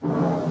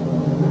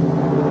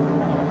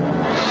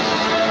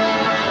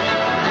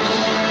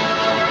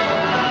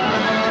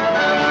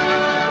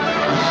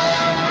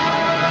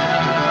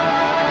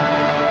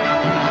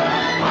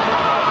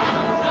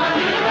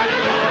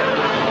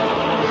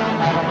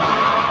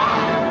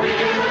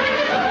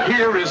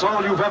Here is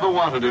all you've ever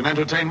wanted in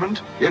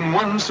entertainment in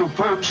one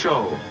superb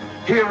show.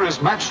 Here is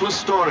matchless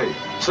story,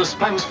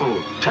 suspenseful,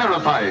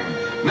 terrifying,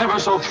 never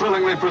so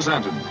thrillingly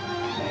presented.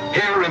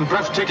 Here in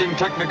breathtaking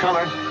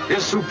Technicolor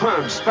is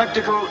superb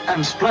spectacle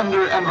and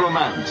splendor and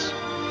romance.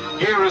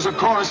 Here is a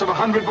chorus of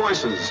 100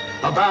 voices,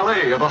 a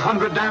ballet of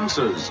 100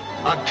 dancers,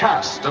 a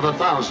cast of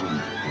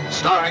 1,000.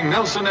 Starring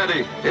Nelson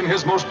Eddy in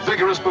his most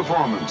vigorous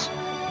performance,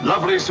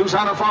 lovely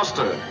Susanna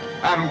Foster,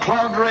 and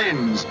Claude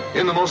Rains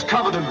in the most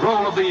coveted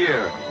role of the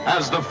year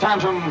as the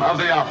Phantom of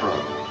the Opera.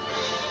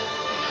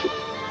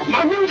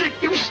 My music!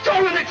 You've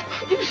stolen it!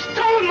 You've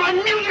stolen my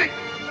music!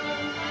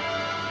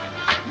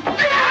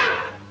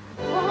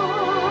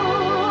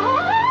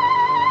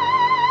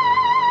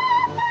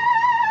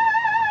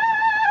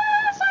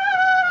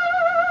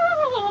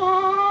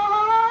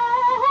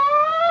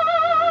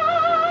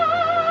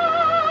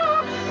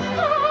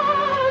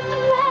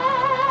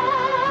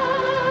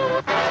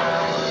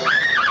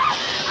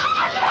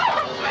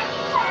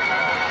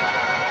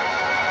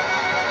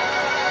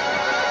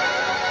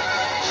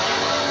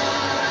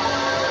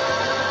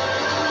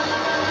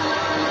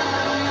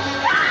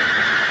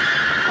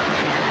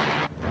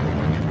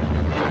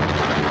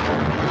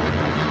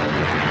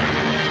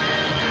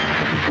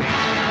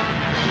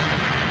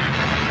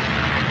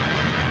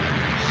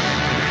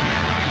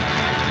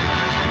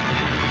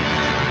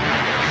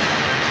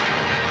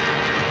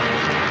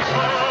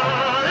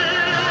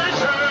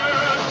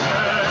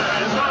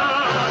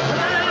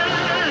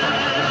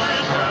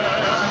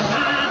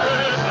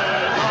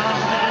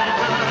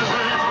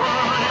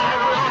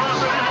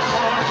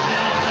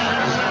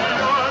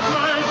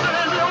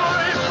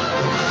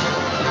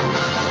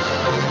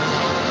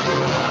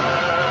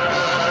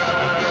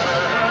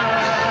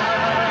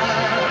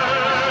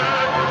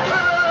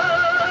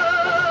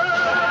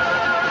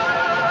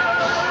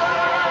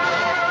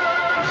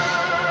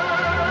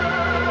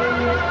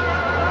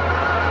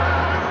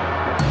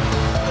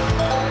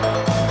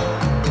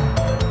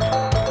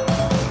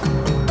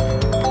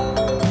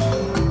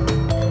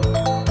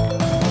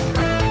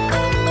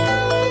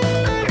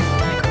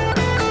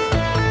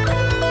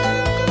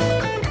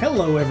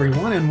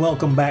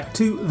 Welcome back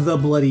to The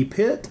Bloody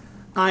Pit.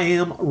 I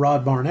am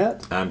Rod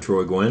Barnett. I'm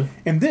Troy Gwynn.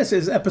 And this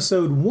is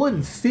episode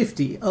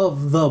 150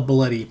 of The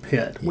Bloody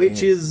Pit,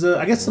 which is,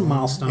 I guess, a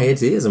milestone.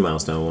 It is a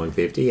milestone,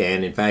 150.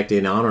 And in fact,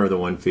 in honor of the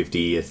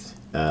 150th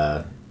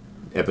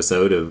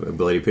episode of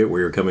Bloody Pit,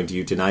 we are coming to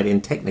you tonight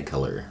in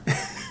Technicolor.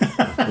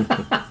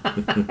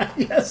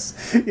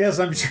 Yes,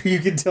 I'm sure you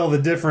can tell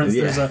the difference.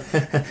 Yeah.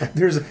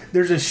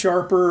 There's a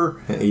sharper,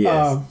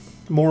 yes.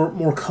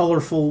 More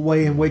colorful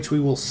way in which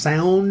we will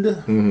sound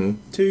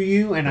to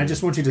you, and I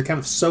just want you to kind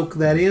of soak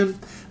that in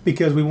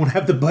because we won't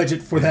have the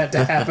budget for that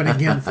to happen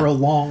again for a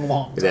long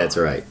time. That's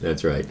right.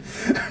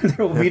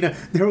 There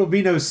will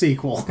be no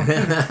sequel.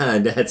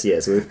 That's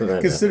yes.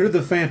 Consider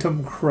the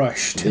Phantom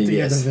crushed at the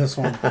end of this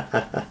one.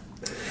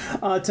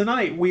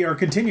 Tonight we are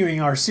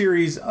continuing our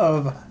series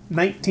of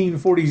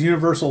 1940s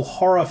Universal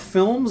horror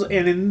films,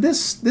 and in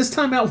this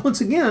time out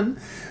once again,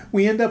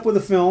 we end up with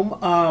a film.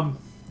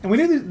 And we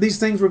knew these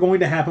things were going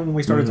to happen when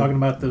we started talking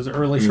about those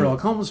early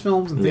Sherlock Holmes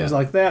films and things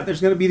like that.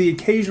 There's going to be the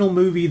occasional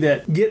movie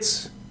that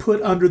gets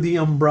put under the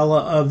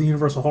umbrella of the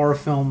Universal horror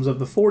films of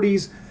the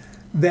 40s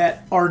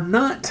that are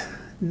not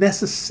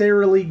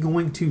necessarily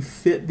going to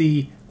fit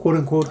the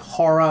quote-unquote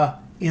horror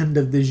end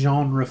of the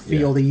genre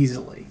field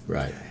easily.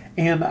 Right.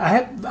 And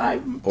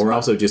or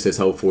also just this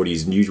whole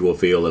 40s usual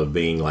feel of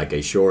being like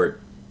a short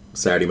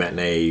Saturday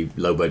matinee,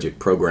 low-budget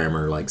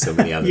programmer like so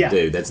many others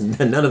do. That's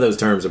none of those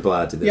terms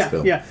apply to this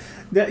film.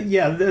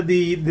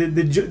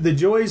 The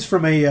joys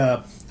from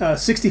a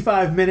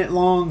 65-minute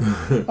long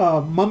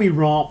mummy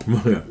romp.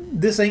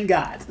 This ain't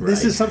got.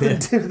 This is something.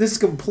 This is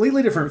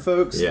completely different,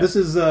 folks. Yeah. This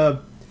is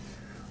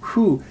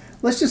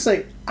let's just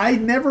say I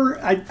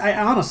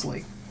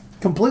honestly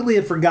completely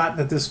had forgotten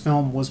that this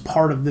film was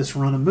part of this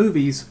run of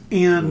movies,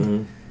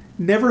 and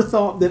never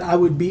thought that I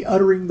would be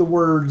uttering the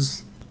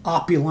words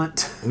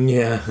opulent.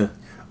 Yeah.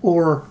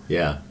 Or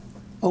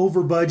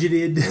over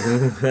budgeted.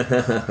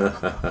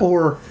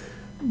 Or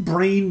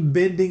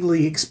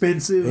brain-bendingly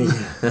expensive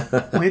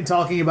when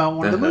talking about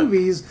one of the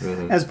movies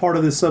as part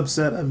of this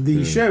subset of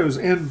these shows.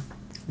 And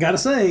gotta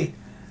say,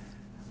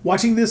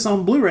 watching this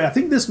on Blu-ray, I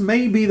think this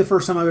may be the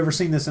first time I've ever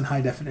seen this in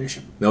high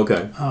definition.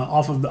 Okay.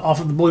 Off of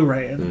the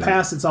Blu-ray. In the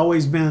past, it's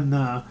always been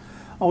the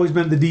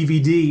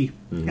DVD,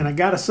 and I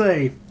gotta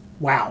say,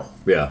 wow.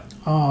 Yeah.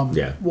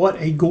 What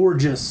a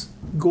gorgeous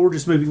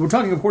movie. We're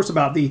talking, of course,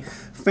 about the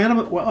Phantom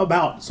of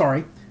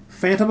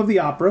the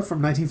Opera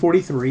from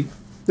 1943.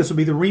 This will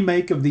be the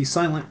remake of the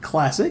silent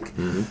classic,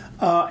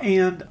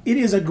 and it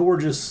is a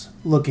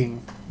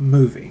gorgeous-looking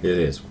movie. It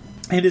is.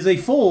 It is a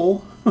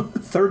full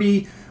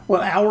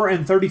hour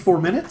and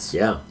 34 minutes.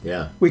 Yeah.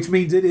 Which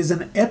means it is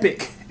an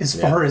epic as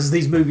far as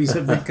these movies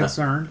have been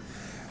concerned.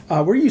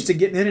 We're used to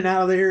getting in and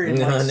out of there in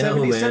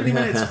like 70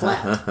 minutes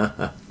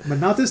flat. But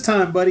not this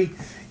time, buddy.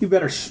 You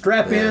better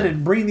strap in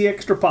and bring the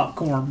extra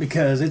popcorn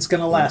because it's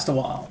going to last a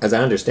while. As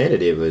I understand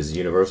it, it was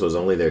Universal's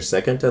only their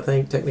second, I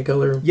think,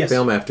 Technicolor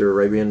film after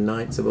Arabian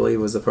Nights, I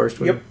believe, was the first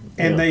one. Yep.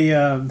 And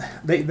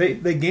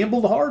they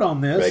gambled hard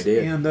on this. They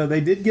did. And they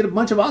did get a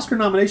bunch of Oscar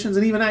nominations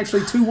and even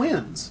actually 2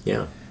 wins.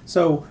 Yeah.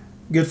 So,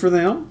 good for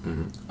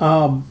them.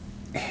 Mm-hmm.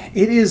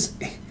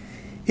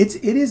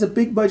 It is a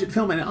big budget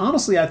film. And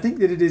honestly, I think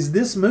that it is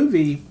this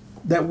movie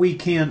that we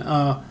can,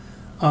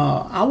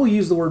 I will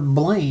use the word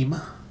blame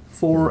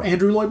for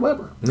Andrew Lloyd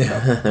Webber.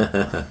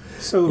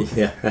 So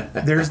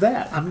there's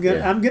that. I'm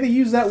gonna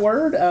use that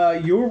word.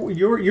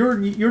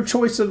 Your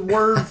choice of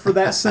word for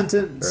that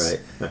sentence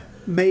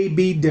may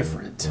be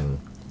different.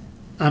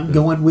 I'm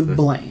going with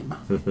blame.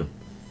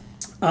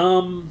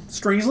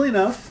 Strangely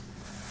enough,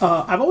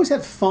 I've always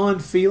had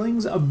fond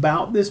feelings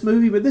about this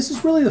movie, but this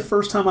is really the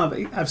first time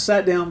I've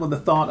sat down with the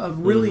thought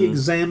of really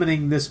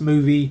examining this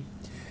movie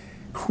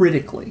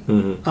critically.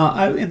 In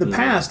the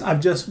past,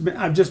 I've just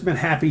been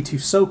happy to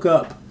soak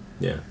up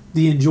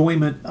the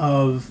enjoyment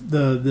of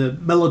the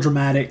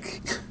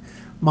melodramatic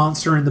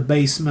monster in the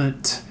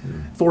basement,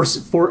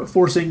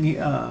 forcing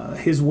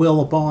his will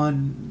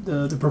upon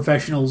the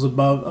professionals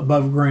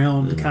above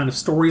ground kind of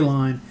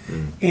storyline,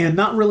 and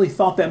not really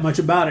thought that much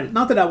about it.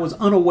 Not that I was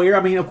unaware.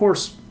 I mean, of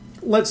course,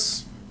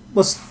 let's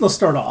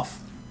start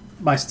off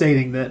by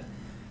stating that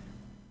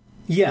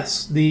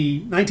yes, the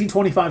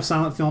 1925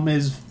 silent film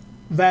is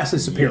vastly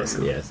superior.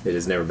 Yes, it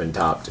has never been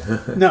topped.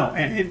 No,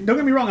 and don't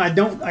get me wrong, I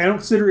don't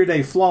consider it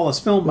a flawless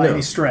film by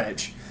any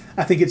stretch.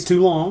 I think it's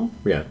too long.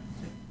 Yeah.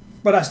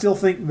 But I still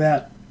think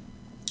that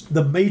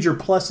the major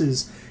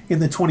pluses in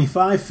the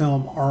 25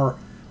 film are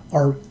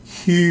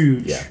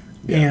huge. Yeah.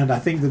 And I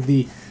think that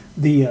the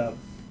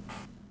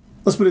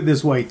let's put it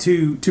this way,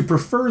 to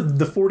prefer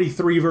the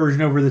 43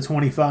 version over the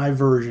 25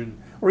 version,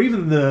 or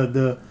even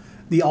the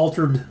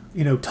altered,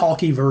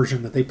 talkie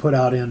version that they put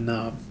out in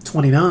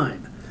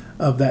 29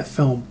 of that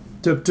film,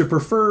 to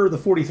prefer the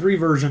 43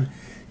 version,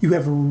 you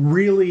have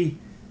really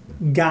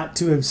got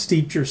to have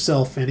steeped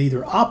yourself in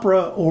either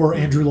opera or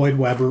Andrew Lloyd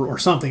Webber or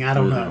something. I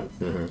don't know.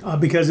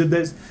 Because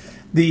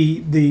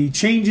the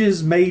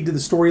changes made to the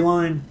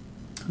storyline,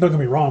 don't get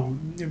me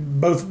wrong,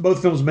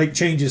 both films make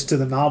changes to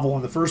the novel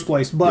in the first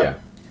place, but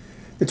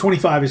the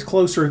 25 is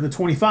closer, and the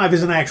 25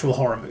 is an actual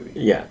horror movie.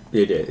 Yeah,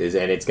 it is.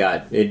 And it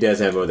does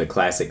have one of the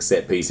classic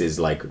set pieces,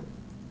 like,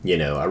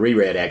 I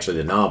reread actually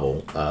the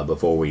novel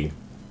before we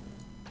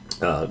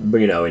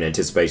in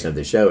anticipation of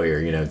the show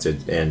here,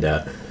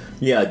 the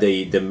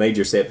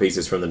major set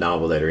pieces from the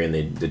novel that are in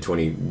the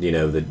 20,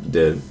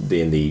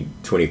 in the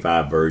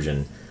 25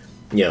 version,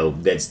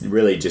 that's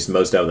really just,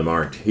 most of them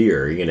aren't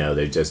here.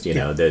 They're just,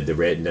 the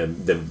red,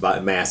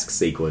 the mask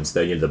sequence,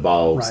 the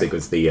ball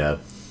sequence, the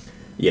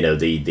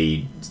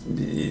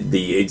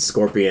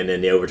scorpion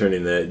and the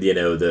overturning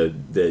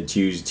the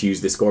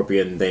choose the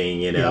scorpion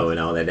thing, and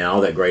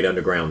all that great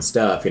underground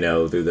stuff,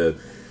 through the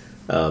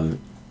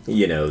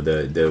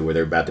where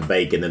they're about to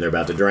bake and then they're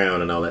about to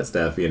drown and all that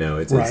stuff.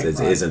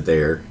 Isn't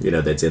there.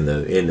 That's in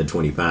the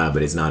 25,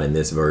 but it's not in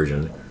this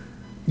version.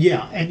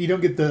 Yeah, and you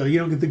don't get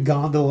the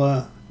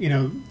gondola,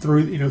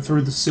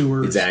 through the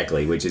sewers.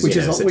 Exactly, which is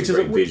a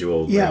great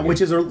visual. Yeah,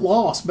 which is a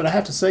loss. But I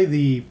have to say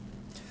the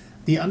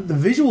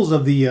visuals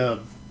of the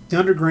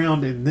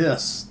underground in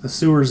this, the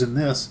sewers in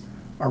this,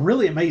 are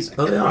really amazing.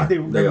 Oh,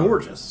 they're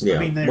gorgeous. Yeah.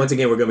 Once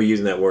again, we're going to be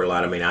using that word a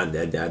lot. I mean,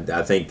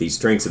 I think the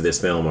strengths of this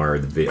film are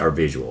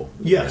visual.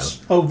 Yes.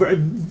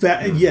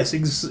 Yes.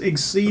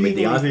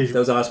 Exceedingly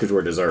visual. Those Oscars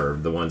were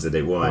deserved. The ones that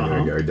they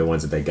won, or the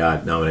ones that they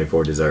got nominated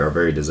for, are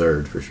very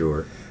deserved for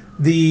sure.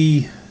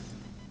 There's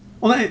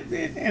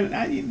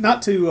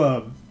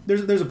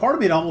a part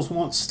of me that almost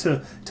wants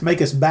to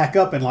make us back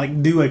up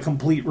and do a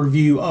complete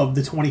review of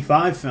the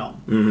 25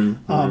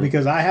 film,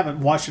 because I haven't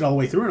watched it all the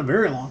way through in a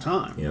very long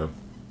time. Yeah.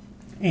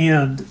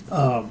 And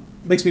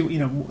makes me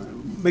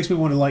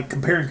want to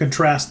compare and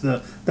contrast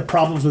the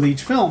problems with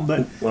each film.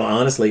 But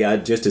honestly, I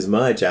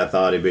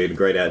thought it'd be a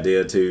great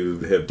idea to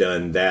have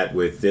done that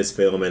with this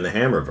film and the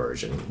Hammer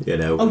version.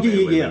 Great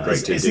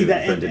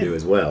to do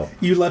as well.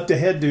 You leapt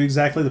ahead to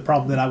exactly the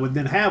problem that I would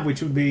then have,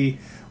 which would be,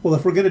 well,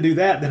 if we're going to do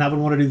that, then I would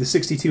want to do the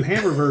 62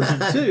 Hammer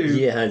version too.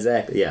 Yeah,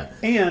 exactly. Yeah,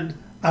 and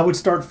I would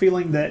start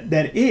feeling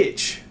that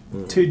itch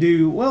to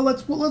do, well,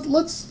 let's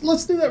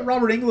do that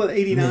Robert Englund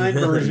 89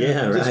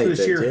 version just for the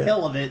sheer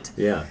hell of it.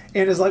 Yeah.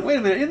 And it's like, wait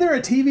a minute, isn't there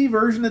a TV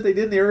version that they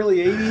did in the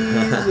early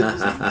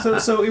 80s?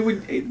 so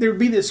there'd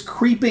be this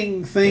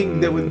creeping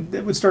thing that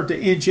would start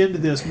to inch into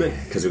this, but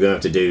because we're going to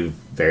have to do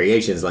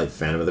variations like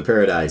Phantom of the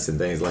Paradise and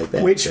things like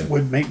that, which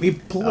would make me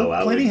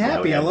plenty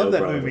happy. I love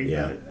that movie.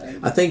 Yeah.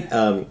 I think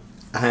I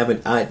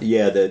haven't.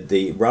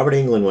 The Robert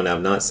Englund one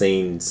I've not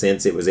seen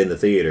since it was in the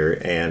theater,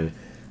 and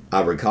I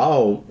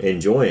recall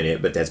enjoying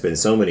it, but that's been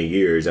so many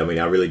years. I mean,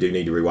 I really do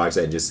need to rewatch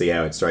that and just see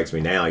how it strikes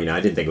me now. I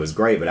didn't think it was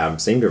great, but I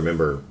seem to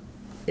remember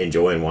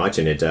enjoying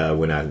watching it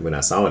when I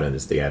saw it in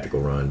this theatrical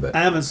run. But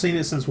I haven't seen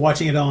it since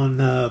watching it on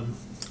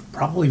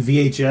probably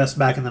VHS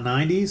back in the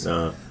 90s.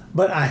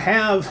 But I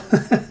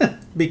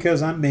have,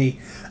 because I'm me,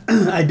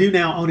 I do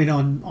now own it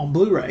on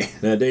Blu-ray.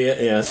 Do you?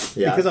 Yeah.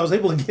 Because I was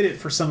able to get it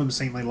for some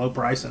obscenely low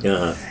price. And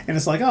Uh-huh.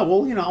 it's like, oh,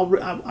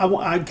 well,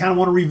 I kind of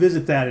want to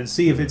revisit that and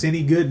see if it's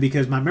any good,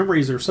 because my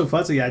memories are so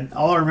fuzzy.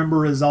 All I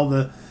remember is all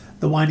the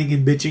whining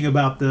and bitching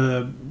about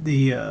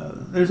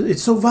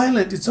it's so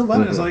violent. It's so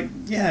violent. It's like,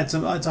 yeah, it's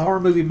a horror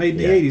movie made in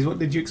the 80s. What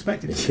did you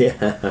expect it to be?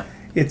 Yeah.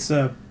 It's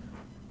I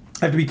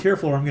have to be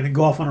careful, or I'm going to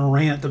go off on a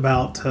rant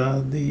about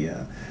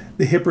the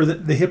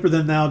hipper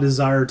than thou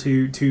desire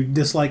to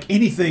dislike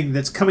anything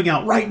that's coming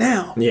out right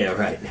now. Yeah,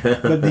 right.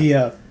 But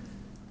the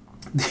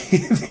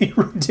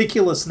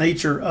ridiculous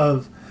nature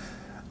of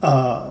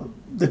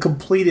the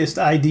completest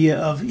idea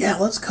of,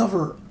 let's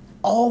cover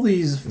all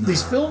these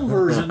film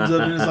versions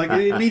of it. It's like,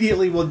 it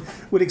immediately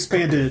would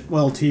expand to,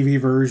 TV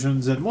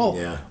versions, and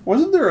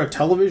wasn't there a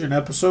television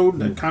episode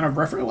that kind of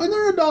referenced, wasn't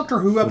there a Doctor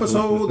Who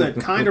episode that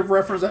kind of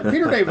referenced that?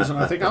 Peter Davison,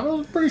 I think, I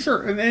was pretty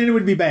sure, and it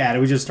would be bad. It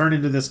would just turn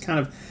into this kind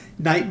of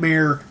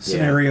nightmare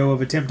scenario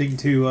of attempting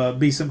to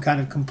be some kind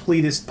of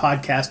completist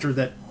podcaster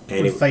that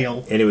would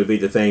fail. And it would be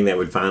the thing that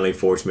would finally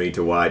force me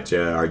to watch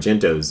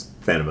Argento's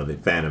Phantom of the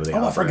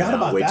Opera. I forgot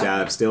about which that.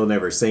 I've still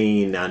never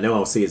seen. I know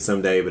I'll see it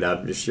someday, but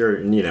I'm sure,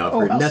 I've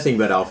heard nothing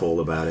but awful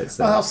about it.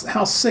 So.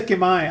 How sick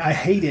am I? I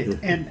hate it,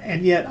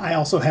 and yet I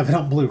also have it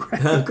on Blu-ray.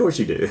 Of course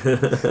you do.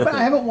 But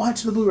I haven't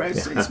watched the Blu-ray.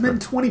 It's been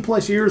 20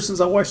 plus years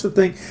since I watched the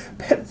thing.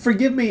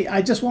 Forgive me.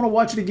 I just want to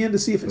watch it again to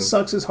see if it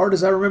sucks as hard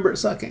as I remember it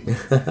sucking.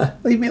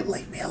 Leave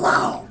me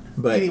alone.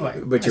 But anyway,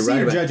 but you're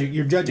right.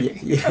 You're judging me.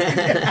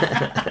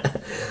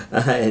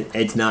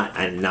 It's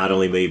not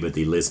only me, but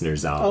the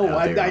listeners out. Oh,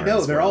 out there I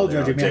know they're all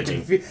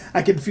judging me.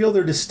 I can feel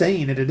their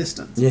disdain at a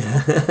distance.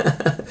 Yeah.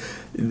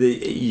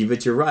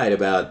 But you're right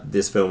about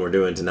this film we're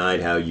doing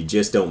tonight. How you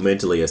just don't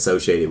mentally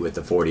associate it with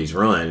the '40s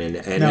run,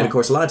 and of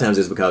course a lot of times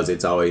it's because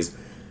it's always.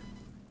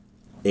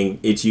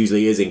 It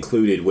usually is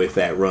included with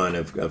that run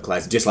of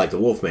classic, just like the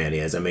Wolfman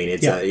is. I mean,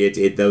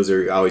 it's those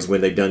are always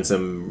when they've done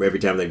every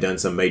time they've done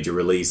some major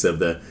release of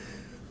the,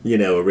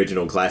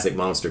 original classic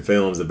monster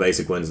films, the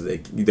basic ones,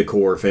 the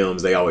core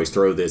films, they always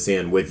throw this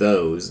in with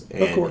those.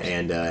 And, of course.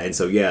 And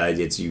so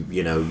it's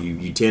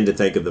you tend to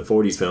think of the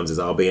 '40s films as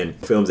all being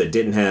films that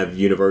didn't have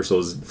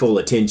Universal's full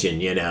attention,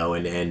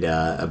 and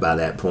by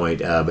that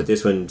point, but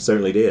this one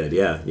certainly did.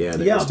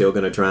 They're still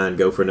going to try and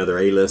go for another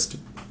A-list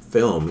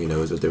film,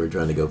 is what they were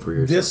trying to go for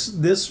here.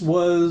 This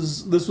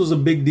was a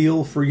big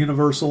deal for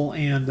Universal,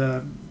 and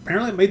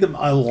apparently it made them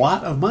a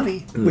lot of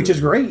money, which is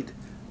great.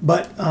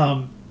 But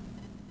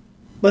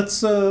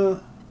let's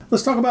talk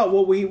about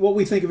what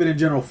we think of it in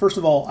general. First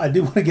of all, I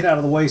do want to get out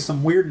of the way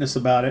some weirdness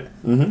about it.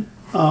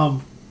 Mm-hmm.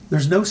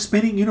 There's no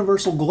spinning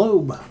Universal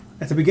globe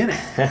at the beginning.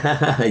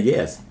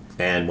 Yes.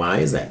 And why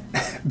is that?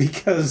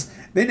 Because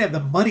they didn't have the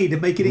money to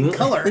make it in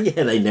color.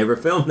 Yeah, they never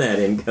filmed that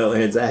in color,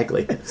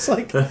 exactly. It's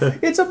like,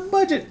 it's a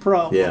budget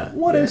problem. Yeah.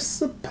 What a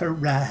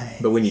surprise.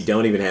 But when you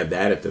don't even have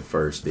that at the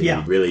first, then you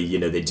really,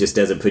 it just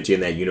doesn't put you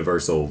in that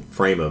Universal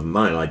frame of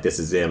mind. Like, this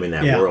is, I'm in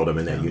that world, I'm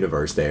in that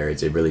universe there.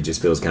 It really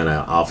just feels kind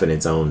of off in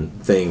its own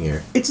thing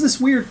here. It's this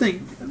weird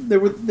thing.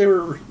 There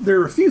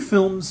are a few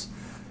films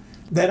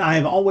that I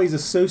have always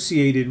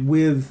associated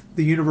with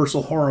the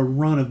Universal horror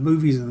run of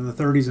movies in the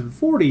 30s and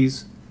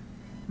 40s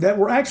that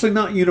were actually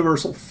not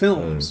Universal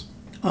films,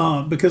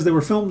 because they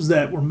were films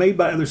that were made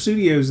by other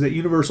studios that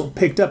Universal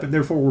picked up and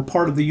therefore were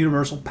part of the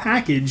Universal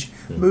package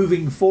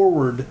moving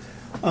forward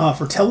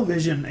for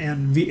television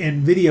and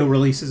video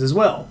releases as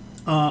well.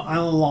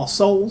 Island of Lost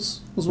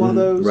Souls was one of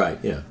those. Right,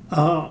 yeah.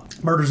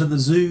 Murders in the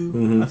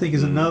Zoo, I think,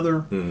 is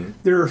another.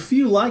 There are a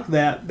few like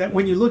that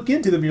when you look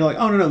into them, you're like,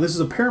 oh, no, this is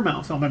a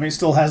Paramount film. I mean, it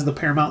still has the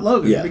Paramount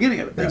logo at the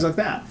beginning of it, things like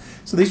that.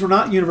 So these were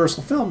not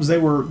Universal films. They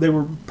were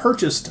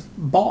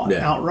bought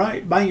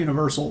outright by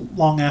Universal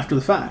long after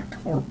the fact,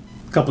 or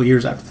a couple of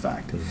years after the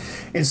fact.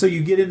 And so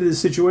you get into this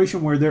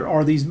situation where there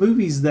are these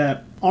movies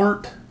that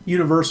aren't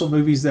Universal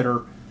movies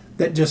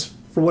that just,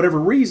 for whatever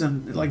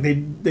reason, like they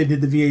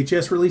did the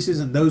VHS releases,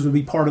 and those would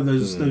be part of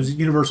those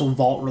Universal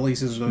Vault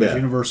releases, those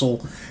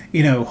Universal,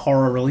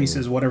 horror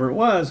releases, whatever it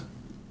was.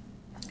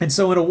 And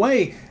so in a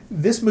way,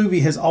 this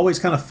movie has always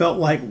kind of felt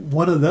like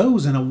one of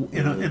those in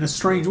a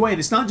strange way. And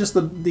it's not just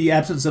the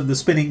absence of the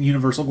spinning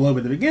Universal globe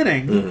at the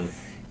beginning.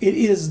 It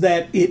is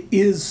that it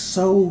is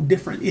so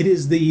different. It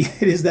is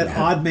that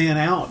odd man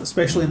out,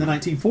 especially in the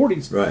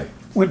 1940s. Right.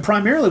 When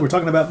primarily we're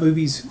talking about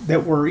movies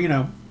that were,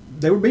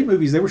 they were B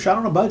movies. They were shot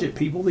on a budget,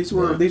 people. These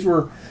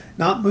were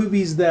not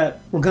movies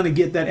that were going to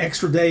get that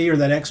extra day or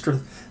that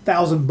extra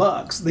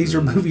 $1,000. These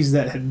are movies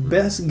that had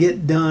best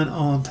get done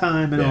on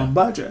time and on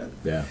budget.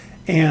 Yeah.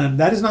 And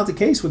that is not the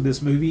case with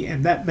this movie,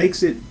 and that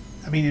makes it,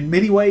 in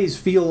many ways,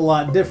 feel a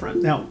lot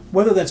different. Now,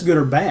 whether that's good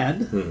or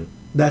bad,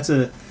 that's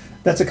a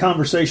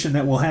conversation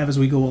that we'll have as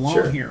we go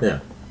along here. Yeah.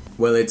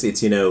 Well, it's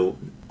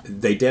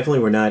they definitely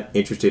were not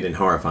interested in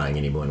horrifying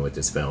anyone with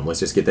this film.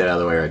 Let's just get that out of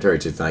the way right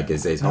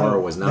there.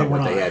 Horror was not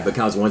what they had,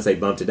 because once they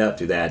bumped it up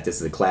to that,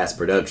 this is a class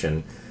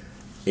production.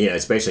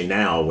 especially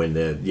now when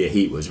the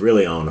heat was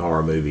really on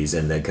horror movies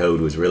and the code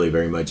was really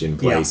very much in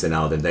place and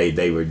all that,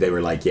 they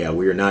were like,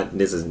 we're not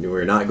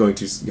going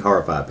to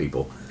horrify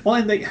people. Well,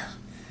 and they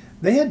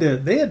had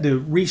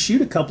to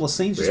reshoot a couple of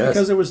scenes just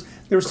because there was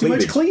too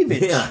much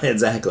cleavage. Yeah,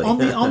 exactly. on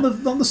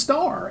the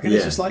star, and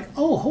it's just like,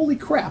 oh, holy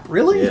crap,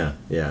 really?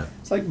 Yeah.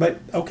 It's like, but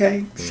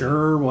okay,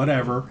 sure,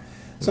 whatever.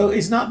 So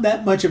it's not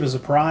that much of a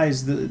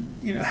surprise that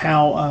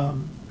how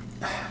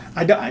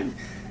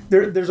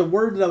there's a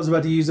word that I was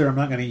about to use there I'm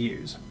not going to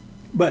use,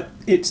 but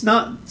it's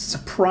not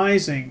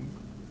surprising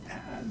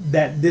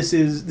that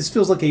this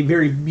feels like a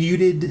very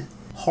muted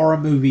horror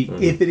movie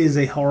if it is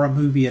a horror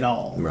movie at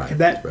all. Right. And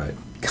that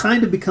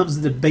kind of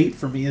becomes the debate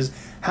for me is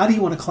how do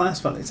you want to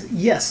classify this?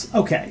 Yes,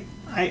 okay.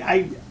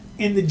 I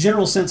in the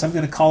general sense I'm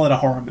going to call it a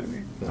horror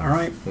movie. All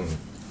right?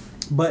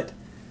 But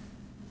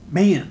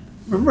man,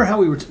 remember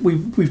how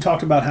we've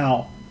talked about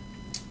how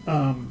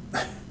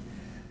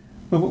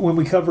when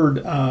we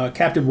covered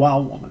Captive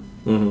Wild Woman,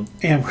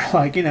 and we're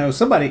like,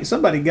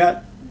 somebody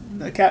got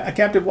a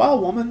captive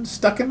wild woman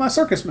stuck in my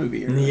circus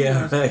movie.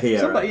 Somebody,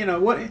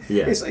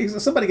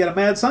 somebody got a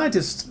mad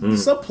scientist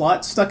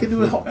subplot stuck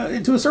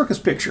into a circus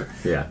picture.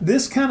 Yeah.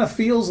 This kind of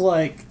feels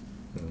like,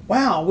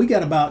 wow, we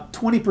got about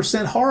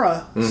 20%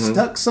 horror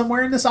stuck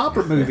somewhere in this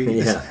opera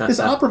movie, this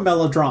opera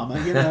melodrama,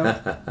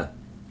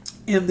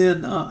 And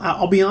then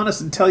I'll be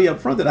honest and tell you up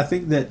front that I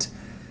think that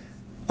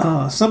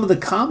some of the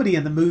comedy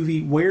in the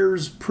movie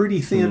wears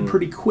pretty thin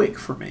pretty quick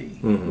for me,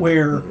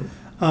 where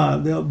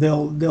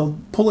they'll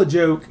pull a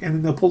joke and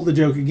then they'll pull the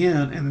joke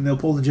again and then they'll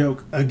pull the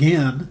joke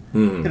again,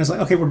 and it's like,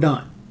 okay, we're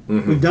done.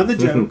 We've done the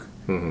joke.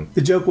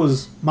 The joke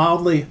was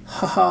mildly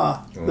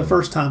ha the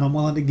first time. I'm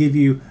willing to give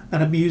you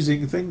an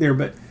amusing thing there,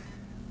 but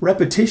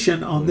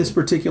repetition on this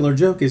particular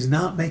joke is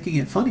not making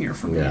it funnier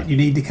for me. You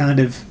need to kind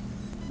of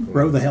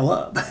grow the hell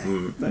up.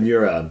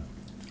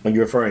 You're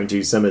referring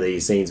to some of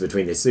these scenes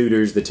between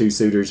the two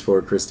suitors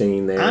for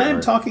Christine there?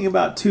 I'm talking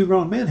about two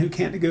grown men who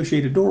can't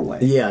negotiate a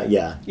doorway.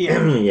 Yeah.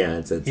 It's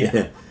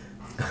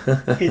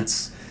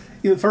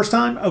the first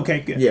time,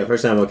 okay, good. Yeah,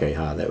 first time, okay.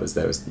 That was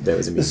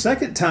amusing. The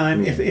second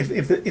time,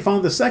 if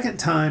on the second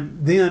time,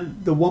 then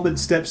the woman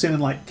steps in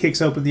and like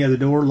kicks open the other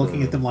door,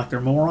 looking at them like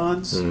they're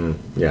morons.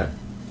 Yeah.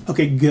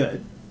 Okay,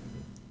 good.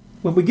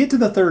 When we get to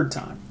the third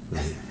time,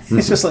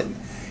 it's just like,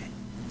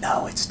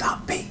 no, it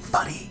stopped being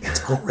funny.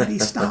 It's already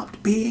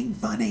stopped being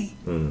funny.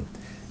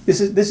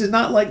 This is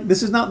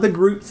not the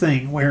group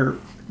thing where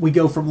we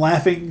go from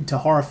laughing to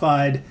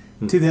horrified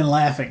to then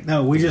laughing.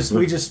 No, we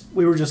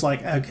were just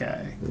like,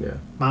 okay,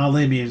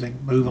 mildly amusing,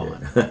 move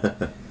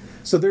on.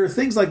 So there are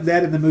things like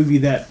that in the movie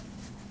that,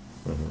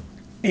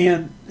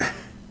 and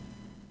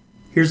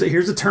here's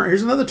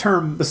another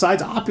term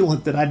besides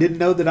opulent that I didn't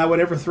know that I would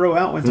ever throw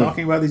out when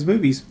talking about these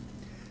movies.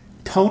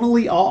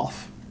 Tonally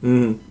off.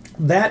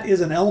 That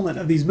is an element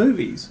of these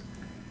movies.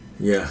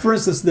 Yeah. For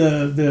instance,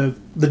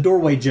 the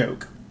doorway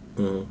joke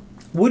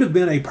would have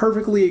been a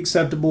perfectly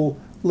acceptable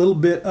little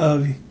bit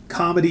of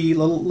comedy,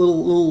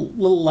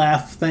 little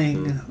laugh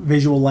thing,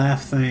 visual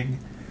laugh thing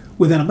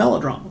within a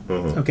melodrama.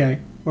 Okay,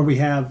 where we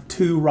have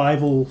two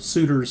rival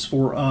suitors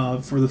for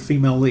the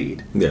female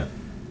lead. Yeah.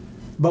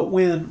 But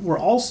when we're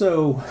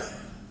also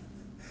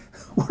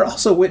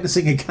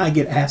witnessing a guy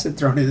get acid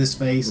thrown in his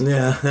face.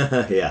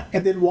 Yeah.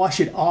 And then wash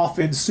it off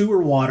in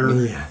sewer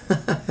water. Yeah.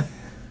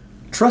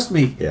 Trust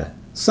me. Yeah.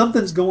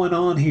 Something's going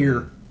on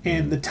here,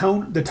 and the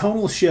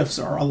tonal shifts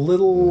are a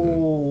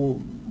little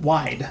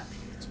wide.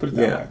 Let's put it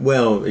that way.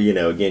 Well,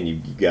 again,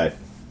 you've got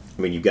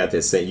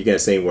this scene. You got a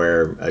scene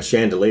where a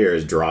chandelier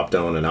is dropped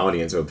on an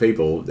audience of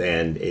people,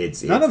 and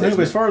none of them,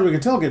 as far as we can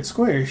tell, get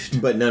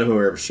squished. But none of them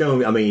are ever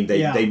shown. I mean,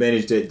 they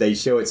managed to. They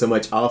show it so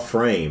much off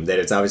frame that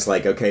it's obviously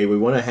like, okay, we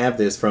want to have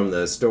this from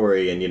the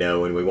story, and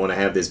and we want to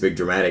have this big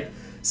dramatic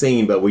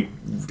scene, but we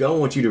don't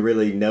want you to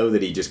really know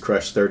that he just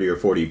crushed 30 or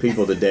 40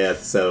 people to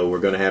death. So we're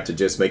going to have to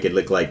just make it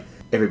look like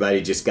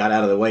everybody just got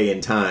out of the way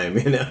in time,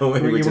 which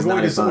is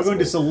not impossible. We're going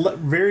to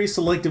very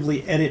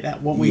selectively edit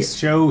at what we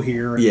show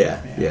here.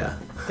 Yeah.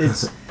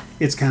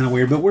 It's kind of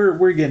weird, but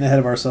we're getting ahead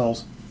of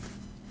ourselves.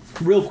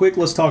 Real quick,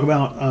 let's talk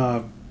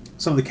about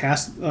some of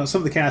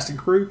the cast and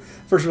crew.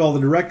 First of all,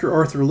 the director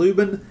Arthur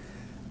Lubin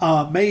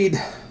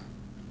made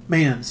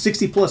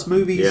 60 plus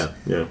movies.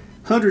 Yeah.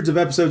 Hundreds of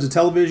episodes of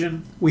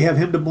television. We have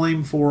him to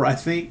blame for, I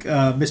think,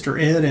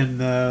 Mr. Ed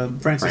and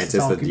Francis the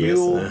Talking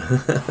Mule.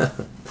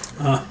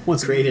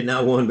 Once created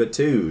not one but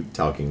two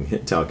talking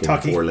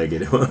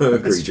four-legged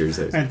creatures.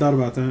 I hadn't thought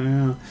about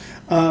that.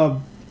 Yeah.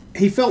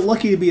 He felt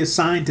lucky to be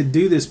assigned to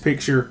do this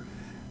picture,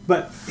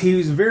 but he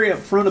was very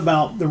upfront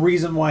about the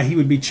reason why he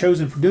would be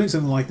chosen for doing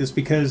something like this,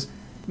 because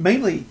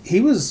mainly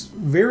he was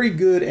very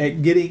good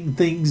at getting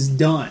things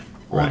done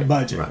on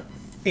budget. Right.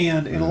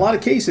 And in a lot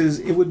of cases,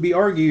 it would be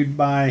argued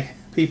by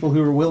people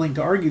who are willing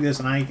to argue this,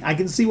 and I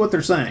can see what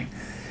they're saying,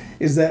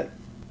 is that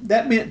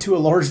meant to a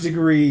large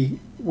degree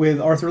with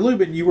Arthur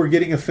Lubin, you were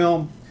getting a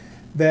film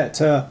that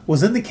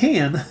was in the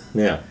can,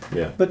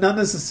 but not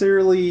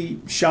necessarily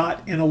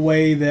shot in a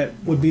way that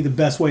would be the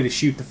best way to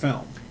shoot the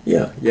film.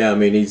 Yeah. I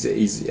mean,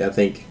 he's I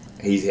think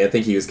I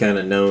think he was kind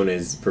of known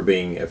as for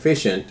being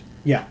efficient,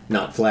 Yeah.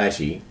 not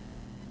flashy.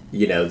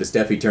 You know, the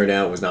stuff he turned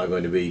out was not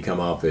going to come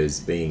off as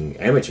being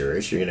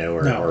amateurish, you know,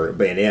 or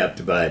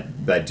inept,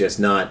 but just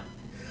not.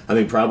 I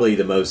mean, probably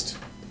the most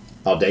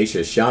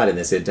audacious shot in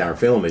this entire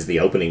film is the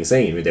opening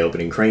scene, with the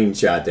opening crane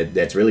shot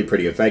that's really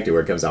pretty effective,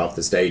 where it comes off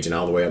the stage and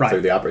all the way up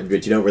through the opera,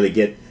 but you don't really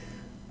get.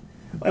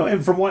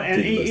 And from what,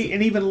 and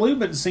even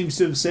Lubin seems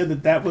to have said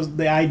that was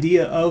the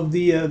idea of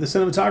the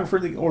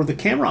cinematographer or the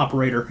camera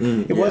operator.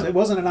 It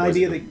wasn't an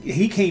idea that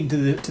he came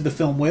to the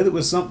film with. It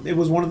was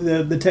one of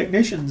the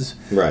technicians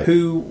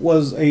who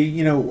was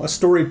a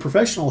storied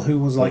professional who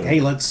was like, hey,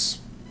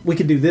 we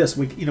can do this.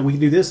 We can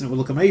do this and it would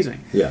look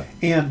amazing. Yeah.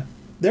 And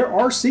there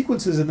are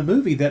sequences in the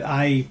movie that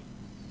I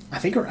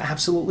think are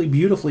absolutely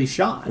beautifully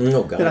shot.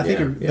 Oh God! That I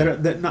think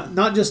that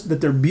not just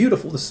that they're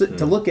beautiful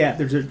to look at,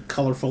 they're just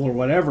colorful or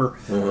whatever.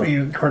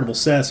 Incredible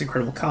sets,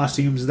 incredible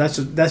costumes. That's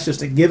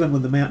just a given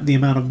with the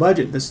amount of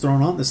budget that's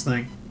thrown on this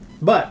thing.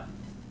 But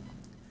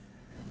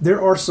there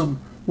are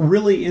some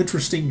really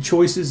interesting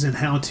choices in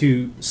how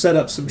to set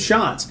up some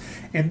shots,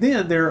 and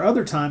then there are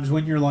other times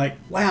when you're like,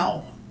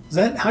 "Wow, is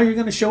that how you're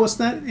going to show us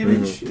that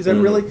image? Is that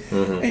really?"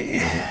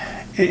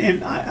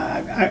 And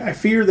I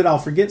fear that I'll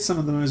forget some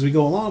of them as we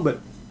go along, but.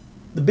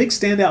 The big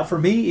standout for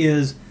me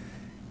is,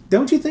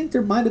 don't you think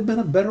there might have been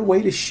a better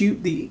way to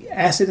shoot the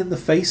acid in the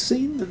face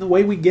scene than the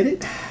way we get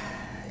it?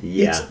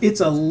 Yeah.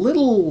 It's a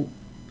little...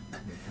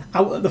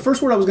 the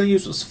first word I was going to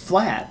use was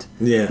flat.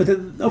 Yeah. But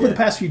then over the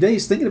past few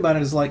days, thinking about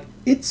it is like,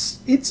 it's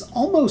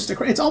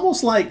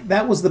almost like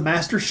that was the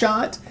master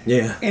shot.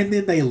 Yeah. And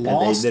then they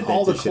lost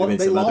all the...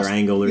 They lost other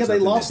angle or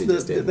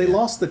something. They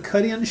lost the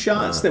cut-in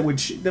shots that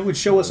would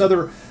show us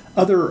other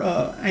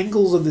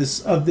angles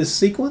of this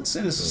sequence,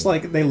 and it's just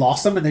like they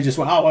lost them and they just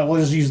went, oh well, we'll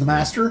just use the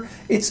master.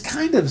 It's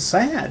kind of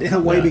sad in a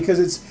way because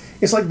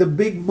it's like the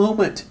big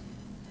moment,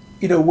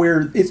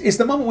 where it's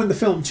the moment when the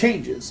film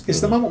changes.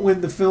 It's the moment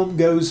when the film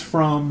goes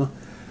from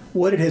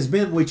what it has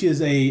been, which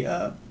is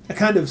a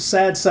kind of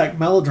sad sack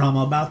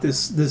melodrama about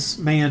this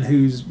man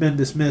who's been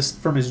dismissed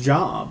from his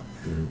job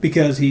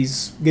because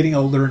he's getting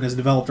older and has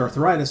developed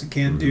arthritis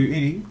and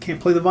he can't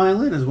play the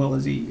violin as well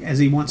as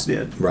he once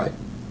did. Right.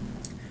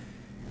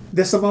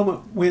 This is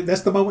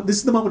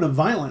the moment of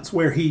violence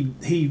where he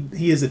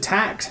has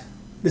attacked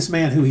this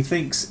man who he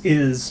thinks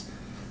is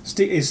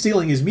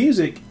stealing his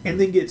music, and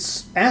then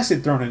gets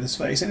acid thrown in his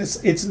face, and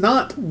it's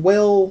not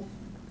well.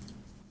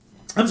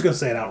 I'm just going to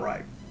say it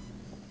outright.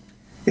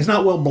 It's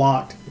not well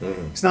blocked.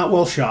 It's not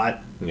well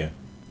shot. Yeah.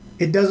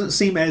 It doesn't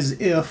seem as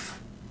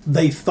if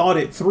they thought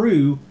it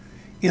through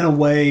in a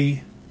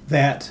way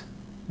that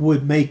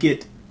would make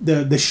it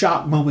the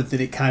shock moment that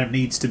it kind of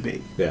needs to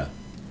be. Yeah.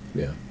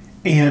 Yeah.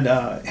 And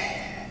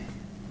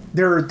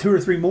there are 2 or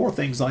 3 more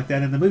things like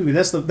that in the movie.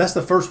 That's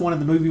the first one in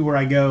the movie where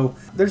I go,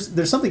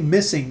 there's something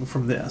missing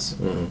from this.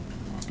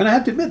 And I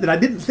have to admit that I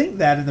didn't think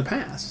that in the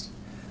past.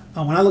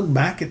 When I look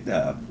back at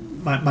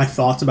my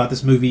thoughts about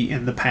this movie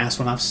in the past,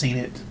 when I've seen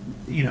it,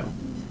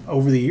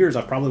 over the years,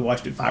 I've probably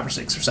watched it 5 or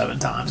 6 or 7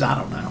 times. I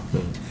don't know.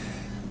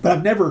 But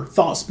I've never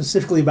thought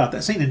specifically about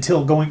that scene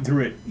until going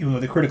through it,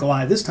 with a critical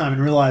eye this time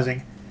and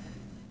realizing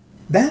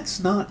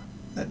that's not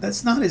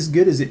as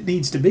good as it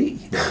needs to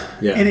be.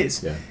 Yeah.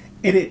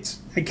 And it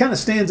kind of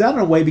stands out in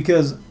a way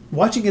because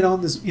watching it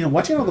on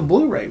watching it on the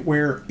Blu-ray,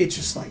 where it's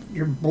just like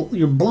you're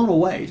blown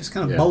away, just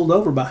kind of bowled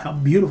over by how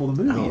beautiful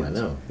the movie is. I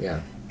know.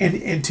 Yeah. And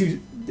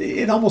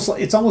it's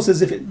almost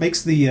as if it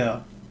makes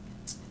the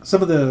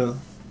some of the,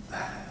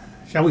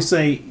 shall we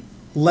say,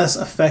 less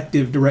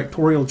effective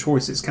directorial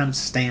choices kind of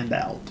stand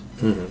out.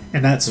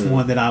 And that's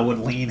one that I would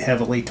lean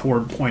heavily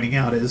toward pointing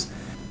out is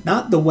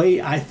not the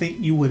way I think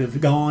you would have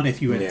gone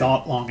if you had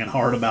thought long and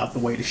hard about the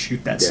way to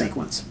shoot that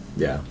sequence.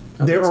 Yeah.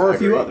 There are a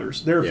few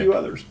others.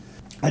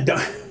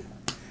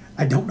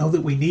 I don't know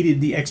that we needed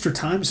the extra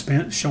time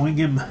spent showing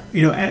him,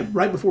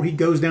 right before he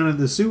goes down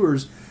into the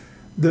sewers.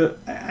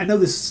 I know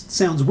this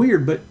sounds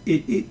weird, but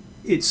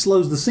it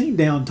slows the scene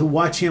down to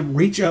watch him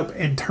reach up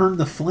and turn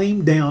the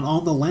flame down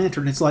on the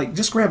lantern. It's like,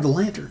 just grab the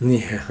lantern.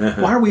 Yeah.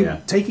 Why are we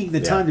taking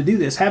the time to do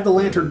this? Have the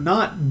lantern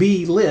not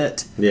be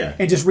lit,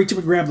 and just reach up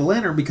and grab the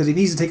lantern because he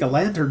needs to take a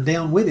lantern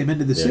down with him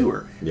into the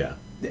sewer. Yeah.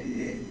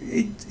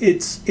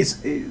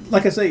 It's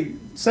like I say,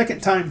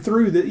 second time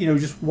through that,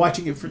 just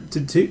watching it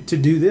to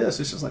do this,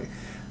 it's just like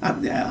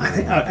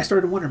I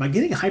started wondering, am I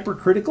getting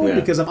hypercritical?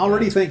 Because I'm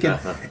already thinking,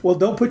 well,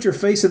 don't put your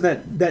face in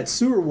that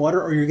sewer water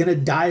or you're going to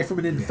die from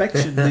an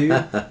infection,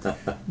 dude.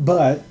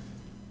 But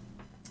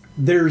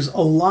there's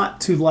a lot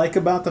to like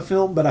about the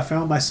film, but I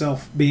found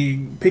myself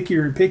being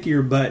pickier and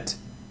pickier. But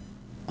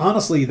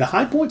honestly, the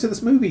high points of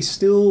this movie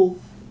still,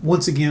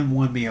 once again,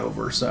 won me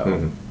over.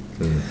 So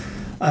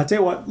I tell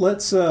you what,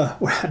 let's. I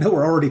know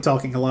we're already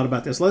talking a lot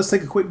about this. Let's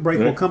take a quick break.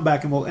 We'll come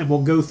back and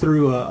we'll go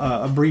through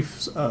a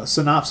brief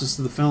synopsis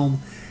of the film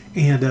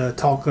and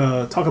talk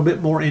a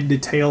bit more in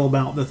detail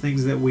about the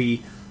things that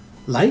we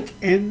like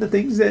and the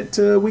things that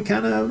we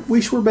kind of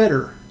wish were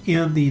better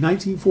in the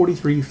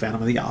 1943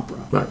 Phantom of the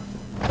Opera. Right.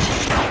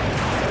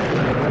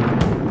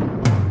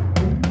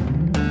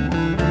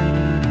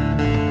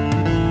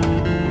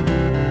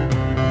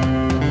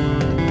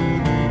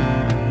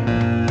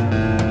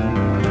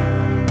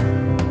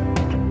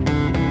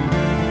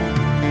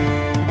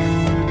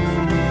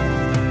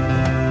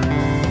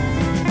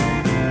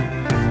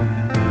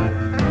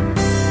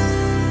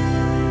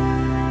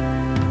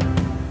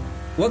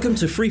 Welcome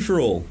to Free for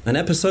All, an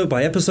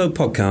episode-by-episode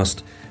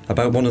podcast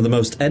about one of the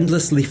most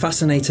endlessly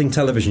fascinating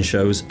television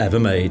shows ever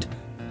made,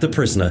 The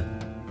Prisoner.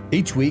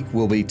 Each week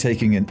we'll be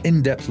taking an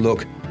in-depth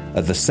look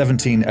at the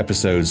 17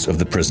 episodes of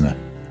The Prisoner.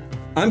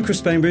 I'm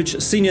Chris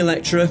Bainbridge, Senior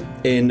Lecturer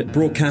in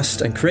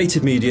Broadcast and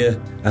Creative Media,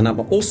 and I'm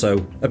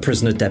also a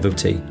Prisoner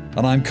devotee.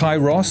 And I'm Kai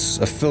Ross,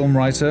 a film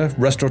writer,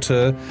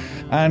 restaurateur,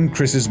 and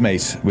Chris's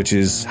mate, which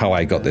is how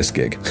I got this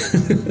gig.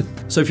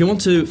 So if you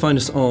want to find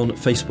us on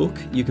Facebook,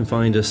 you can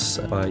find us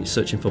by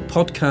searching for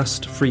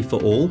Podcast Free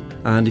for All.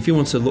 And if you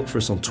want to look for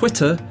us on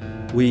Twitter,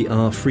 we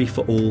are Free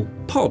for All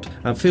Pod.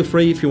 And feel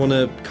free if you want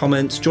to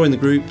comment, join the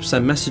group,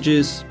 send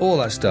messages. All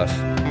that stuff.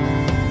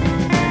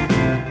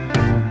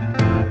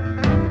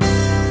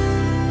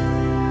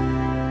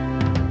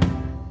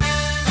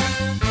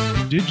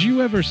 Did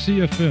you ever see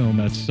a film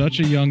at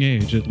such a young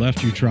age it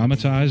left you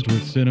traumatized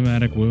with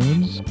cinematic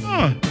wounds?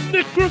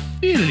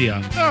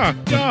 Necrophilia.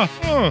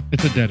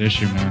 It's a dead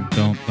issue, man.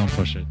 Don't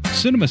push it.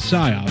 Cinema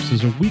Psyops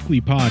is a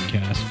weekly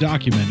podcast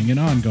documenting an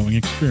ongoing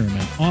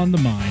experiment on the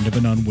mind of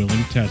an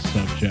unwilling test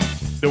subject.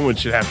 No one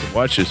should have to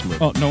watch this movie.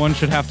 Oh, no one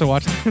should have to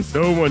watch this?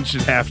 No one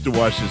should have to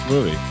watch this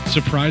movie.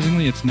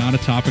 Surprisingly, it's not a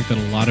topic that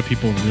a lot of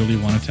people really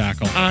want to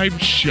tackle. I'm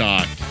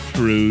shocked,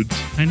 prudes.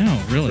 I know,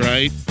 really.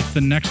 Right? It's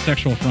the next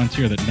sexual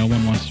frontier that no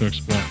one wants to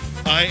explore.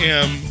 I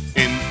am,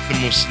 in the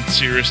most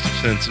sincerest of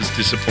senses,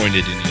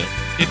 disappointed in you.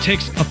 It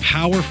takes a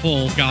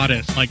powerful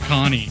goddess like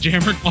Connie,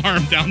 jam her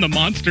arm down the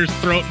monster's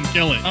throat and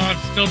kill it. Oh, I'm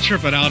still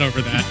tripping out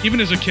over that. Even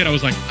as a kid, I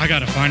was like, I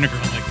gotta find a girl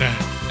like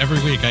that.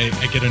 Every week, I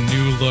get a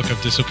new look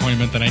of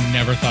disappointment that I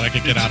never thought I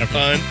could get out of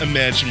her.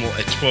 Unimaginable.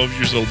 At 12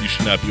 years old, you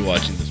should not be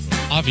watching this movie.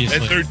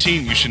 Obviously. At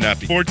 13, you should not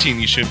be. 14,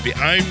 you shouldn't be.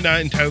 I'm not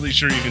entirely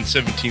sure even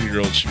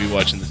 17-year-olds should be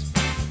watching this movie.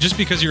 Just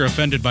because you're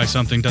offended by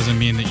something doesn't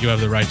mean that you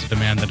have the right to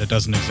demand that it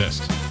doesn't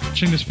exist.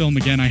 Watching this film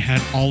again, I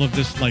had all of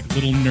this like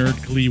little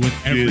nerd glee with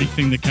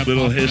everything that kept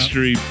little popping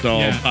history up.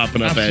 doll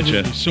popping up absolutely.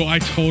 at you. So I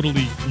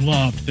totally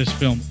loved this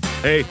film.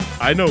 Hey,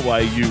 I know why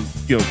you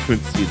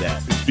couldn't see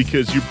that. It's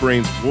because your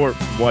brain's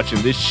warped from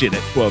watching this shit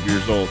at 12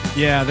 years old.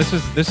 Yeah, this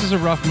is a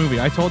rough movie.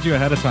 I told you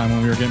ahead of time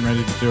when we were getting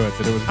ready to do it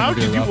that it was going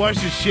to be a rough How could you watch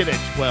one. this shit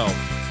at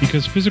 12?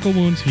 Because physical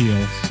wounds heal,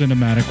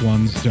 cinematic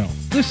ones don't.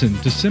 Listen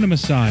to Cinema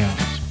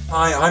Psyops.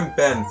 Hi, I'm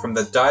Ben from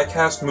the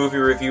Diecast Movie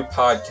Review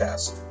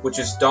Podcast, which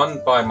is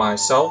done by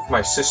myself,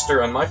 my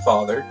sister, and my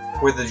father,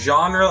 where the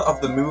genre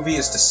of the movie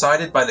is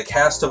decided by the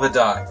cast of a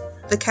die.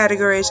 The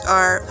categories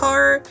are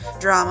horror,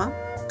 drama,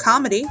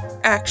 comedy,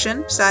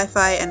 action,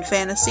 sci-fi and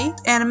fantasy,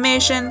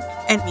 animation,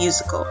 and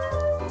musical.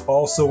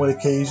 Also, on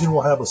occasion,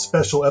 we'll have a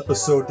special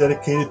episode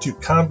dedicated to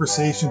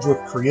conversations with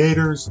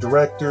creators,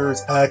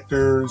 directors,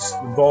 actors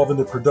involved in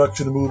the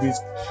production of movies.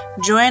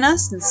 Join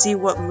us and see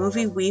what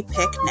movie we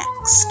pick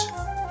next.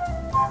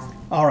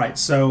 All right,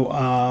 so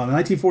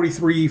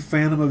 1943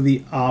 Phantom of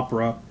the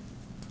Opera.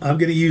 I'm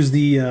going to use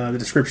the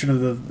description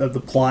of the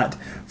plot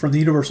from the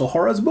Universal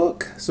Horrors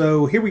book.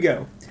 So here we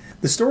go.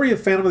 The story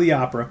of Phantom of the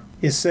Opera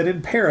is set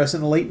in Paris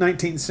in the late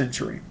 19th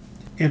century.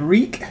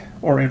 Enrique?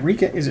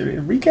 Is it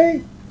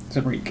Enrique? It's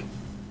Enrique.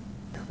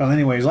 Well,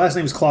 anyway, his last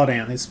name is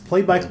Claude-Anne. It's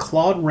played by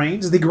Claude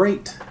Rains, the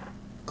great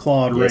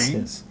Claude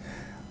Rains,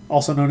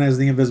 also known as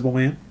the Invisible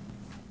Man.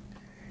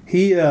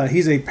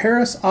 He's a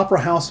Paris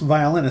Opera House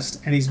violinist,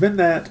 and he's been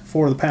that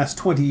for the past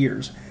 20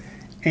 years.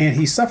 And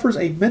he suffers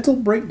a mental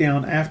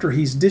breakdown after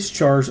he's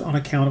discharged on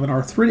account of an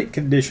arthritic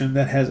condition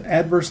that has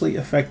adversely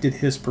affected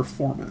his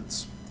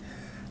performance.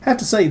 I have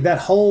to say, that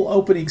whole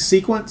opening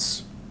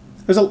sequence,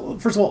 first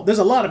of all, there's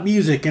a lot of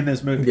music in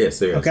this movie. Yes,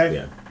 there is. Okay?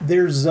 Yeah.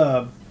 There's,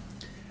 I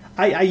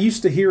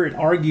used to hear it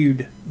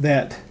argued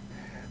that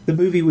the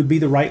movie would be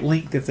the right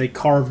length if they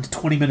carved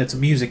 20 minutes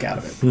of music out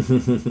of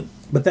it.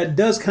 But that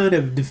does kind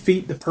of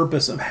defeat the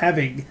purpose of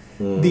having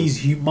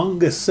these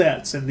humongous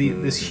sets and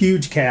this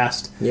huge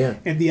cast. Yeah.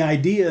 And the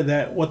idea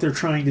that what they're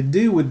trying to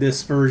do with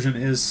this version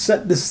is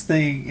set this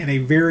thing in a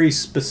very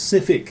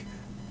specific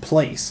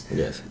place.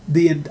 Yes.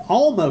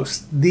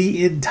 Almost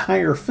the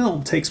entire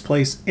film takes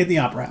place in the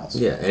opera house.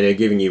 Yeah, and they're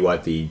giving you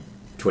what the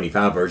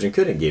 25 version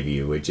couldn't give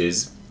you, which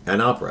is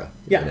an opera.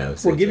 Yeah,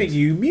 we're giving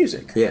you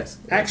music. Yes,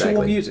 actual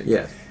exactly. music.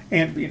 Yes,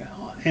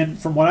 and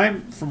from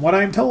what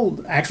I'm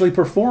told, actually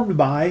performed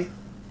by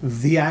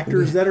the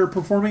actors that are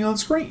performing on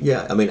screen.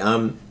 Yeah, I mean,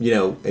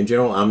 in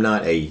general, I'm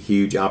not a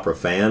huge opera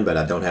fan, but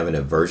I don't have an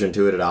aversion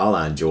to it at all.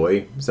 I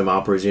enjoy some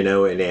operas, and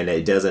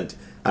it doesn't.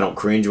 I don't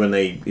cringe when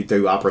they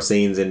throw opera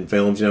scenes in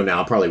films.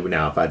 Now,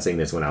 if I'd seen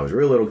this when I was a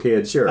real little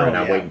kid, sure, and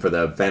I'm waiting for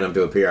the Phantom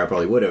to appear, I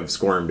probably would have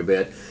squirmed a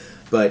bit.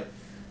 But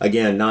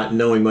again, not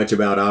knowing much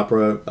about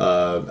opera,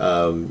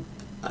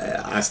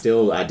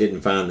 I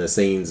didn't find the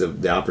scenes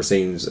of the opera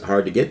scenes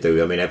hard to get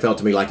through. I mean, it felt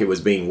to me like it was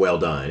being well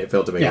done. It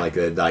felt to me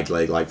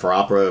like for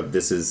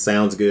opera,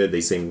 sounds good. They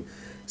seem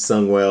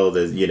sung well.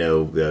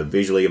 The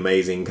visually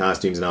amazing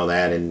costumes and all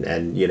that, and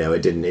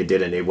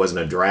it wasn't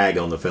a drag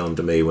on the film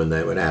to me when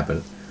that would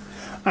happen.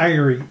 I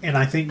agree, and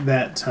I think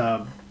that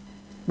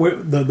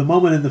the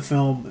moment in the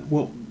film,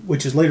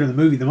 which is later in the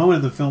movie, the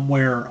moment in the film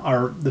where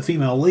the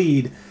female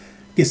lead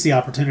gets the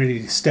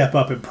opportunity to step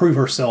up and prove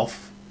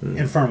herself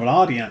in front of an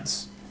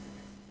audience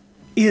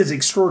is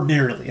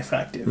extraordinarily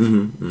effective.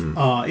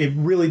 It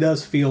really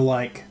does feel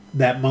like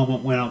that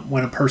moment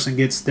when a person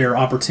gets their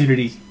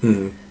opportunity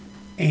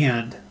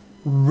and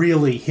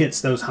really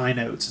hits those high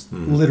notes,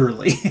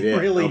 literally,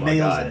 really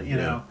nails it. You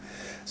know,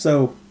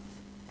 so.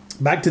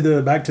 Back to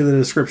the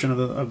description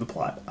of the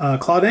plot.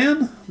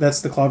 Claudin,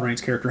 that's the Claude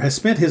Rains character, has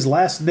spent his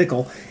last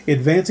nickel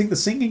advancing the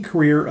singing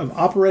career of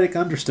operatic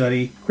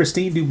understudy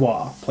Christine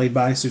Dubois, played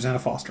by Susanna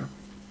Foster.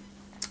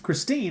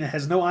 Christine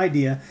has no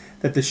idea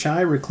that the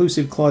shy,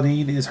 reclusive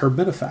Claudine is her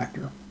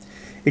benefactor.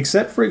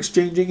 Except for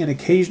exchanging an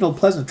occasional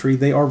pleasantry,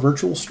 they are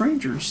virtual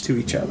strangers to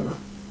each other.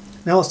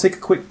 Now let's take a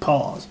quick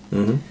pause.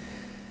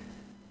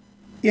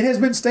 It has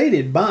been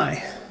stated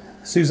by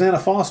Susanna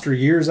Foster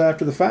years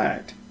after the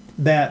fact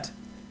that,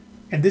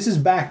 and this is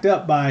backed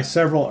up by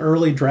several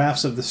early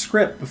drafts of the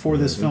script before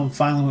this film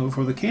finally went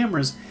before the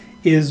cameras,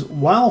 is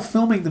while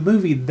filming the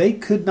movie, they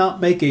could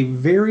not make a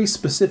very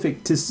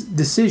specific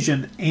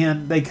decision,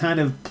 and they kind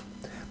of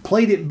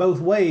played it both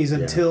ways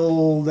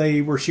until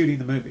they were shooting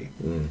the movie.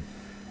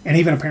 And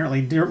even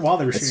apparently while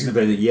they were shooting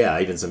the movie. Yeah,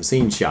 even some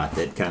scene shot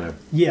that kind of...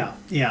 Yeah.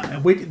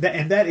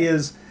 And that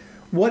is,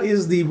 what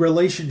is the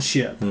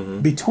relationship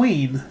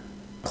between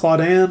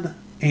Claudin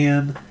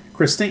and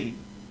Christine?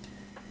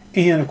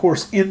 And of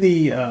course, in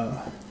the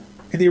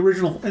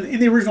original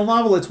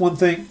novel, it's one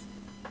thing.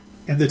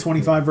 In the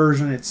 25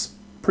 version, it's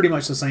pretty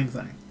much the same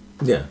thing.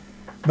 Yeah.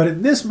 But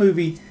in this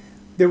movie,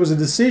 there was a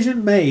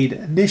decision made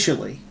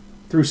initially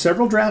through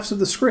several drafts of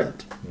the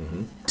script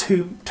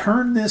to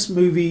turn this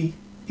movie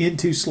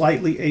into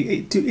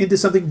into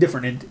something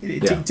different,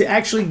 and to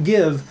actually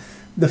give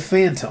the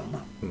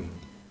Phantom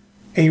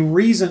a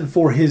reason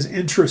for his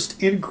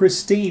interest in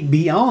Christine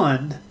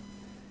beyond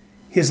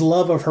his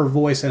love of her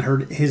voice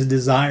and his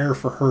desire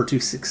for her to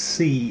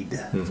succeed,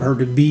 for her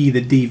to be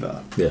the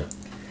diva. Yeah.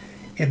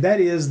 And that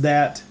is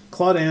that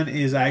Claudin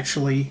is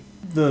actually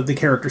the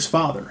character's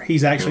father.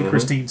 He's actually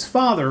Christine's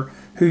father,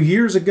 who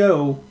years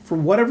ago, for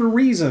whatever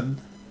reason,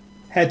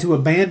 had to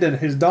abandon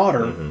his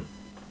daughter.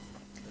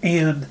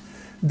 And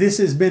this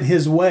has been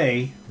his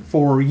way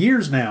for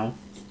years now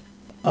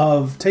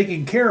of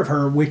taking care of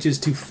her, which is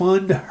to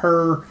fund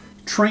her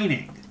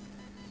training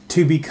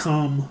to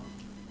become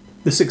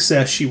the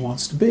success she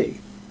wants to be.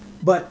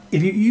 But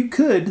if you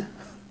could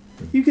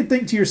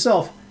think to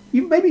yourself,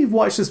 you've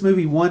watched this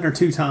movie 1 or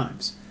 2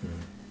 times.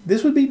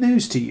 This would be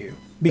news to you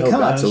because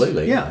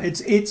absolutely,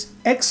 it's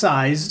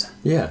excised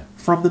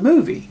from the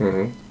movie.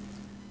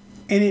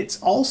 And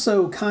it's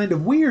also kind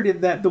of weird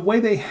in that the way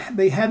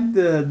they had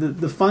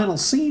the final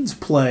scenes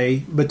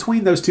play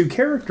between those two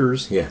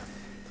characters.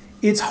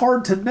 It's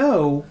hard to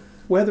know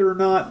whether or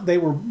not they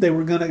were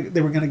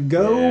gonna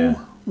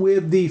go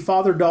with the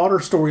father-daughter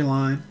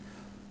storyline,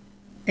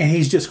 and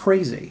he's just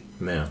crazy.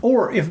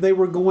 Or if they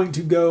were going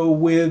to go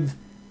with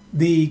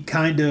the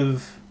kind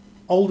of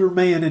older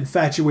man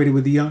infatuated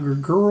with the younger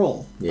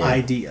girl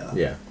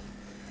idea.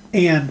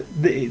 And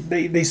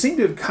they seem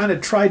to have kind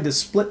of tried to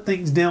split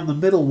things down the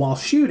middle while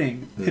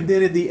shooting, and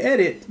then in the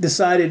edit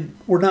decided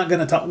we're not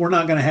going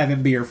to have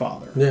him be her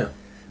father.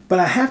 But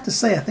I have to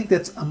say, I think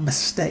that's a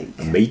mistake.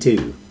 Me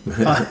too.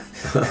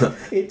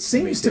 It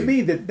seems to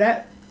me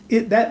that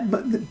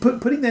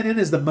putting that in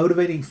as the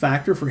motivating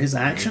factor for his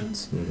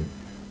actions,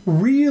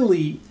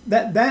 really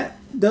that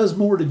does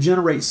more to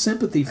generate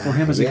sympathy for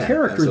him as a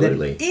character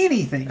than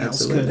anything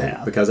else could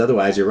have. Because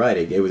otherwise, you're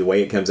right. The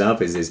way it comes off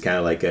is kind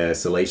of like a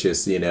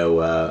salacious,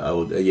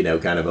 old,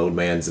 kind of old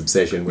man's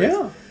obsession with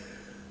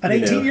an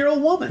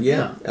 18-year-old woman.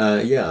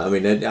 I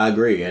mean, I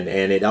agree, and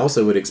it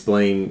also would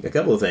explain a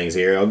couple of things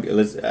here.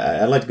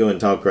 I'd like to go and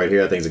talk right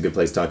here. I think it's a good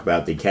place to talk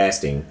about the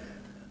casting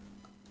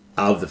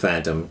of the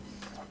Phantom.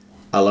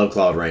 I love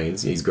Claude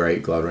Rains. He's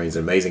great. Claude Rains is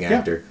an amazing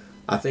actor.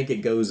 I think it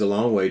goes a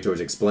long way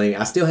towards explaining.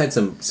 I still had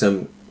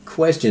some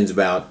questions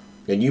about,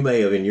 and you may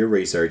have in your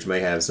research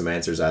may have some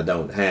answers I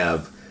don't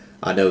have.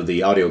 I know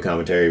the audio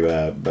commentary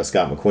by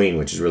Scott McQueen,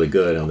 which is really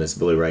good on this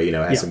Blu-ray,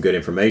 has some good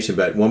information.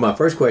 But one of my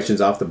first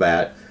questions off the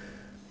bat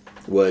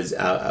was,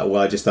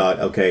 I just thought,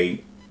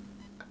 okay,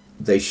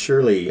 they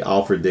surely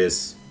offered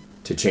this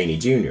to Chaney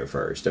Jr.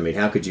 first. I mean,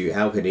 how could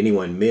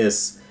anyone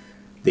miss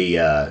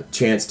the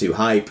chance to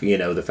hype,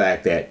 the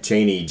fact that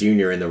Chaney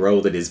Jr. in the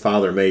role that his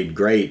father made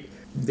great?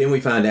 Then we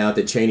find out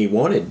that Chaney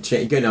wanted...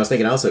 And I was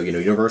thinking also,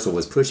 Universal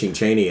was pushing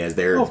Chaney as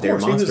their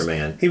monster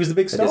man. He was the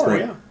big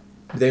star,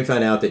 Then we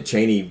find out that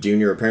Chaney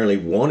Jr. apparently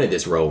wanted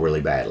this role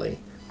really badly.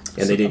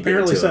 And they didn't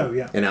apparently give it to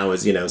him. And I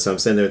was, so I'm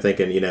sitting there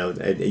thinking,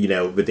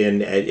 but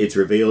then it's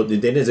revealed...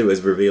 Then as it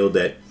was revealed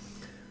that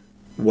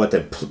what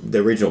the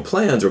original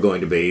plans were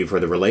going to be for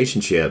the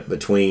relationship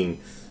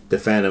between the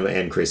Phantom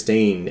and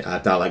Christine, I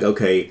thought, like,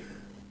 okay,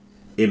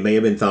 it may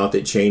have been thought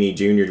that Chaney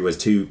Jr.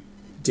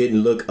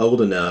 didn't look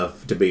old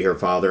enough to be her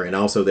father, and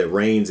also that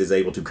Rains is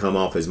able to come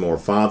off as more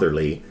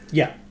fatherly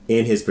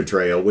in his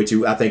portrayal, which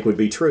I think would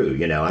be true.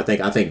 I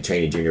think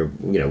Chaney Jr.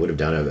 would have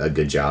done a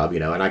good job.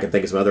 And I can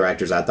think of some other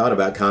actors I thought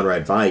about.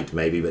 Conrad Veidt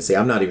maybe, but see,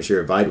 I'm not even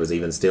sure if Veidt was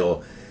even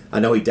still I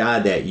know he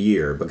died that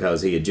year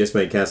because he had just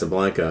made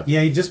Casablanca.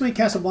 Yeah, he just made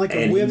Casablanca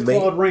And with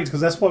Claude Rains,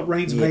 because that's what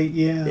Rains made.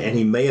 Yeah, and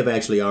he may have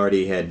actually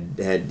already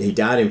had he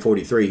died in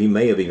 43. He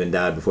may have even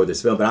died before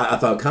this film. But I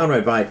thought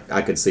Conrad Veidt,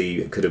 I could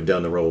see, could have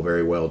done the role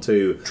very well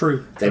too.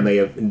 True.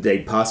 They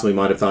possibly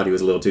might have thought he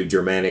was a little too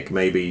Germanic,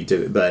 maybe,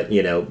 to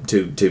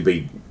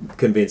be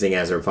convincing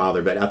as her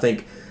father. But I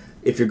think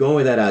if you're going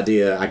with that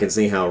idea, I can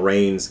see how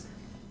Rains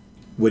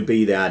would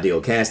be the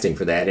ideal casting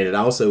for that, and it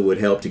also would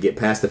help to get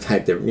past the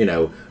fact that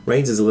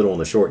Rains is a little on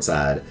the short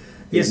side.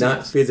 He's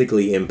not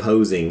physically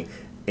imposing,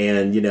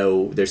 and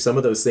there's some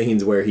of those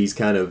scenes where he's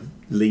kind of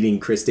leading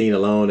Christine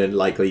alone, and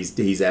like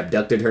he's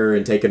abducted her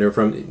and taken her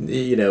from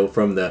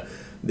from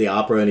the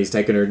opera, and he's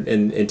taken her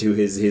into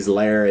his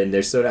lair, and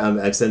there's sort of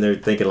I'm sitting there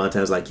thinking a lot of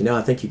times like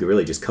I think you could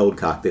really just cold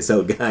cock this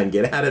old guy and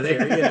get out of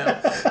there,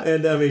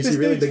 and I mean she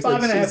really thinks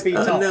like 5.5 feet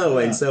tall. No,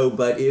 and so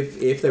but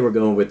if they were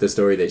going with the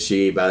story that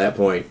she by that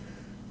point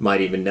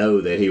might even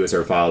know that he was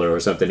her father or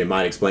something, it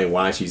might explain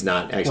why she's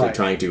not actually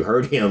trying to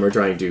hurt him or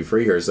trying to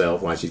free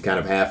herself, why she's kind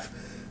of half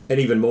and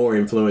even more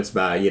influenced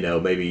by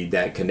maybe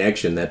that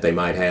connection that they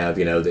might have,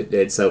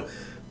 so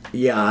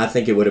yeah, I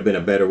think it would have been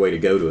a better way to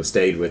go to have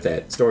stayed with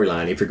that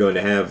storyline if you're going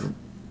to have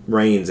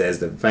Rains as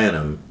the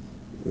Phantom,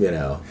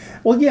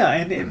 Well, yeah,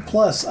 and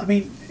plus, I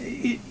mean,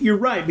 you're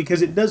right,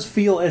 because it does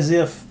feel as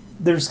if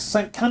there's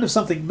kind of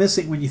something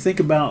missing when you think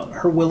about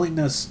her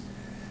willingness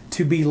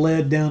to be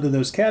led down to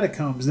those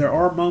catacombs. There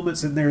are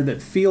moments in there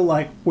that feel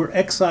like we're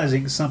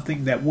excising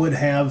something that would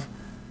have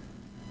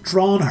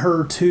drawn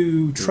her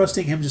to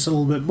trusting him just a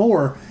little bit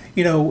more,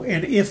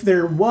 and if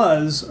there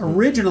was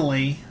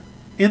originally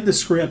in the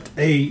script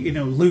a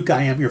Luke,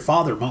 I am your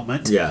father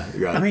moment. Yeah,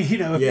 right. I mean,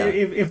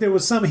 if there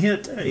was some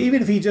hint,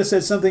 even if he just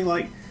said something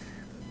like,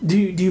 do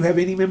you have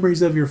any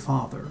memories of your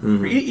father?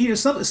 Mm-hmm.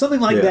 Something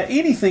like that.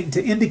 Anything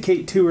to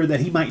indicate to her that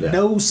he might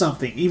know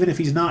something, even if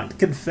he's not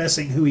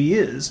confessing who he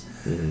is.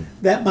 Mm-hmm.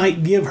 That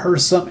might give her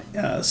some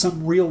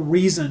real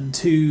reason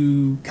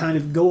to kind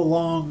of go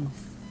along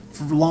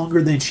for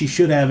longer than she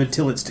should have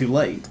until it's too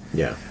late.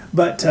 Yeah.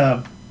 But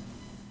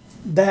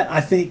that, I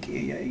think,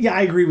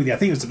 I agree with you. I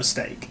think it was a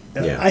mistake.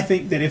 I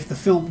think that if the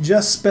film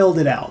just spelled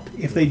it out,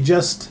 if they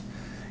just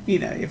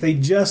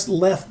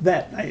left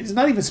that, it's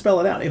not even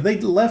spell it out, if they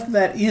left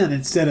that in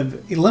instead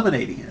of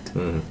eliminating it,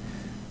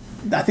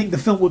 I think the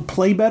film would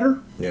play better.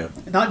 Yeah.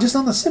 Not just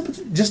on the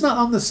sympathy, just not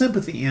on the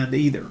sympathy end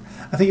either.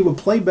 I think it would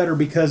play better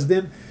because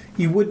then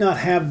you would not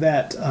have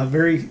that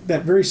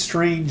very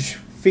strange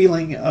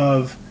feeling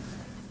of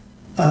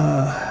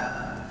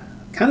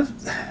kind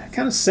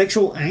of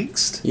sexual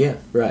angst. Yeah,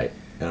 right.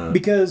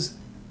 Because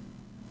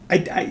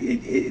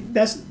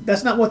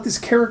that's not what this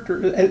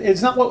character.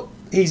 It's not what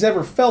he's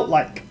ever felt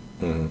like.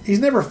 Mm-hmm. He's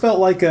never felt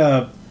like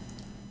a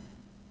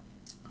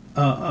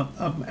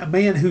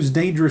man who's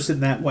dangerous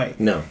in that way.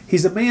 No,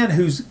 he's a man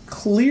who's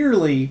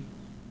clearly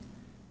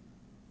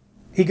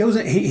he goes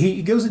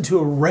into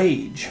a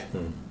rage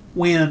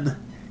when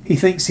he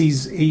thinks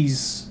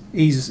his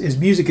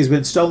music has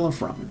been stolen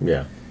from him.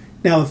 Yeah.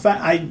 Now the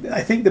fact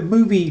I think the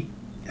movie,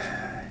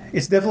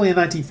 it's definitely a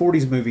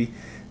 1940s movie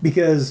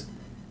because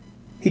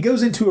he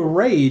goes into a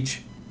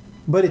rage,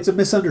 but it's a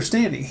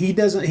misunderstanding.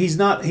 He's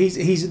not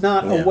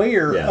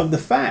aware of the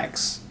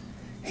facts.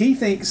 He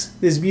thinks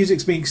his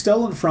music's being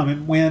stolen from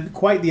him when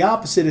quite the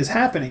opposite is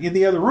happening. In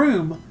the other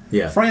room,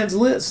 Franz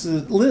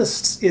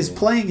Liszt is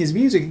playing his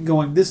music and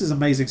going, "This is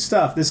amazing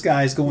stuff. This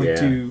guy's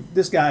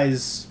this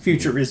guy's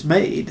future is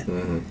made."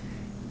 Mm-hmm.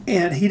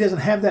 And he doesn't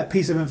have that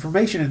piece of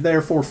information and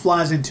therefore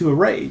flies into a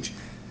rage.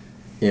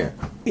 Yeah.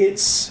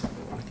 It's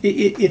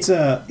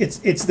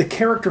the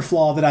character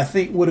flaw that I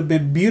think would have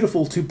been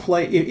beautiful to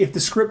play. If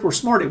the script were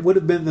smart, it would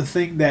have been the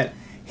thing that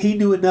he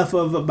knew enough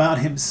of about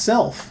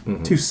himself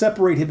to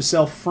separate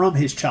himself from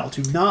his child,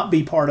 to not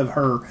be part of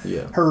her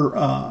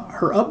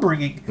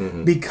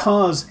upbringing,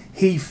 because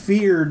he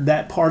feared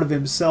that part of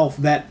himself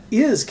that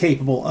is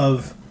capable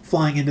of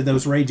flying into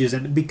those rages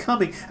and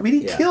becoming. I mean,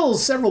 he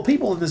kills several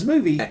people in this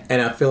movie.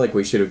 And I feel like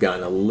we should have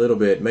gotten a little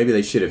bit. Maybe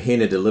they should have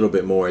hinted a little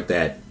bit more at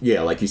that. Yeah,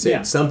 like you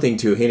said, something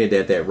to hint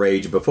at that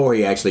rage before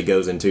he actually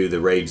goes into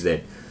the rage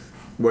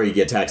where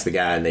he attacks the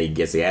guy and he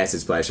gets the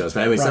acid splash on his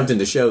face. I mean, something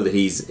to show that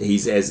he's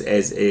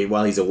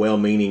while he's a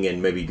well-meaning and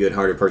maybe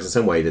good-hearted person in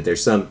some way, that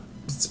there's some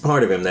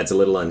part of him that's a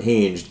little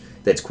unhinged,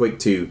 that's quick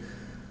to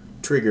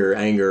trigger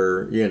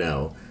anger,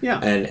 Yeah.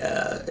 And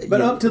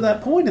but up to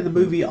that point in the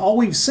movie, all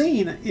we've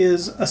seen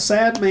is a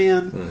sad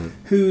man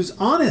who's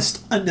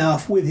honest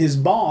enough with his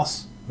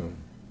boss.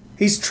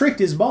 He's tricked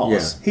his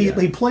boss.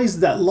 He plays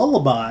that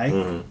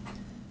lullaby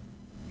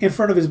in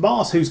front of his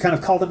boss, who's kind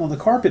of called him on the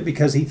carpet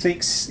because he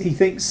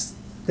thinks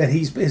that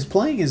his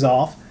playing is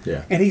off.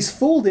 Yeah. And he's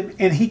fooled him,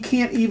 and he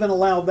can't even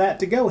allow that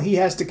to go. He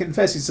has to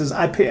confess. He says,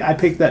 I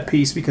picked that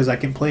piece because I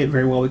can play it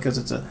very well because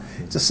it's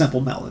a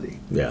simple melody.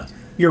 Yeah.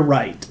 You're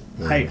right.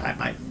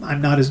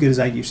 I'm not as good as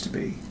I used to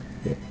be.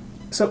 Yeah.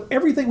 So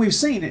everything we've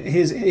seen,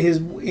 his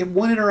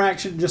one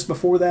interaction just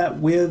before that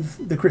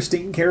with the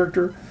Christine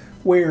character,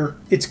 where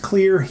it's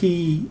clear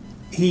he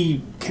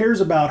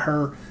cares about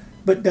her,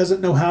 but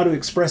doesn't know how to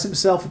express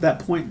himself at that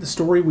point in the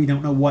story. We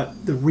don't know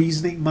what the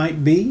reasoning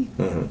might be.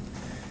 Mm-hmm.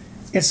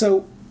 And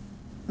so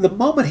the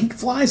moment he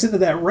flies into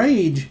that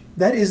rage,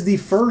 that is the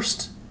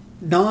first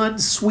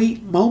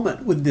non-sweet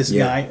moment with this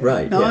guy.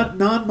 Right.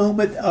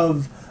 Non-moment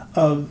of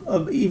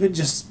even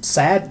just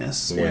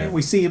sadness. Yeah.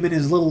 We see him in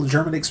his little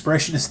German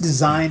expressionist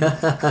design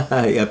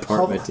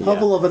apartment,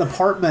 hovel of an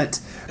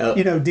apartment,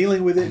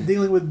 dealing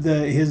with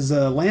his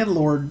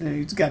landlord.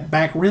 He's got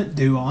back rent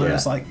due on. Yeah.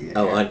 It's like,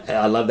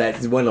 I love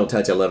that. One little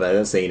touch I love about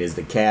that scene is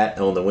the cat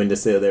on the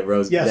windowsill that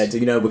rose. Yes.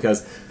 That,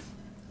 because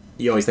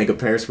you always think of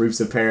Paris, Roofs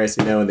of Paris,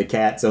 and the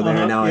cats on there.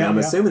 And I'm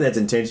assuming that's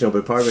intentional,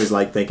 but part of me is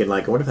like thinking,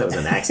 like, I wonder if that was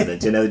an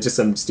accident, just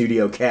some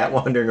studio cat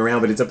wandering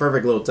around. But it's a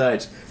perfect little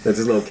touch. There's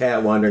this little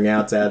cat wandering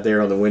out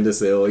there on the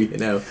windowsill, Well,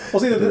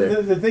 see,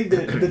 the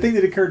thing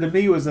that occurred to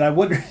me was that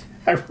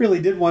I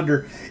really did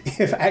wonder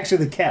if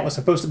actually the cat was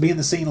supposed to be in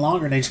the scene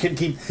longer and they just couldn't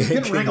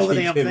wrangle the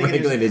damn thing.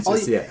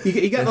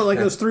 You got like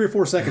those 3 or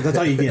 4 seconds. That's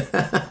all you get.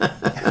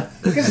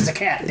 Because it's a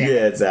cat. Damn.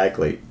 Yeah,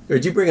 exactly.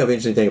 Did you bring up an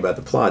interesting thing about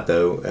the plot,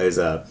 though, as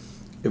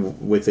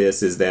with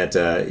this, is that,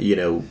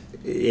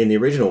 in the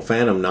original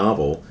Phantom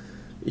novel,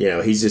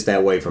 he's just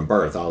that way from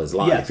birth all his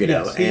life,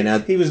 Yes.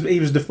 And he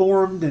was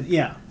deformed,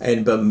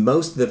 and but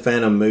most of the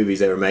Phantom movies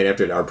that were made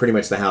after it are pretty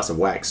much the House of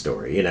Wax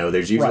story.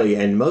 There's usually,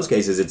 in most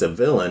cases, it's a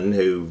villain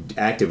who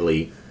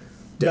actively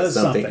does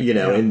something,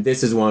 and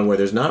this is one where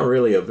there's not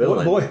really a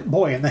villain.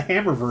 Boy, in the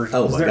Hammer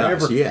version, is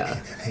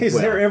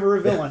there ever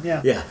a villain?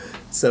 Yeah. Yeah.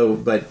 So,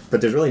 but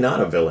there's really not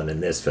a villain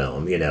in this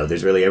film.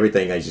 There's really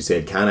everything, as you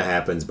said, kind of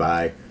happens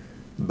by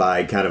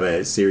kind of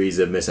a series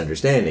of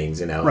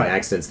misunderstandings, and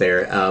accidents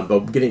there.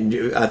 But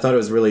I thought it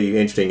was really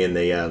interesting in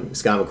the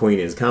Scott McQueen in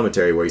his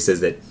commentary where he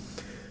says that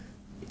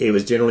it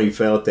was generally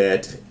felt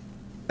that,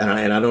 and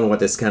I don't know what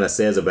this kind of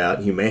says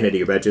about humanity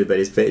about you,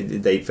 but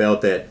they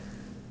felt that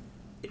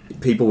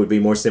people would be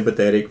more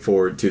sympathetic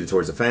towards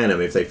the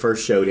Phantom if they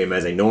first showed him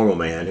as a normal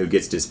man who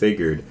gets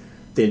disfigured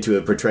than to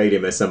have portrayed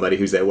him as somebody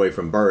who's that way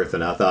from birth.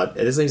 And I thought,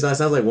 it sounds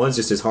like one's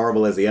just as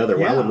horrible as the other.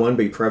 Why would one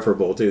be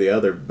preferable to the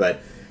other? But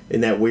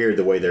isn't that weird,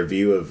 the way their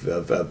view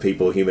of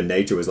people, human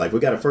nature, was like, we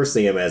got to first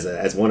see him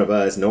as one of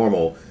us,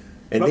 normal.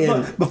 And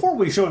then before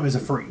we show him as a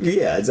freak.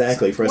 Yeah,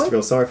 exactly. For us to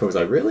feel sorry for him, it was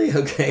like, really?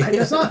 Okay.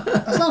 That's not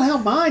how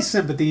my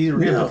sympathy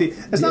or empathy.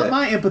 That's not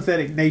my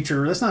empathetic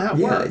nature. That's not how it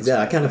works.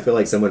 Yeah, I kind of feel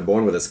like someone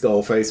born with a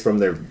skull face from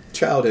their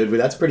childhood.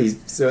 That's pretty.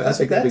 So I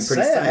think that'd be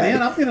pretty sad,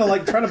 man. I'm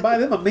gonna try to buy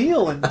them a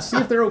meal and see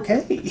if they're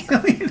okay.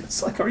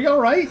 It's like, are you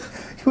all right?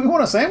 We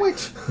want a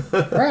sandwich?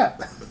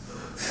 Crap.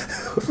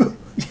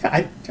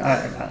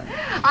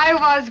 I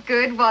was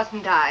good,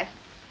 wasn't I?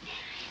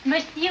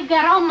 Monsieur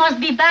Garon must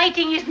be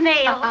biting his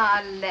nail.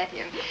 Let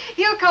him.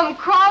 He'll come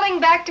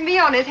crawling back to me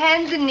on his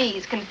hands and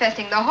knees,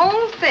 confessing the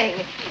whole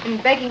thing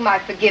and begging my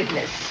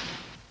forgiveness.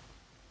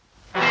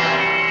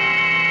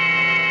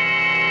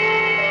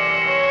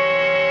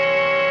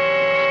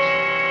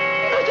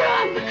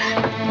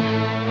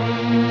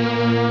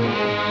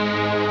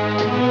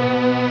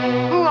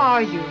 Who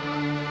are you?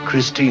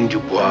 Christine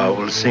Dubois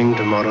will sing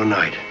tomorrow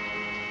night.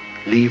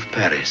 Leave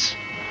Paris.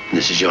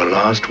 This is your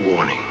last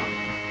warning.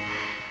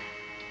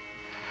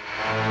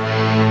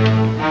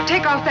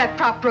 Take off that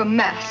proper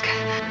mask.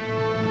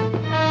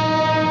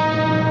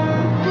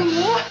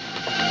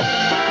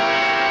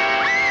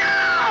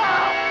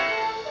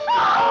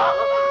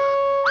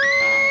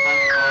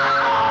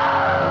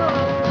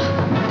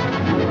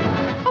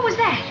 What was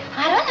that?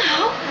 I don't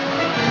know.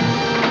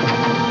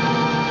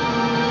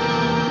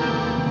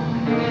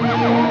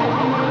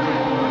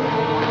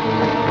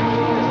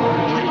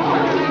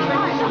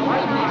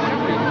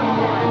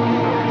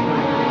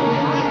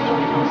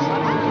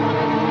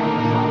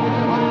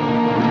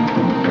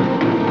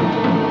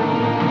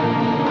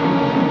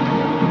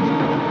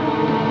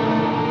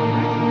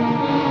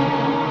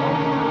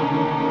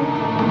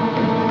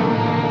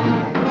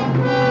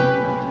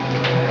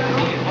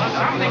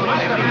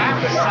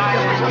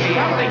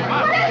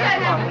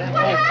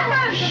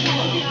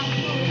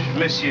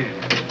 Monsieur.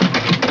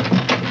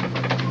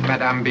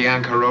 Madame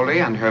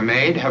Biancaroli and her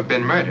maid have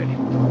been murdered.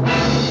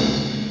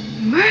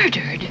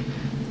 Murdered?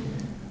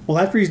 Well,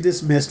 after he's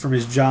dismissed from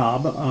his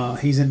job,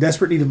 he's in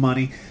desperate need of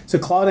money. So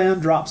Claudin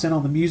drops in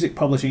on the music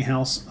publishing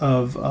house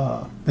of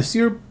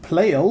Monsieur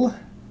Pleyel,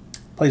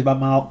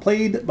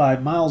 played by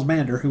Miles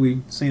Mander, who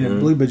we've seen in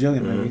Blue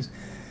Bajillion movies,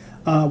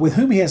 with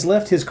whom he has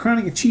left his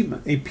crowning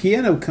achievement, a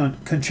piano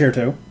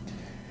concerto.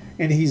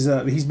 And he's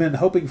been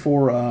hoping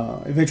for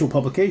eventual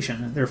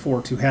publication, and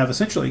therefore to have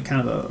essentially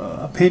kind of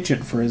a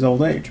penchant for his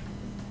old age.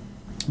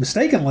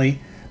 Mistakenly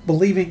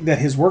believing that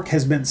his work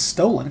has been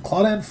stolen,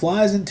 Claudin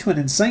flies into an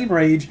insane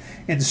rage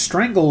and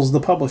strangles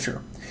the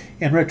publisher.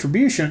 In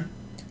retribution,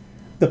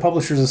 the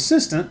publisher's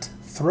assistant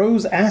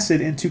throws acid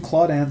into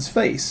Claudin's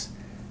face,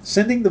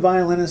 sending the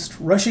violinist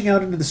rushing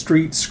out into the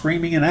street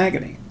screaming in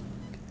agony.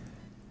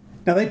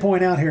 Now, they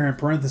point out here in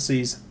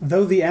parentheses,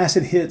 though the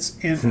acid hits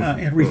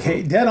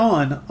Enrique dead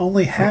on,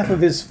 only half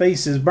of his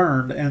face is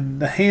burned, and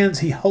the hands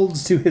he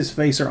holds to his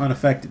face are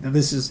unaffected. Now,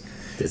 this is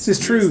This is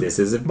true. This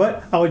is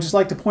but I would just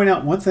like to point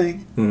out one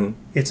thing. Mm-hmm.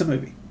 It's a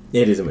movie.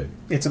 It is a movie.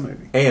 It's a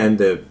movie. And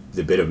the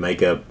bit of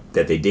makeup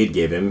that they did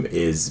give him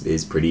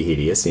is pretty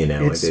hideous. You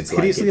know, it's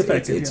hideously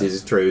effective. It's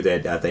just true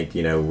that I think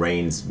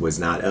Raines was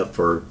not up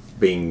for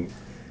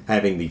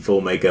having the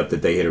full makeup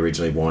that they had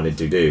originally wanted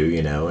to do.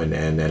 You know,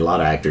 and a lot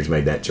of actors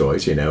made that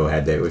choice. You know,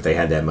 if they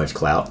had that much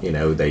clout, you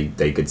know,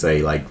 they could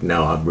say like,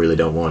 no, I really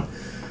don't want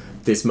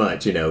this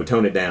much, you know,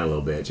 tone it down a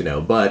little bit, you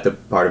know. But the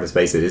part of his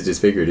face that is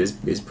disfigured is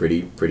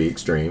pretty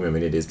extreme. I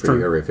mean, it is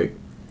pretty horrific.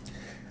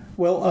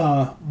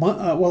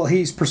 Well,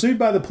 he's pursued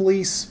by the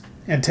police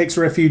and takes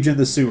refuge in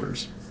the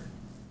sewers.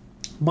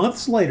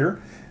 Months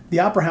later, the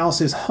opera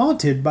house is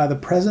haunted by the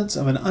presence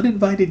of an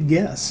uninvited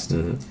guest.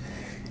 Mm-hmm.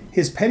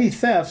 His petty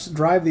thefts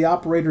drive the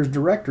operator's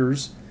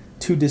directors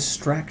to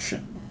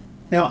distraction.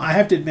 Now, I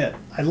have to admit,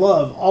 I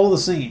love all of the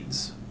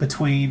scenes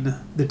between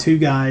the two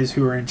guys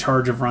who are in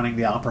charge of running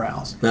the opera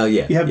house. Oh,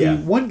 yeah. You have the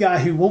one guy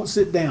who won't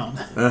sit down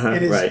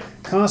and is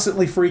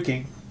constantly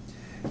freaking.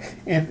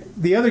 And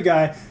the other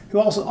guy who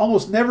also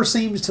almost never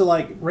seems to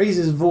like raise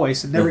his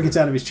voice and never gets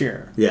out of his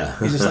chair. Yeah.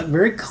 He's just like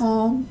very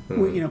calm.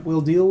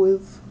 We'll deal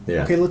with.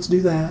 Yeah. Okay, let's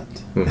do that.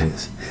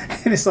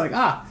 And it's like,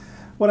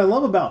 what I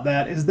love about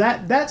that is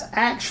that's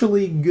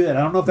actually good.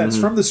 I don't know if that's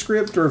from the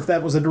script or if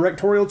that was a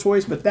directorial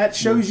choice, but that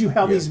shows you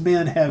how these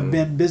men have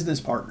been business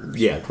partners.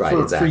 Yeah,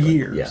 right. For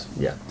years.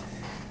 Yeah.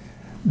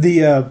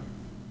 The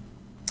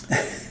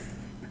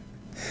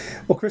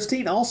well,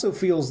 Christine also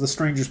feels the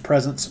stranger's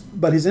presence,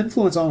 but his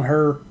influence on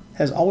her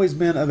has always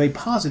been of a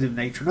positive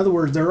nature. In other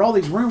words, there are all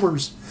these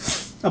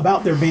rumors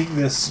about there being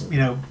this,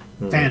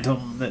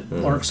 phantom that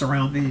lurks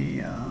around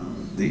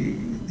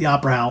the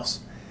opera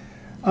house.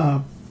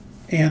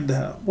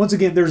 And once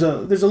again, there's a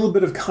little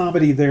bit of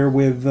comedy there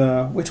with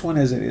which one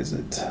is it? Is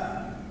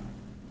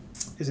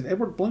it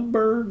Edward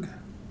Bloomberg?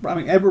 I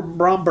mean Edward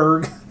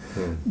Bromberg,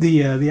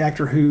 the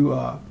actor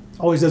who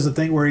always does the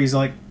thing where he's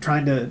like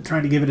trying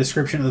to give a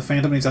description of the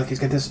Phantom. And he's like, he's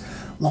got this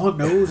long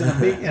nose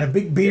and a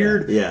big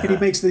beard, and he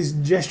makes these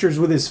gestures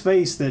with his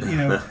face that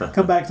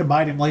come back to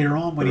bite him later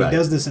on when he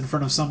does this in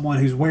front of someone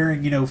who's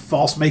wearing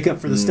faulse makeup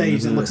for the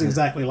stage that looks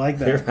exactly like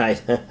that.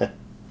 Right.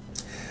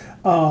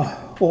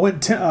 Well,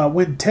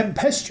 when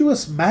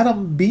tempestuous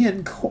Madame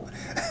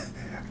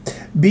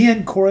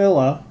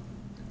Biancorella,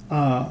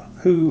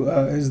 who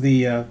is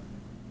the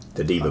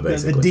diva,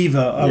 basically the diva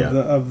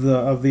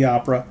of the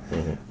opera,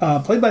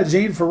 played by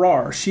Jane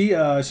Farrar. She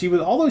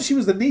was, although she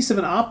was the niece of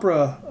an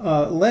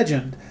opera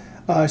legend,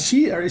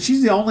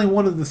 she's the only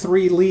one of the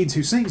three leads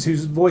who sings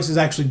whose voice is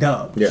actually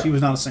dubbed. Yeah. She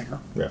was not a singer.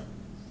 Yeah.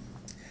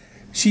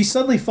 She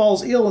suddenly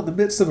falls ill in the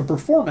midst of a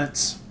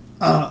performance.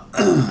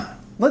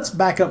 Let's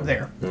back up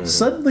there.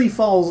 Suddenly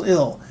falls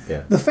ill.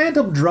 Yeah. The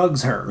Phantom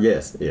drugs her.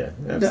 Yes. Yeah.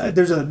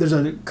 Absolutely. There's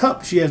a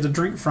cup she has to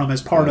drink from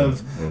as part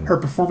of her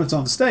performance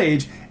on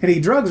stage, and he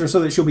drugs her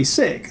so that she'll be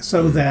sick,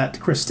 so that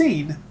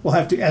Christine will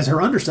have to, as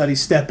her understudy,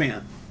 step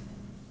in.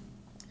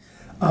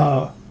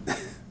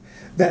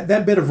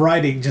 That bit of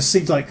writing just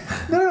seems like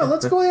no.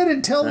 Let's go ahead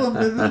and tell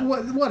them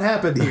what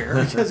happened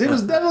here, because it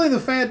was definitely the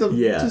Phantom,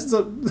 just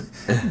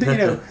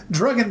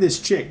drugging this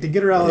chick to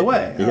get her out of the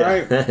way. All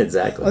right,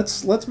 exactly.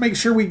 Let's make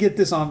sure we get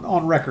this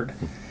on record.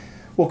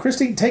 Well,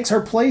 Christine takes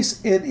her place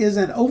and is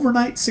an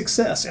overnight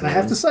success, and I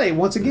have to say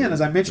once again,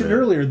 as I mentioned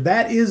earlier,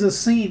 that is a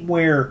scene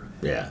where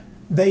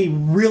they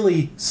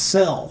really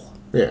sell.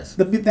 Yes,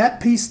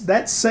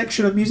 that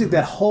section of music,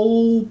 that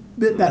whole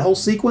bit, that whole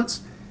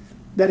sequence.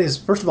 That is,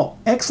 first of all,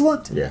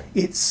 excellent. Yeah.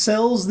 It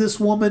sells this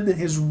woman,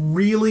 is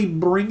really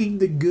bringing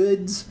the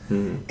goods.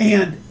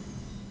 And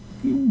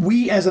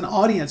we, as an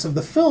audience of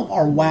the film,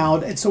 are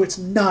wowed. And so it's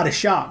not a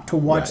shock to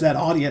watch that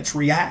audience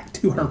react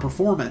to her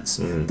performance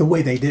the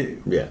way they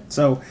do. Yeah.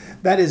 So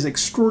that is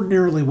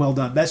extraordinarily well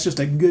done. That's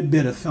just a good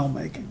bit of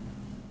filmmaking,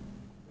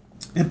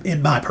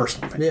 in my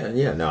personal opinion.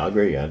 Yeah. No, I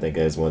agree. I think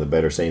that's one of the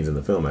better scenes in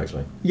the film,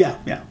 actually.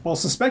 Yeah. Well,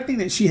 suspecting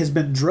that she has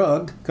been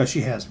drugged, because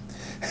she has,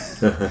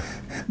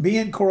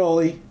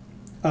 Biancorelli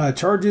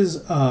charges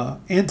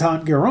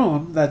Anton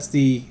Gueron, that's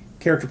the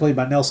character played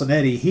by Nelson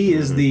Eddy. He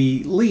is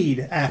the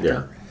lead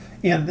actor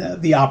in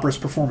the opera's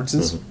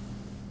performances.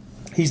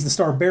 He's the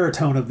star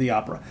baritone of the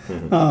opera,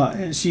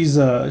 and he's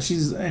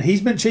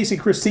been chasing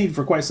Christine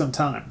for quite some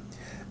time.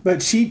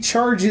 But she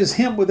charges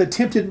him with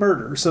attempted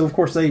murder. So of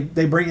course they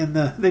bring in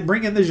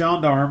the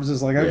gendarmes.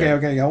 It's like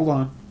okay, hold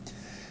on.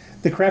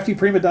 The crafty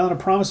prima donna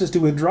promises to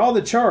withdraw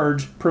the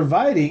charge,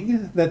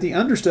 providing that the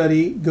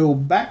understudy go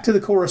back to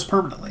the chorus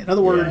permanently. In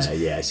other words,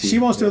 she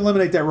wants to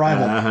eliminate that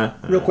rival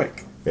real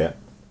quick. Yeah.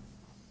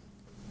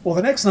 Well,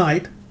 the next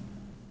night,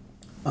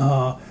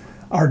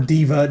 our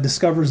diva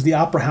discovers the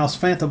opera house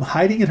Phantom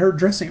hiding in her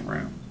dressing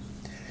room.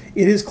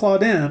 It is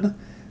Claudin,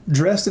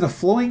 dressed in a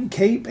flowing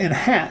cape and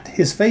hat,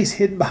 his face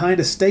hidden behind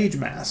a stage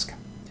mask.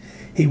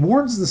 He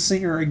warns the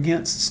singer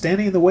against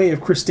standing in the way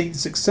of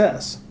Christine's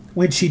success.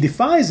 When she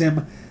defies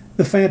him,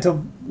 the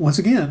Phantom, once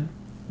again,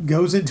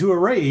 goes into a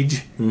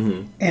rage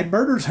and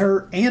murders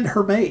her and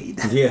her maid.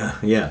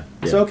 Yeah.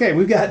 So, okay,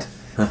 we've got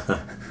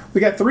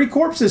we got 3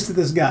 corpses to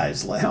this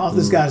guy's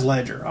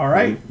ledger. All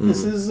right,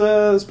 this is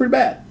it's pretty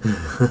bad.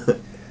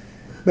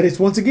 But it's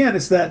once again,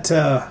 it's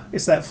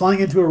that flying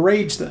into a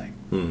rage thing,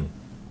 and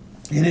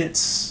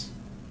it's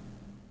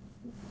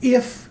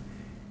if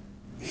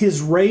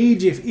his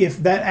rage, if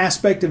that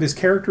aspect of his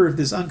character, if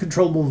this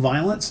uncontrollable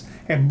violence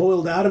had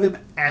boiled out of him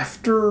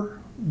after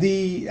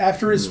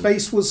his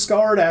face was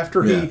scarred,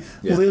 after he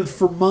lived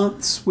for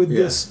months with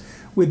this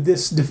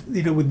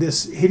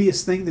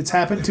hideous thing that's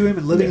happened to him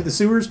and living in the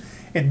sewers,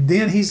 and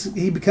then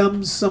he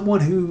becomes someone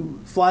who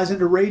flies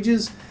into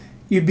rages,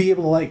 you'd be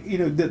able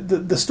to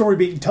the story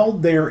being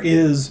told there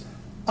is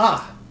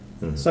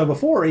so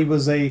before he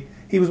was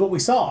what we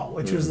saw,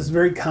 which was this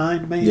very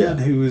kind man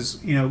who was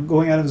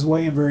going out of his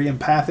way and very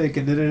empathic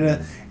and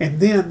and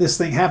then this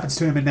thing happens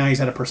to him and now he's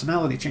had a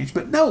personality change.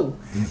 But no.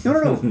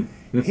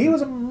 He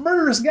was a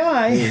murderous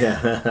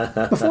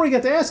guy before he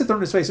got the acid thrown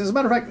in his face. As a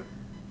matter of fact,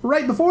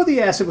 right before the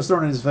acid was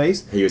thrown in his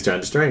face, he was trying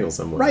to strangle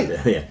someone. Right.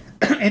 Yeah.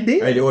 And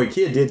did. Right, or a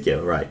kid did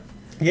kill. Right.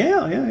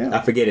 Yeah.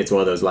 I forget it's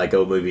one of those like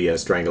old movie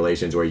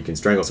strangulations where you can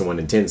strangle someone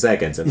in 10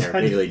 seconds and they're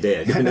immediately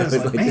dead. I know, it's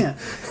like, man,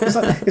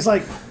 it's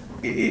like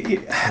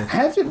I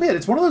have to admit,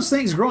 it's one of those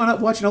things growing up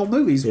watching old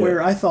movies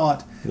where I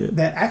thought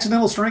that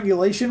accidental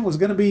strangulation was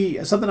going to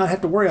be something I'd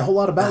have to worry a whole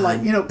lot about,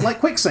 like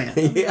quicksand.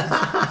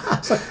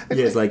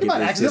 It's like you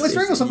might accidentally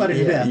strangle somebody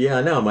to death. Yeah,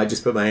 I know. I might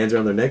just put my hands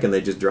around their neck and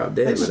they just drop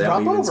dead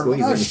without me even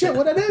squeezing. Oh shit!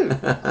 What'd I do?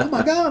 Oh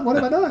my god! What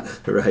have I done?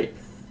 Right.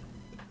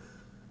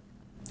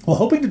 Well,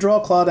 hoping to draw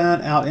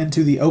Claudin out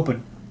into the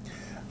open,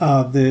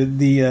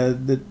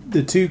 the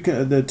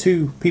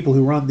two people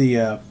who run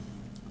the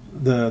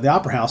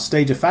opera house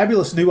stage a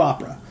fabulous new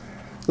opera,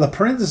 Le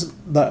Prince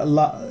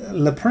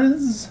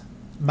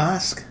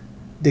Masque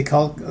de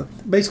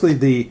basically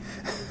the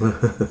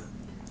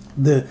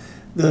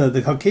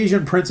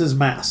Caucasian Prince's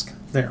Mask.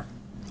 There,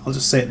 I'll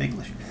just say it in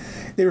English.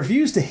 They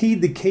refused to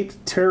heed the Cape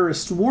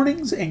terrorist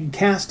warnings and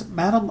cast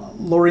Madame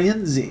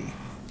Lorenzi,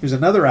 who's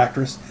another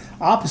actress,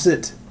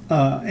 opposite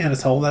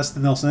Anatole. That's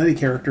the Nelson Eddy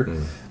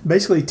character.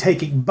 Basically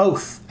taking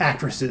both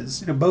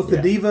actresses, both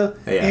the diva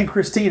and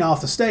Christine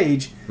off the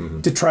stage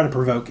to try to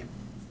provoke him.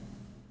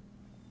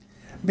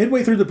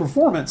 Midway through the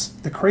performance,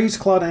 the crazed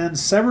Claudin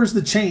severs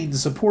the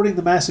chains supporting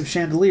the massive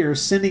chandelier,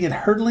 sending it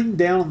hurtling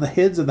down on the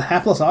heads of the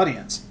hapless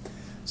audience.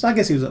 So I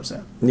guess he was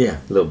upset. Yeah,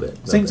 a little bit.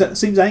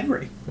 Seems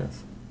angry.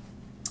 Yes.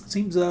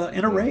 Seems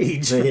in a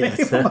rage.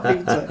 Yes.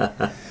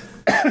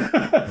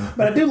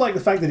 But I do like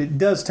the fact that it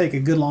does take a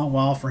good long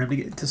while for him to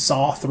get to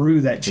saw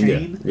through that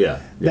chain. Yeah.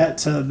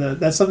 That's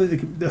something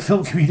that the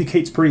film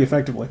communicates pretty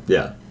effectively.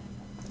 Yeah.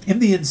 In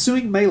the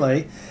ensuing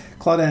melee,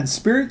 Claudin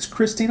spirits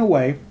Christine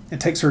away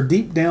and takes her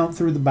deep down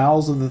through the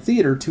bowels of the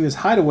theater to his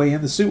hideaway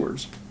in the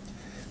sewers.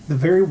 The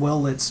very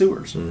well-lit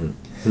sewers.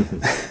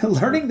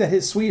 Learning that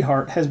his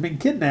sweetheart has been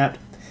kidnapped,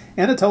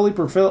 Anatoly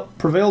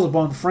prevails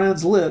upon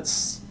Franz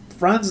Liszt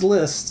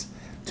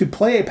to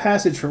play a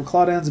passage from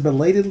Claudin's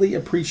belatedly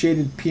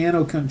appreciated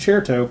piano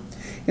concerto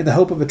in the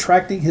hope of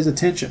attracting his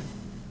attention.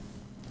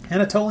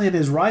 Anatoly and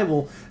his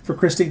rival for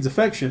Christine's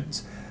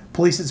affections,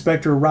 Police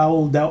Inspector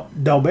Raoul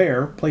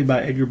Dalbert, played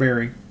by Edgar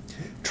Barry,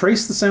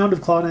 trace the sound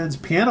of Claudin's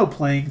piano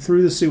playing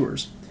through the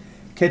sewers.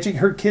 Catching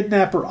her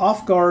kidnapper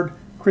off guard,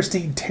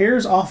 Christine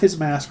tears off his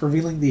mask,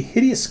 revealing the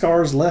hideous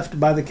scars left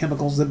by the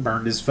chemicals that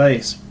burned his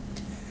face.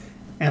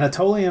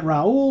 Anatoly and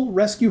Raoul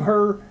rescue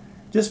her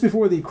just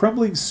before the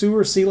crumbling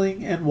sewer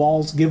ceiling and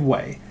walls give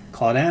way.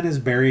 Claudin is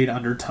buried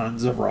under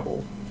tons of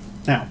rubble.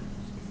 Now,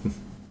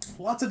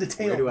 lots of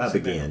details. Where do I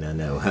begin? I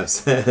know.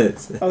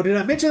 Oh, did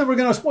I mention that we're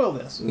going to spoil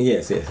this?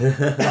 Yes.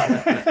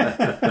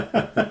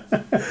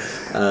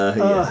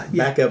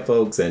 Back up,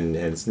 folks,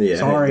 and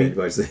sorry.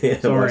 Watch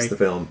the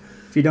film.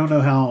 If you don't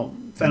know how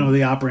Phantom of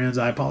the Opera ends,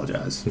 I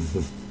apologize.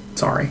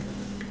 Sorry.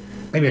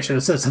 Maybe I should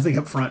have said something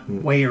up front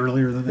way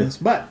earlier than this.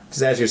 But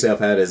just ask yourself,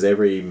 how does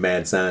every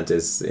mad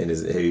scientist in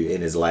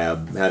his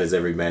lab? How does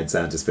every mad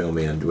scientist film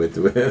end with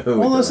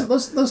well,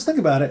 let's think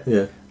about it.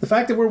 Yeah. The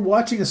fact that we're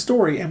watching a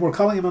story and we're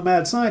calling him a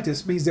mad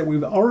scientist means that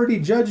we've already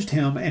judged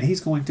him and he's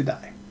going to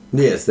die.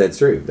 Yes, that's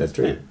true. That's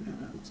true.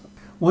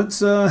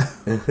 Once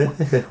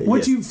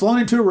you've flown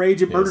into a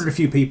rage and murdered a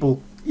few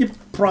people, you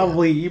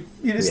probably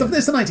it's the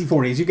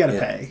 1940s. You got to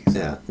pay.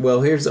 Yeah.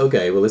 Well,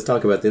 let's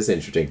talk about this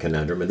interesting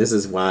conundrum, and this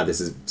is why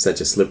this is such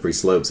a slippery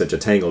slope, such a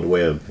tangled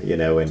web,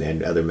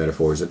 and other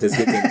metaphors that this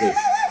gets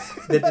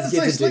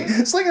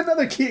into. Sling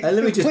another key.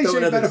 Let me just throw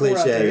another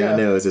cliche. There, yeah. I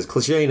know it's this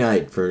cliche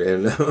night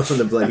on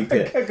the Bloody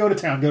Pit. Go to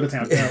town.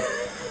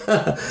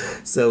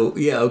 So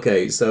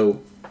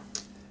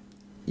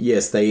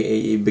yes,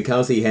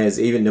 because he has,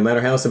 even no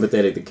matter how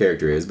sympathetic the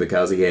character is,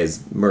 because he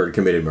has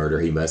committed murder,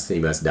 he must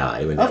die.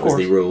 I mean, that was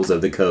the rules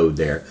of the code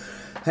there.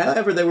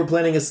 However, they were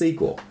planning a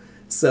sequel,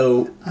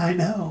 so I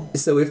know.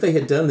 So if they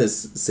had done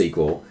this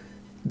sequel,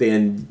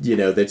 then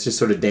that's just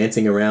sort of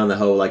dancing around the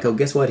whole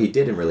guess what? He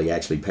didn't really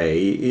actually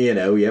pay,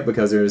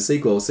 because there's a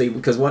sequel. See,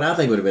 because what I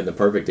think would have been the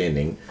perfect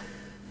ending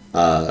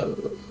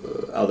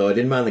Although I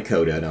didn't mind the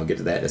coda, and I'll get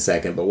to that in a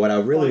second. But what I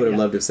really would have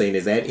loved to have seen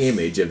is that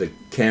image of the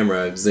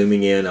camera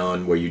zooming in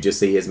on where you just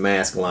see his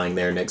mask lying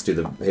there next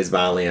to his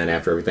violin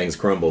after everything's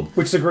crumbled.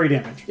 Which is a great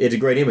image. It's a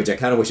great image. I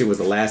kind of wish it was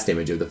the last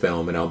image of the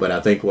film and all, but I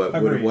think what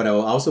I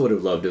also would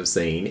have loved to have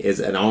seen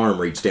is an arm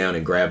reach down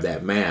and grab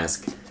that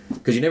mask.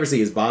 Because you never see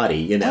his body,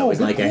 you know.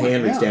 It's like a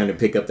hand reach down and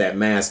pick up that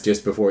mask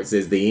just before it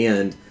says the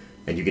end.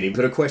 And you can even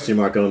put a question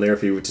mark on there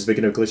if you were just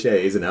speaking of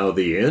cliches and how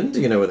the end,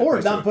 you know, with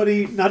or not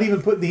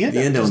even putting the end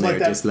on just there, like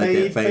that just let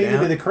that fade out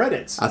into the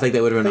credits. I think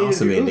that would have been an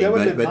awesome ending,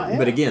 but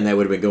yeah. Again, that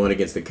would have been going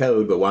against the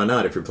code. But why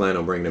not if you're planning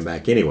on bringing them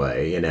back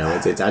anyway? You know,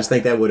 I just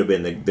think that would have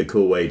been the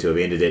cool way to have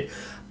ended it.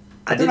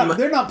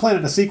 They're not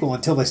planning a sequel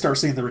until they start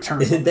seeing the return.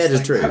 That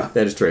is true.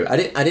 That is true. I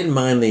didn't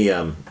mind the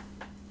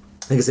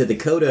like I said, the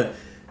coda.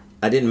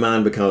 I didn't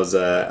mind because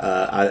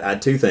I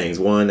two things.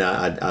 One,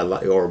 I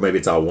or maybe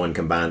it's all one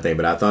combined thing,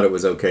 but I thought it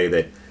was okay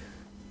that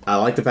I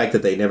like the fact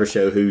that they never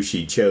show who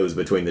she chose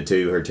between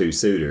her two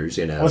suitors.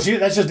 You know, well,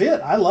 that's just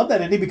it. I love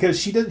that ending because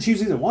she doesn't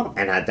choose either one of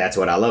them, and that's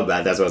what I love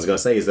about it. That's what I was going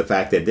to say is the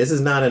fact that this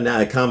is not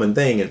a common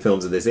thing in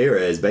films of this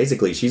era. Is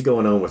basically she's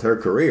going on with her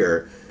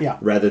career,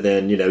 rather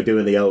than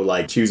doing the old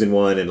like choosing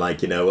one and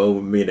like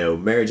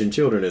marriage and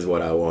children is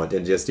what I want,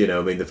 and just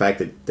the fact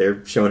that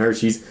they're showing her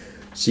she's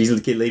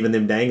leaving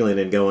them dangling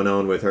and going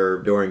on with her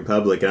during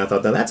public, and I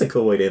thought that's a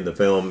cool way to end the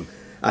film.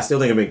 I still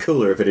think it'd been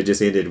cooler if it had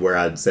just ended where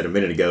I said a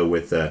minute ago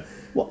with the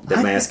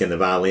mask and the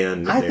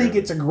violin. I think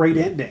it's a great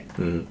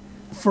ending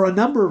for a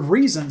number of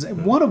reasons,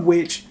 and one of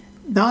which,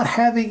 not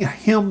having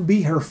him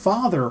be her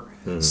father,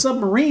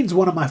 submarines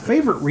one of my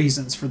favorite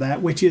reasons for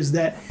that, which is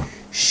that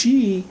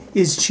she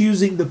is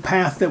choosing the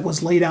path that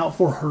was laid out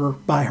for her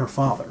by her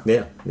father.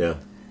 Yeah, yeah.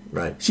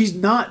 Right. She's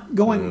not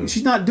going.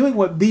 She's not doing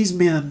what these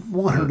men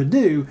want her to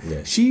do.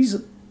 Yeah. She's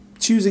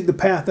choosing the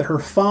path that her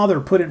father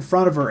put in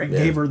front of her and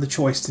gave her the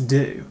choice to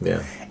do.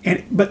 Yeah.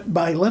 But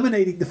by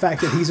eliminating the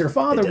fact that he's her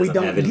father, we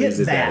don't get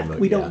that.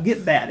 We don't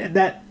get that, and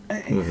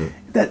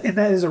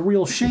that is a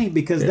real shame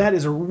because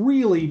that's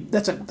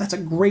a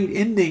great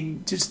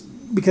ending. Just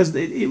because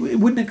it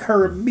wouldn't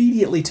occur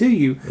immediately to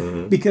you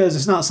because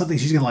it's not something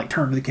she's going to like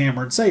turn to the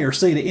camera and say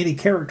to any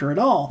character at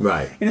all.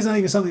 Right. And it's not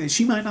even something that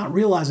she might not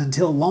realize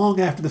until long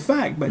after the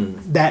fact,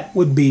 but that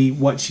would be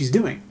what she's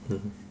doing.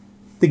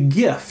 The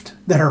gift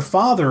that her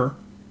father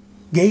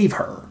gave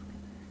her,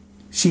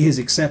 she is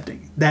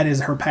accepting. That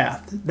is her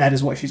path. That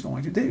is what she's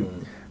going to do.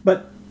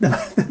 But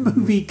the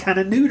movie kind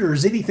of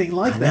neuters anything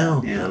like that.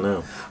 I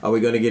know. Are we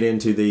going to get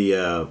into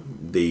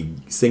the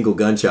single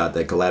gunshot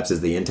that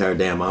collapses the entire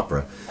damn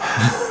opera?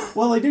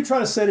 Well, they do try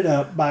to set it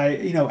up by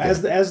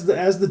as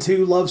the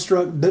two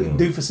love-struck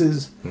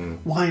doofuses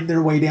wind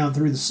their way down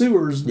through the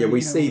sewers. Yeah,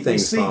 we see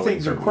things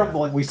are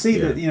crumbling. We see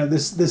that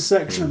this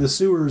section of the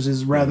sewers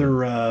is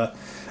rather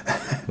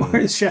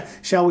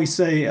shall we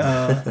say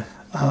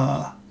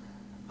not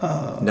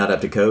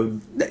up to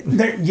code?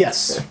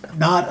 Yes,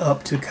 not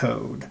up to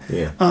code.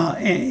 Yeah.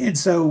 And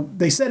so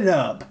they set it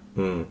up.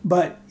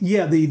 But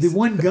the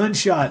one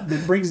gunshot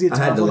that brings the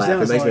entire place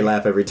down. It makes me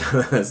laugh every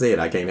time I see it.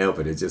 I can't help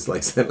it. It's just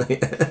like suddenly.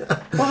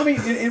 Well, I mean,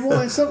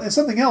 and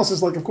something else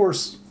is like, of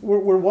course,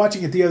 we're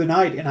watching it the other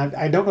night, and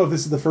I don't know if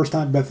this is the first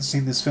time Beth has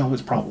seen this film.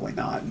 It's probably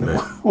not. But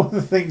one of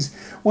the things,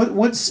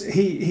 once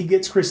he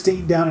gets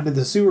Christine down into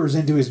the sewers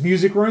into his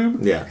music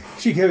room,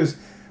 she goes,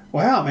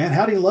 "Wow, man,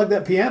 how do you lug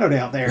that piano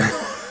down there?"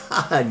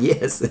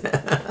 Yes.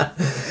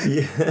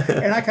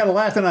 And I kind of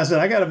laughed and I said,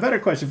 I got a better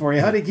question for you.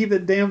 How do you keep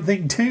that damn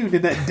thing tuned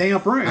in that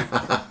damp room?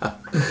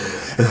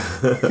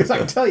 Because I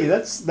can tell you,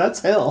 that's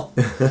hell.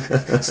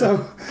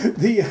 So but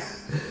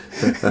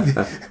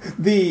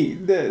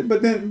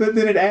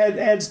then it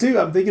adds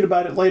to. I'm thinking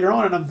about it later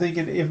on, and I'm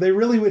thinking if they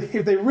really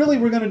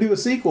were going to do a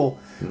sequel,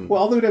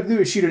 well, all they would have to do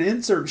is shoot an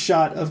insert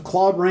shot of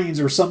Claude Rains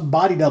or some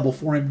body double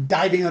for him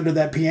diving under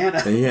that piano,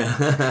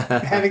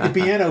 having the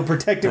piano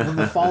protect him from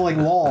the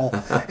falling wall.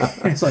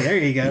 And it's like, there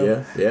you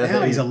go. Yeah.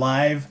 Now he's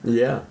alive.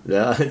 Yeah.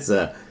 It's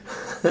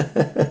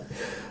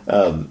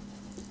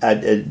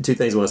two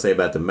things I want to say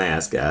about the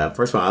mask.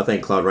 First of all, I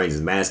think Claude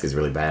Rains' mask is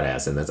really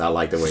badass, and I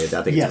like the way I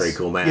think it's a very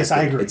cool mask. Yes,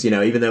 I agree. It's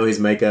even though his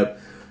makeup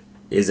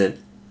doesn't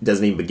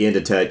even begin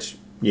to touch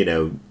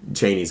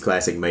Chaney's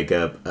classic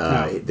makeup.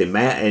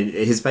 And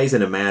his face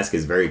in a mask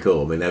is very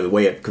cool. I mean, the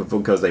way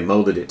because they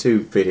molded it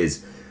to fit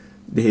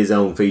his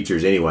own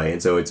features anyway,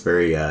 and so it's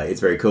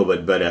very cool.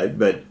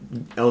 But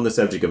on the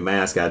subject of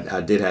mask, I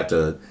did have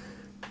to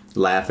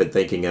laugh at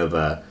thinking of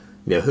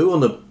who on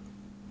the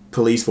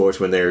police force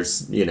when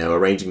there's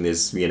arranging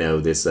this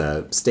this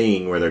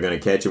sting where they're going to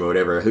catch him or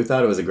whatever, who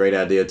thought it was a great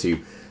idea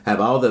to have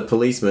all the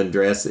policemen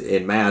dress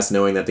in masks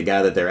knowing that the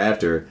guy that they're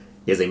after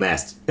is a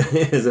masked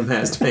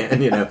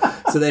man,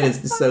 so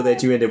that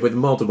you end up with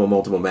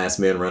multiple masked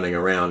men running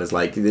around. It's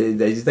like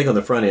they think on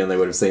the front end they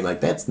would have seen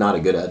like that's not a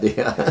good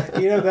idea.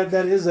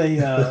 that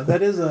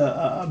is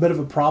a bit of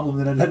a problem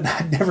that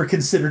I'd never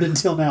considered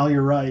until now.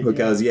 You're right,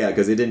 because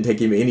it didn't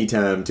take him any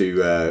time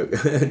to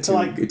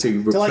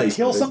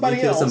kill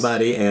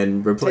somebody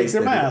and replace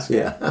their mask.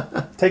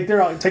 Yeah, take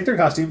their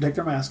costume, take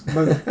their mask.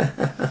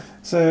 But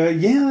So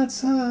yeah,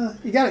 that's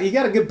you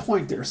got a good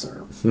point there,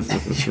 sir.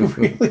 You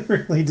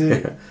really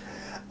do.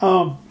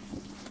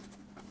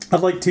 I'd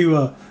like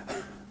to.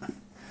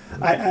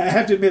 I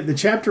have to admit, the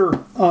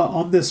chapter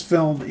on this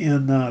film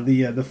in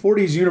the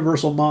 40s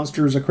Universal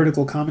Monsters: A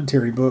Critical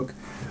Commentary book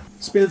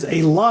spends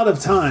a lot of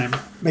time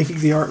making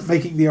the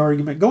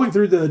argument, going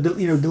through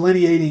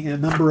delineating a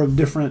number of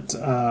different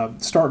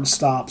start and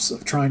stops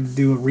of trying to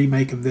do a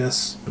remake of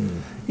this,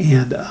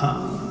 and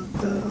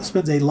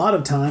spends a lot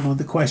of time on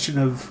the question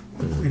of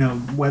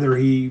whether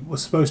he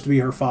was supposed to be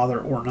her father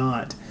or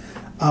not.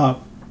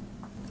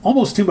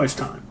 Almost too much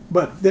time.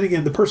 But then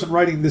again, the person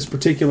writing this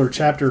particular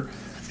chapter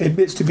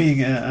admits to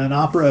being an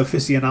opera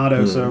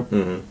aficionado, so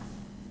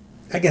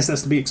I guess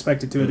that's to be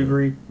expected to a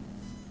degree.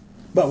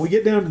 But we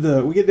get down to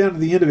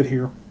the end of it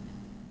here,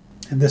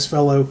 and this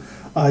fellow,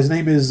 his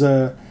name is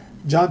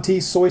John T.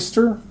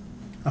 Soyster.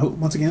 I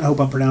hope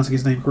I'm pronouncing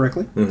his name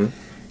correctly.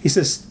 He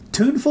says,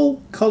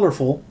 tuneful,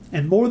 colorful,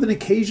 and more than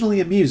occasionally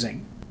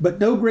amusing, but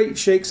no great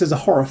shakes as a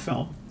horror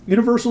film.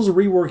 Universal's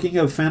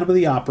reworking of Phantom of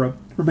the Opera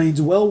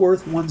remains well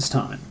worth one's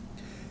time.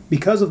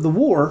 Because of the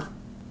war,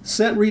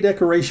 set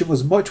redecoration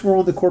was much more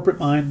on the corporate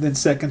mind than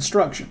set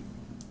construction.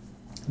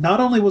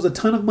 Not only was a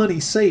ton of money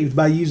saved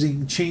by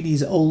using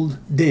Chaney's old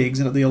digs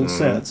and the old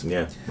sets,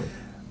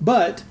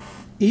 but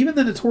even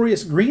the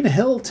notorious Green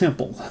Hell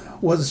Temple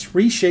was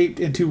reshaped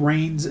into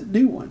Rain's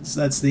new ones.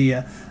 That's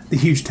the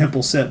huge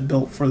temple set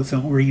built for the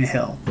film Green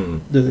Hell,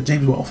 the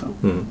James Whale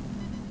film.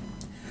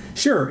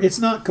 Sure, it's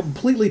not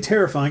completely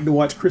terrifying to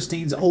watch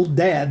Christine's old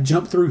dad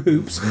jump through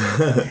hoops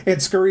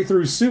and scurry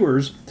through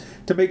sewers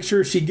to make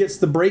sure she gets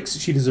the breaks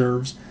she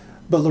deserves,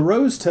 but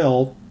LaRoe's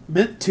tale,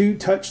 meant to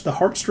touch the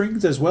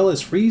heartstrings as well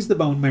as freeze the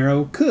bone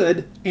marrow,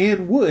 could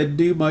and would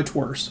do much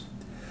worse.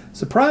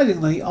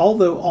 Surprisingly,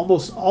 although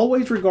almost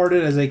always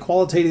regarded as a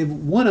qualitative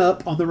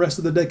one-up on the rest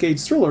of the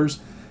decade's thrillers,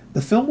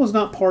 the film was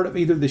not part of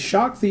either the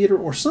Shock Theater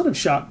or Son of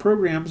Shock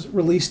programs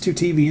released to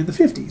TV in the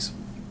 50s.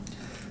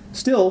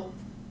 Still,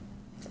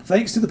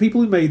 thanks to the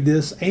people who made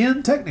this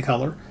and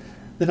Technicolor,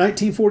 the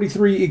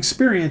 1943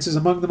 experience is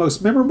among the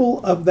most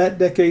memorable of that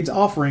decade's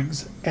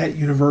offerings at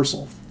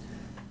Universal.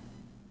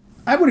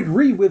 I would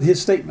agree with his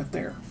statement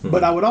there,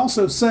 but I would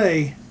also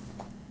say,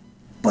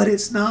 but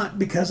it's not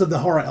because of the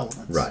horror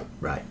elements.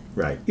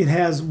 Right. It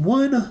has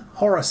one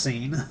horror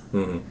scene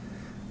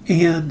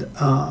and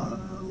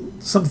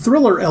some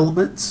thriller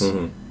elements,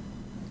 and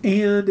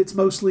it's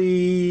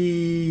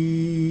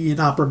mostly an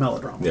opera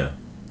melodrama.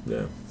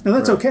 Yeah. Now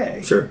that's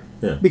okay. Sure.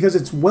 Yeah. Because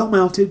it's well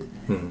mounted.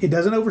 It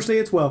doesn't overstay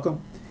its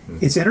welcome.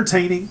 It's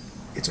entertaining.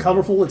 It's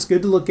colorful. It's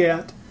good to look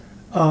at.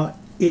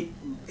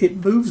 It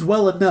moves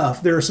well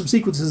enough. There are some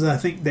sequences that I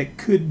think that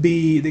could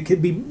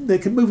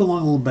move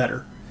along a little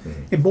better.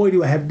 And boy,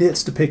 do I have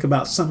nits to pick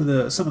about some of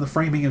the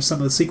framing of some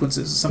of the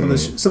sequences, some of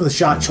the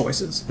shot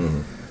choices.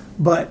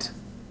 But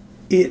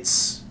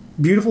it's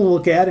beautiful to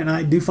look at, and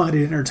I do find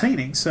it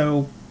entertaining.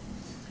 So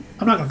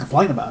I'm not going to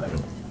complain about it.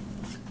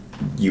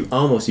 You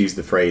almost used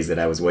the phrase that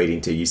I was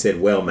waiting to. You said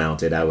well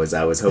mounted. I was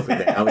hoping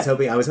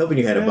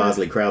you had a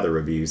Bosley Crowther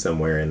review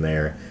somewhere in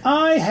there.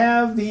 I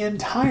have the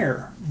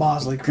entire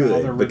Bosley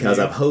Crowther review. Because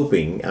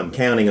I'm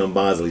counting on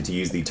Bosley to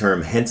use the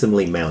term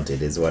handsomely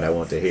mounted is what I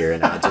want to hear,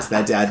 and I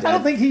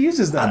don't think he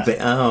uses that.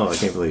 I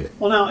can't believe it.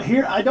 Well, now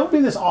here I don't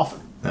do this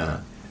often,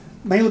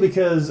 mainly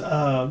because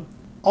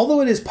although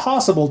it is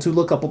possible to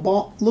look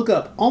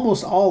up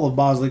almost all of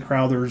Bosley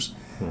Crowther's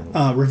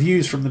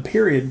reviews from the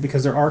period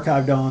because they're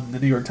archived on the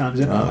New York Times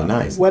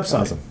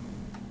website. Awesome.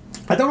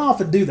 I don't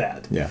often do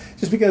that. Yeah.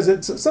 Just because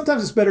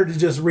sometimes it's better to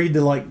just read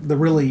the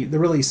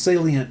really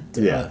salient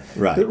the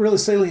really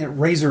salient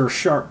razor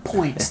sharp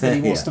points that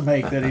he wants to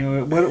make, that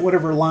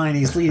whatever line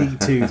he's leading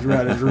to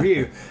throughout his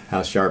review.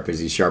 How sharp is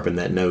he sharpen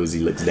that nose he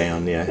looks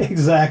down,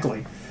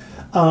 Exactly.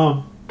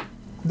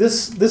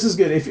 This is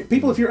good.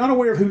 If you're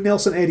unaware of who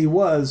Nelson Eddy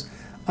was,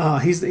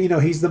 he's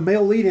the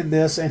male lead in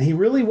this, and he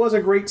really was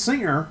a great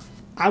singer.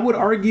 I would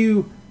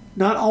argue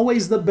not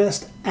always the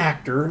best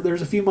actor.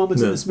 There's a few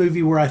moments in this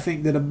movie where I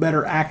think that a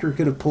better actor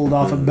could have pulled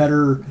off a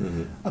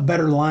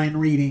better line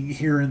reading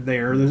here and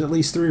there. There's at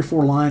least 3 or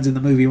 4 lines in the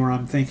movie where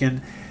I'm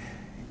thinking,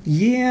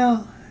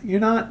 yeah,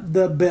 you're not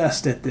the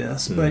best at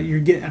this, but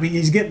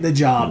he's getting the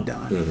job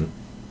done.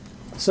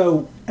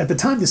 So at the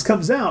time this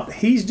comes out,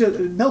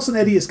 Nelson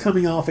Eddy is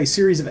coming off a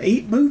series of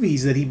 8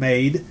 movies that he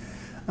made,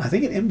 I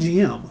think at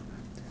MGM,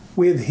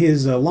 with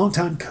his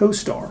longtime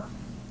co-star.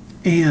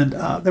 And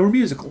they were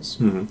musicals.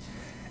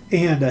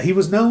 And he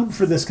was known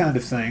for this kind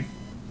of thing.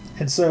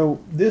 And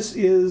so this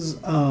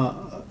is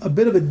a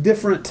bit of a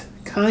different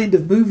kind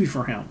of movie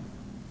for him.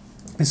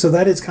 And so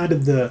that is kind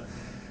of the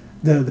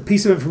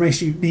piece of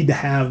information you need to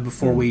have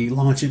before we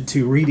launch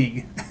into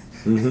reading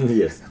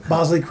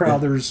Bosley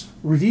Crowther's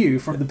review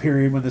from the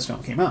period when this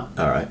film came out.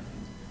 All right.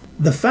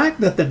 The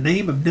fact that the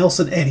name of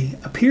Nelson Eddy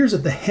appears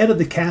at the head of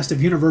the cast of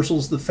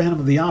Universal's The Phantom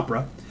of the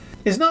Opera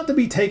is not to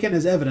be taken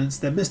as evidence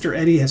that Mr.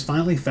 Eddy has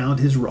finally found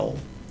his role.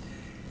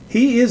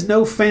 He is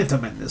no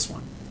phantom in this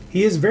one.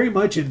 He is very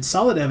much in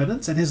solid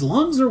evidence, and his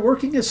lungs are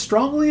working as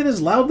strongly and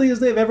as loudly as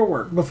they've ever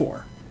worked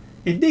before.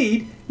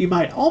 Indeed, you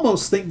might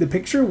almost think the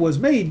picture was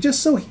made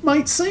just so he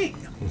might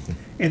sing.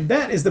 And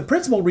that is the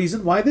principal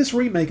reason why this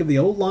remake of the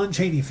old Lon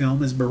Chaney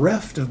film is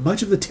bereft of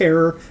much of the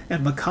terror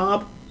and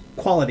macabre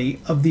quality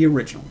of the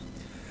original.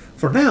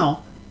 For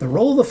now, the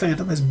role of the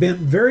Phantom has been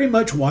very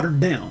much watered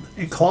down,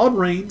 and Claude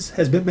Rains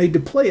has been made to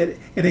play it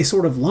in a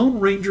sort of Lone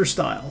Ranger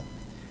style.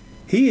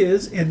 He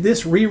is, in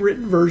this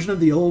rewritten version of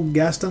the old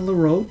Gaston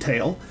Leroux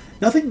tale,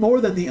 nothing more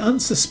than the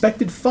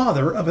unsuspected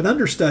father of an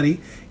understudy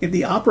in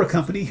the opera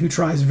company who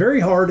tries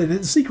very hard and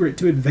in secret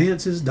to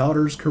advance his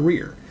daughter's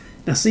career.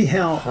 Now see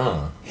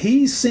how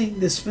he's seeing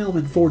this film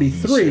in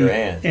 43, Sure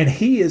and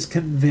he is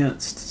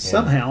convinced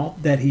somehow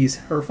that he's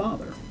her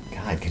father.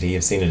 God, could he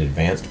have seen an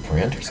advanced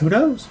print or something?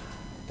 Who knows?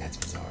 That's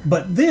bizarre.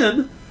 But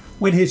then,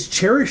 when his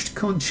cherished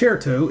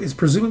concerto is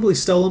presumably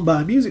stolen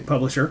by a music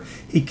publisher,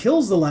 he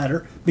kills the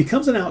latter,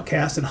 becomes an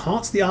outcast, and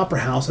haunts the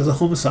opera house as a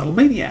homicidal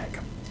maniac.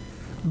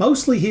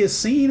 Mostly he is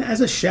seen as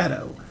a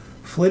shadow,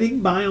 flitting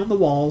by on the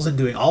walls and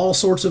doing all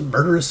sorts of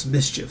murderous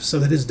mischief so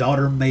that his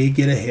daughter may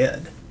get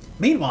ahead.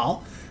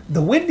 Meanwhile,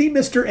 the windy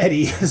Mr.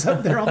 Eddie is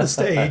up there on the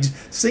stage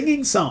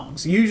singing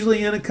songs,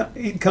 usually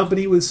in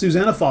company with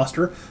Susanna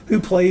Foster, who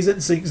plays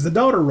and sings the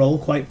daughter role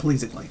quite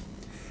pleasingly.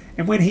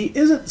 And when he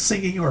isn't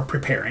singing or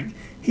preparing,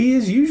 he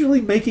is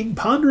usually making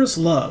ponderous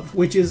love,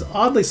 which is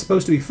oddly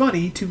supposed to be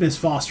funny, to Miss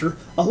Foster,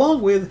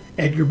 along with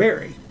Edgar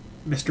Barry.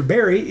 Mr.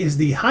 Barry is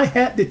the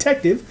hi-hat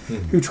detective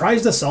who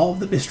tries to solve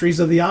the mysteries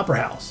of the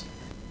opera house.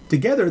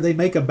 Together, they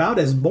make about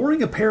as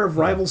boring a pair of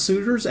rival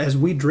suitors as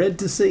we dread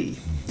to see.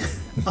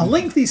 A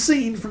lengthy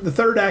scene from the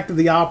third act of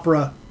the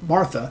opera,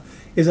 Martha,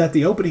 is at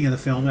the opening of the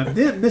film, and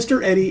then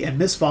Mr. Eddie and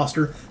Miss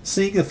Foster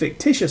sing a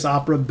fictitious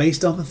opera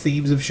based on the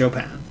themes of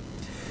Chopin.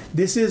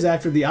 This is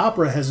after the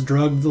opera has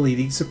drugged the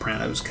leading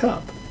soprano's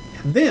cup.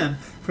 And then,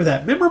 for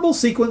that memorable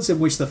sequence in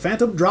which the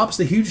Phantom drops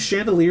the huge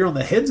chandelier on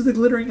the heads of the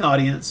glittering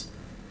audience,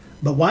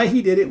 but why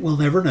he did it we'll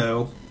never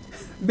know,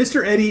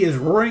 Mr. Eddie is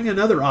roaring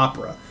another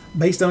opera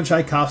based on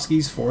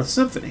Tchaikovsky's Fourth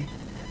Symphony.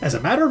 As a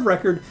matter of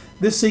record,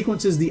 this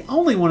sequence is the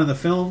only one in the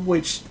film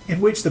in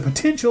which the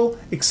potential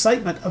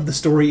excitement of the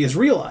story is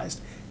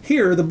realized.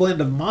 Here, the blend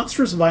of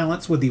monstrous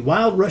violence with the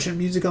wild Russian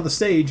music on the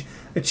stage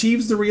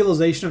achieves the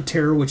realization of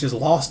terror which is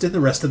lost in the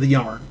rest of the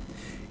yarn.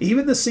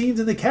 Even the scenes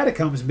in the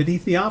catacombs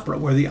beneath the opera,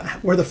 where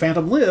the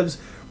Phantom lives,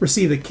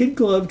 receive a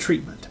kid-glove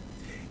treatment.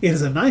 It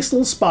is a nice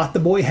little spot the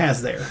boy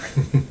has there.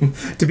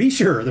 To be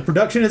sure, the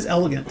production is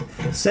elegant.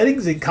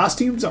 Settings and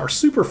costumes are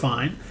super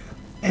fine,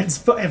 and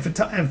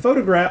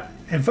photographed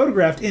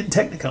in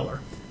Technicolor.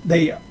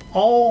 They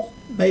all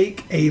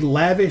make a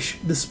lavish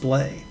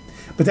display.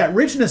 But that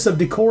richness of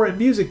decor and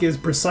music is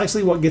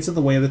precisely what gets in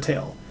the way of the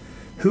tale.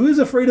 Who is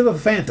afraid of a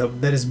Phantom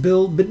that is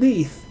billed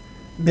beneath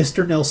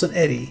Mr. Nelson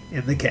Eddy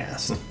in the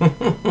cast?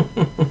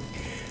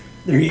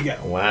 There you go.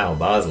 Wow,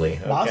 Bosley.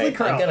 Okay. Bosley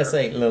Crowther. I gotta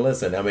say,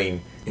 listen, I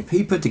mean, if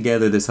he put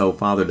together this whole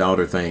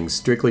father-daughter thing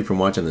strictly from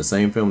watching the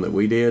same film that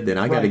we did, then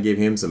I got to give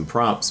him some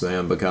props,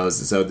 man,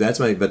 because that's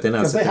why. But then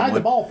because they hide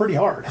the ball pretty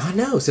hard. I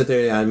know. So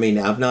there, I mean,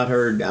 I've not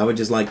heard. I would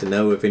just like to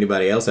know if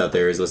anybody else out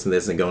there is listening to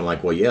this and going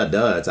like, "Well, yeah,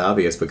 duh, it's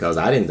obvious," because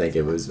I didn't think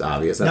it was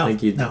obvious. I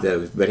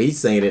think but he's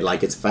saying it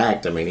like it's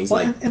fact. I mean, he's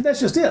like, and that's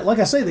just it. Like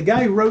I say, the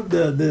guy who wrote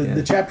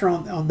the chapter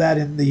on that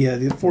in the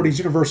 40s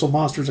Universal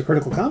Monsters: A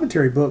Critical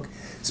Commentary book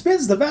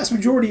spends the vast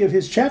majority of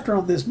his chapter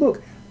on this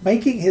book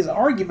making his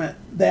argument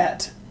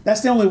that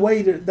that's the only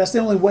way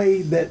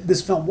that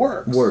this film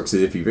works. Works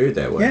as if you view it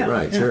that way,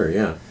 right? Yeah. Sure,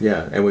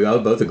 yeah. And we all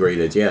both agree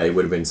that it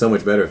would have been so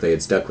much better if they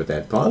had stuck with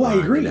that plot line.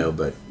 I agree.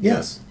 But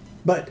yes,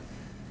 but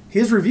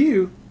his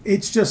review,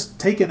 it's just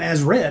taken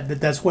as read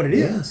that's what it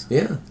is.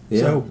 Yeah.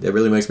 So it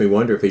really makes me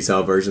wonder if he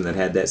saw a version that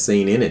had that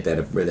scene in it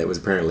that was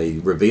apparently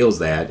reveals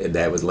that and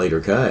that was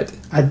later cut.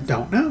 I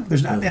don't know.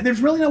 There's not, and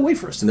there's really no way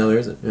for us to know. No, there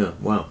isn't. Yeah.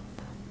 Wow.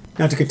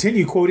 Now, to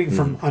continue quoting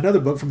from another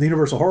book, from the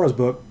Universal Horrors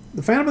book,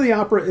 The Phantom of the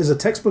Opera is a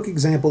textbook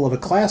example of a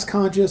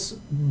class-conscious,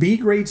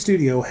 B-grade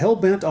studio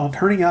hell-bent on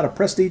turning out a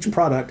prestige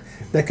product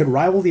that could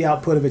rival the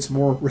output of its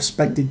more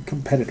respected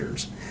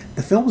competitors.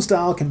 The film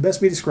style can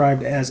best be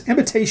described as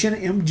imitation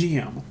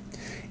MGM,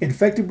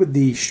 infected with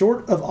the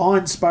short of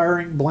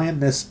awe-inspiring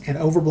blandness and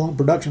overblown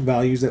production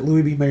values that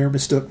Louis B. Mayer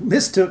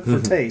mistook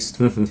for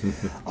taste.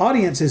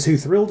 Audiences who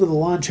thrilled to the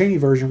Lon Chaney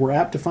version were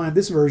apt to find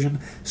this version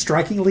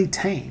strikingly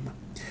tame.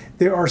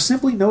 There are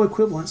simply no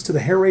equivalents to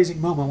the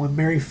hair-raising moment when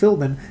Mary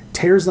Philbin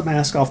tears the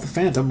mask off the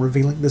Phantom,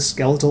 revealing the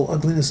skeletal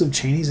ugliness of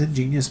Chaney's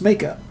ingenious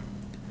makeup.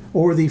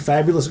 Or the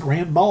fabulous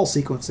grand ball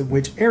sequence in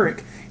which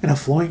Eric, in a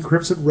flowing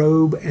crimson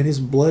robe and his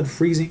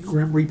blood-freezing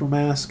Grim Reaper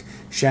mask,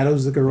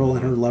 shadows the girl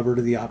and her lover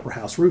to the opera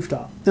house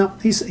rooftop. Now,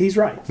 he's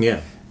right.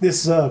 Yeah.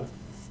 This, I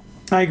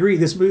agree.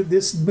 This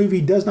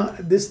movie does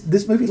not.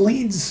 This movie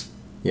leans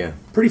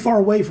pretty far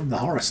away from the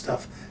horror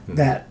stuff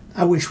that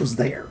I wish was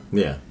there.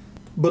 Yeah.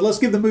 But let's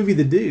give the movie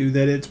the due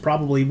that it's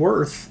probably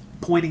worth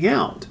pointing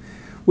out,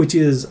 which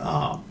is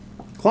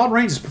Claude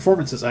Rains'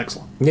 performance is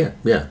excellent.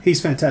 Yeah.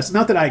 He's fantastic.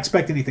 Not that I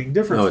expect anything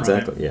different from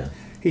him. Yeah.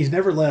 He's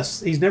never less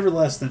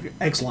than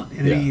excellent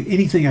in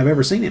anything I've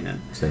ever seen him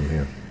in. Same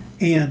here.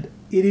 And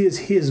it is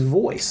his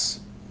voice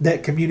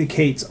that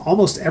communicates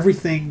almost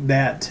everything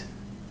that,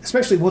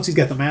 especially once he's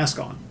got the mask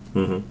on.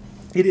 Mm-hmm.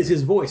 It is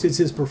his voice. It's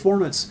his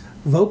performance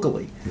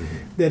vocally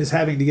that is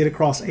having to get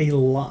across a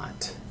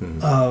lot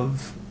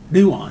of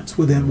nuance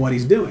within what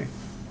he's doing,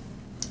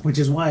 which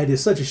is why it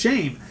is such a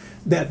shame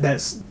that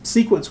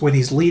sequence when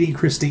he's leading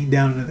Christine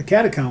down into the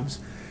catacombs,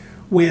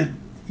 when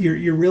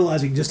you're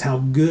realizing just how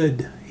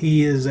good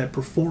he is at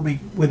performing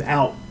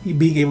without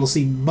being able to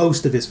see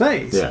most of his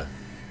face. Yeah.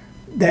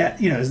 That,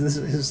 this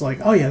is like,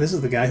 oh yeah, this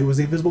is the guy who was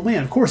the Invisible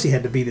Man. Of course he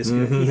had to be this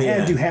good. He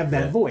had to have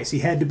that voice. He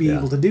had to be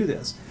able to do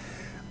this.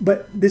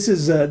 But this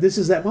is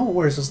that moment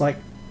where it's just like,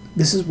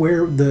 this is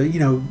where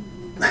the,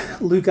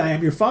 Luke, I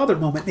am your father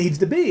moment needs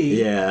to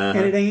be. Yeah. And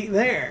it ain't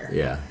there.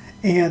 Yeah.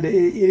 And it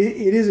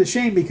is a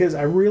shame because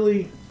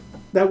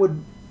that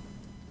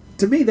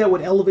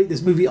would elevate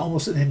this movie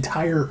almost an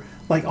entire,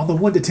 like on the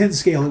 1 to 10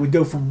 scale, it would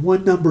go from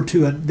one number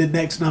to the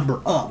next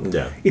number up.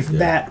 Yeah. If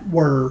that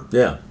were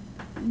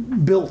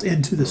built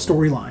into the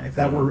storyline, if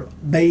that were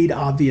made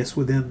obvious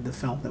within the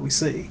film that we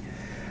see,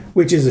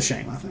 which is a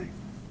shame, I think.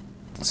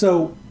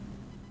 So,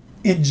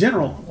 in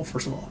general, well,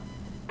 first of all,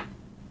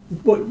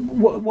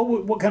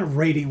 what kind of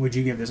rating would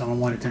you give this on a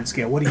 1 to 10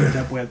 scale? What do you end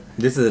up with?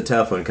 This is a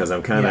tough one because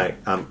I'm kind of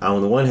I'm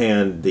on the one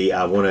hand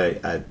I want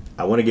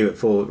to give it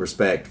full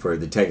respect for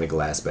the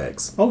technical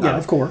aspects. Oh yeah,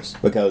 of course.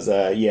 Because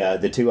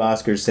the 2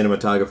 Oscars,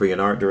 cinematography and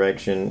art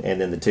direction,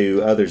 and then the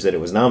 2 others that it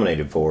was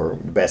nominated for,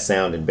 best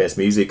sound and best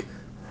music,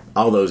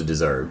 all those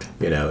deserved.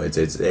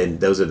 It's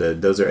and those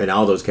are in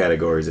all those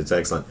categories. It's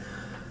excellent.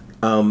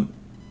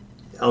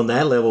 On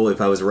that level,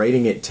 if I was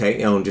rating it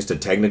on just a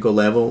technical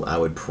level, I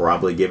would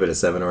probably give it a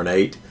 7 or an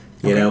 8.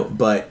 You know,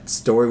 but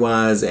story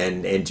wise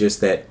and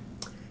just that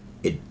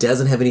it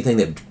doesn't have anything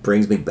that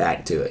brings me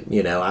back to it.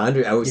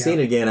 I was seeing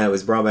it again. I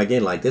was brought back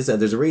in like this.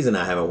 There's a reason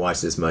I haven't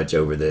watched this much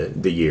over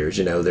the years.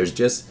 There's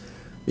just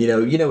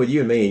with you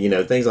and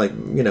me, things like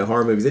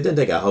horror movies. It doesn't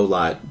take a whole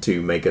lot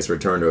to make us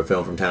return to a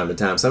film from time to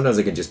time. Sometimes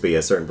it can just be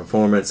a certain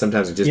performance.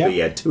 Sometimes it just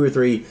be 2 or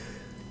 3.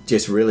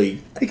 Just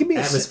really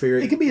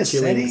atmospheric, it can be a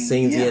chilling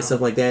setting, scenes,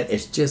 stuff like that.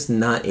 It's just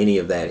not any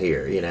of that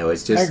here.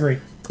 It's just. I agree.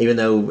 Even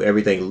though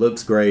everything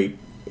looks great,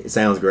 it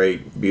sounds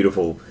great,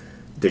 beautiful,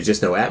 there's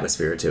just no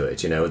atmosphere to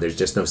it. There's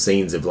just no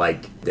scenes of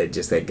like that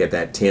get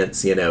that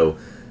tense.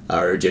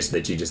 Or just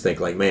that you just think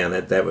like,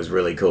 man, that was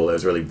really cool. That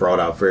was really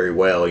brought out very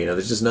well.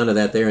 There's just none of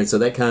that there, and so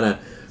that kind of.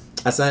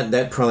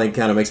 That probably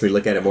kind of makes me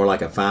look at it more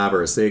like a 5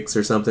 or a 6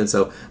 or something.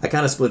 So I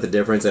kind of split the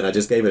difference, and I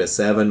just gave it a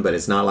 7. But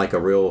it's not like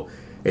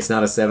it's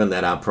not a 7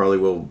 that I probably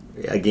will,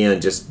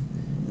 again,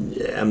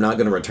 I'm not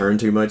going to return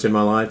too much in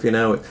my life,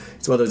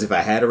 It's one of those, if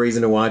I had a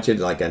reason to watch it,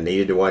 like I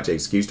needed to watch it,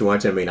 excuse to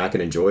watch it, I can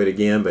enjoy it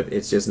again, but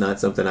it's just not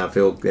something I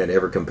feel that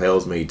ever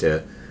compels me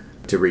to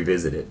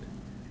revisit it.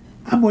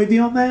 I'm with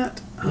you on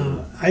that.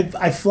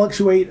 I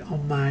fluctuate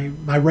on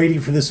my rating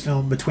for this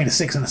film between a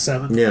 6 and a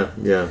 7.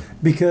 Yeah.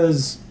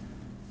 Because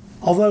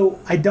although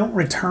I don't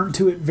return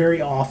to it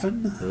very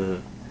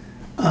often,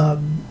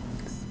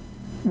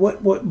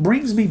 what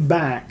brings me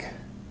back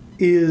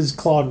is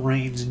Claude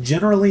Rains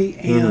generally,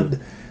 and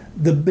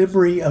the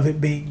memory of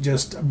it being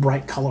just a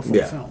bright, colorful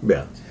film.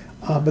 Yeah.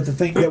 But the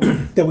thing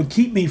that would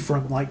keep me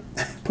from like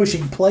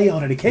pushing play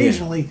on it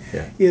occasionally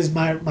is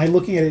my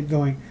looking at it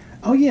going,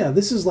 oh yeah,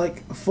 this is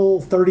like a full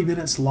 30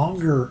 minutes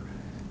longer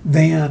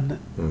than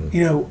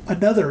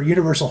another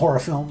Universal horror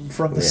film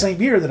from the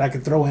same year that I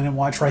could throw in and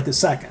watch right this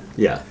second.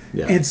 Yeah.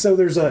 And so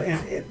there's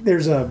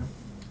a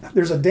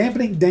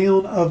dampening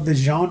down of the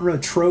genre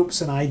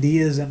tropes and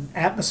ideas and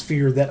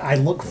atmosphere that I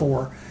look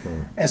for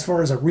as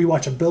far as a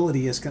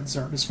rewatchability is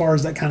concerned, as far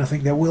as that kind of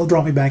thing that will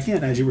draw me back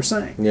in, as you were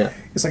saying. Yeah.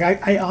 It's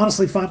like I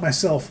honestly find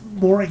myself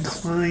more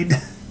inclined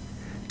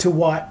to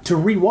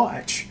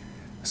rewatch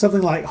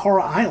something like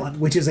Horror Island,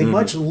 which is a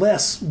much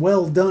less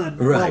well-done,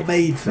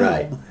 well-made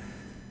film.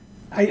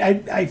 Right.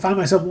 I find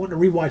myself wanting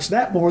to rewatch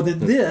that more than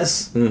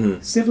this,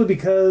 simply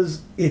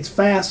because it's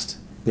fast.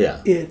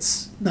 Yeah.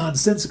 It's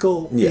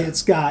nonsensical. Yeah.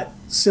 It's got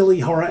silly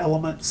horror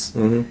elements.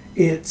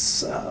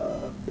 It's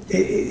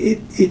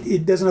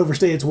it doesn't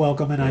overstay its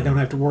welcome, and I don't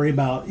have to worry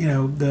about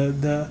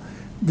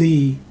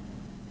the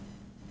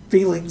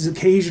feelings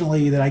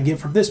occasionally that I get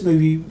from this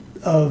movie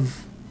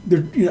of the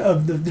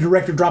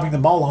director dropping the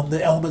ball on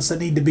the elements that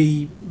need to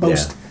be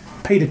most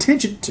paid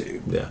attention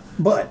to. Yeah.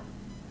 But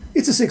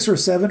it's a 6 or a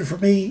 7 for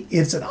me.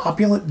 It's an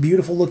opulent,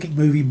 beautiful looking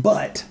movie,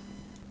 but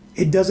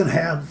it doesn't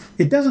have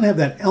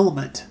that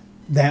element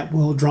that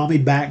will draw me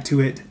back to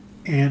it,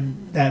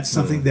 and that's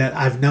something that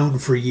I've known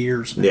for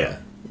years now. Yeah.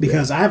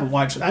 Because I haven't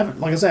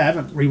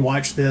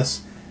rewatched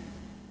this.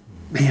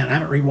 Man, I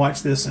haven't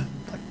rewatched this in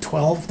like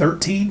 12,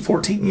 13,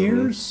 14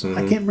 years. I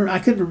can't remember. I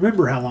couldn't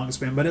remember how long it's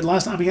been, but I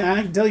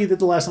can tell you that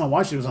the last time I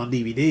watched it was on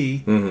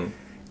DVD.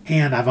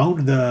 And I've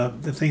owned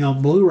the thing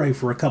on Blu-ray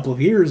for a couple of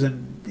years,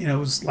 and it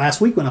was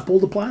last week when I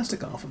pulled the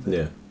plastic off of it.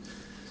 Yeah.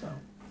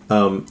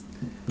 So,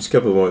 just a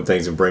couple more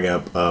things to bring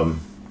up.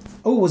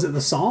 Was it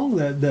the song,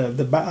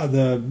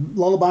 the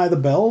Lullaby of the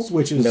Bells,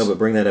 which is no, but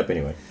bring that up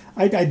anyway.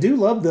 I do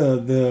love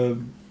the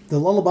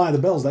Lullaby of the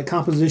Bells, that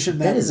composition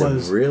that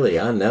is really,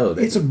 I know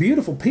that it's a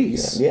beautiful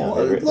piece. Yeah.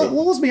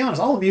 Well, let's be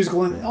honest. All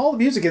the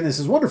music in this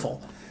is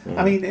wonderful.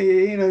 I mean,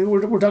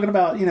 we're talking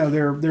about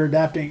they're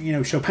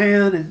adapting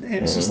Chopin, and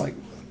it's just like,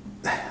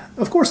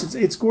 of course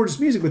it's gorgeous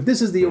music, but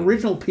this is the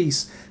original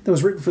piece that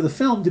was written for the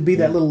film to be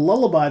that little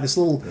lullaby, this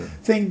little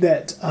thing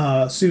that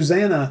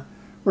Susanna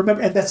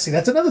remember, and that's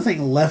another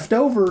thing left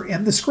over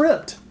in the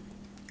script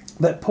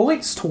that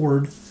points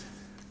toward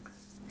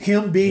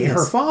him being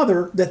her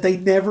father, that they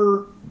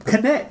never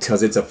connect.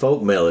 Because it's a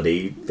folk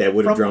melody that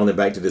would have drawn them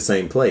back to the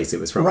same place. It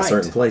was from a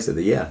certain place of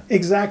the,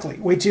 Exactly,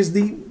 which is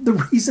the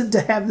reason to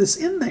have this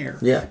in there.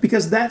 Yeah.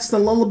 Because that's the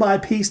lullaby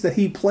piece that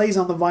he plays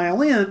on the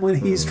violin when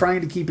he's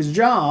trying to keep his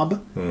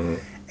job. Mm-hmm.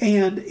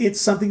 And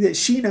it's something that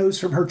she knows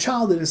from her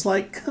childhood. It's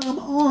like, come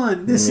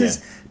on, this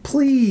is,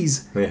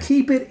 please,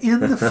 keep it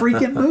in the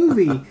freaking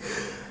movie.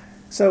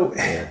 So,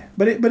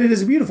 but it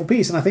is a beautiful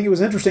piece, and I think it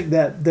was interesting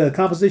that the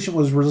composition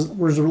was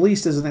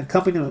released as an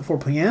accompaniment for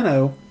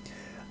piano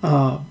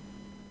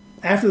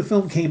after the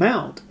film came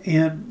out,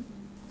 and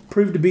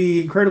proved to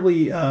be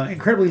incredibly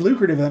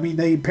lucrative. I mean,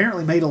 they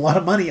apparently made a lot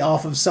of money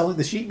off of selling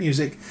the sheet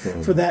music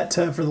for that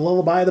for the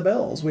Lullaby of the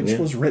Bells, which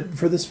was written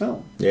for this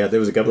film. Yeah,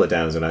 there was a couple of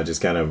times when I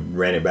just kind of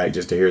ran it back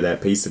just to hear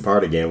that piece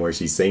apart again, where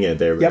she's singing it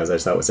there, because I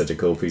just thought it was such a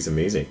cool piece of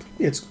music.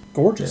 It's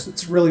gorgeous.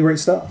 It's really great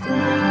stuff.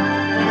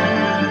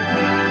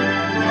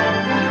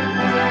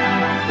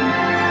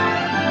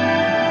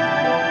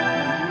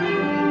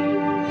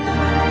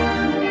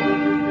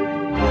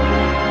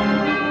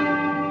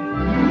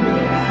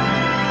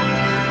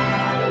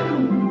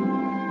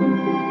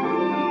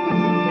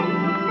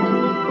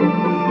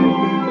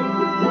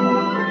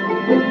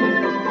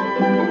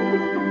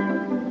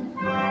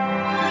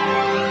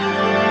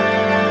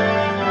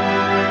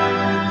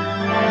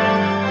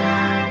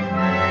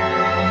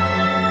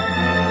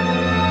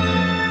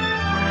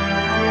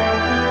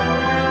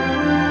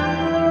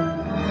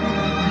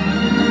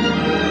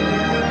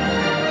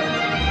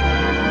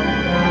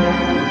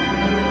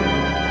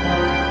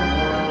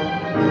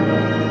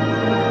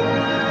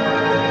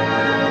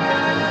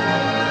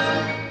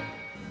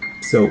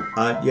 So,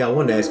 I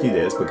wanted to ask you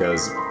this,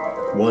 because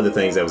one of the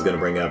things I was going to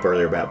bring up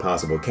earlier about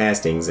possible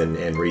castings and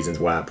reasons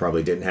why it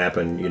probably didn't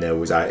happen,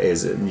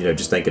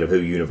 just thinking of who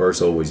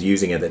Universal was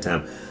using at that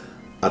time.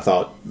 I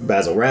thought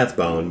Basil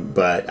Rathbone,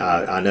 but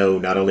I know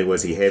not only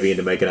was he heavy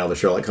into making all the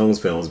Sherlock Holmes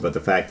films, but the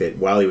fact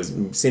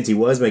that since he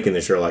was making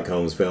the Sherlock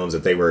Holmes films,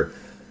 that they were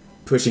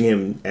pushing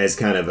him as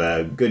kind of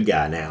a good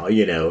guy now,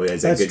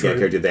 as a good guy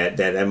character,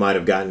 that might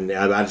have gotten.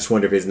 I just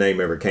wonder if his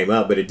name ever came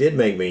up, but it did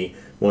make me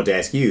want to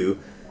ask you.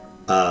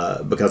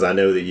 Because I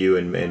know that you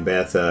and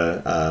Beth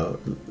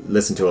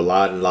listen to a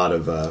lot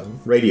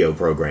of radio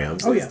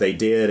programs. Oh, yeah. They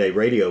did a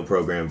radio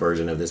program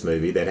version of this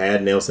movie that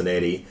had Nelson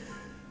Eddy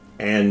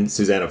and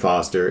Susanna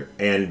Foster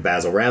and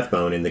Basil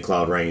Rathbone in the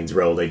Claude Rains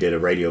role. They did a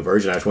radio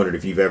version. I just wondered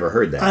if you've ever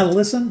heard that. I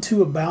listened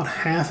to about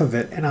half of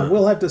it, and I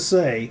will have to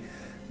say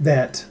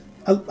that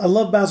I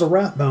love Basil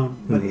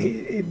Rathbone, but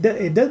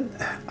it doesn't.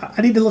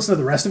 I need to listen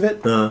to the rest of it.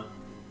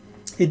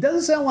 It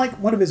doesn't sound like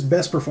one of his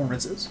best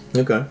performances.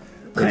 Okay.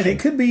 And it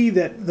could be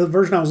that the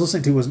version I was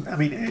listening to was,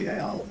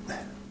 well,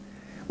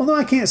 no,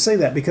 I can't say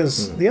that,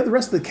 because the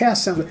rest of the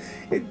cast sounds.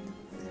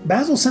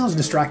 Basil sounds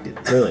distracted.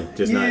 Really?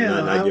 Just not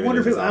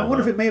giving I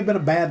wonder if it may have been a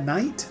bad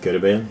night. Could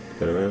have been.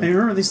 And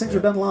remember, these things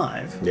are done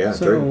live. Yeah,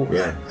 so true.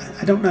 Yeah.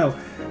 I don't know.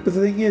 But the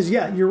thing is,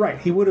 you're right.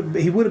 He would have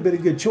been a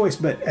good choice.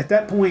 But at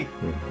that point,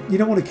 you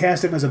don't want to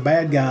cast him as a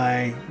bad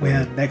guy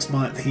when next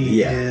month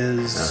he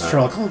is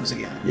Sherlock Holmes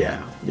again.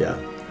 Yeah.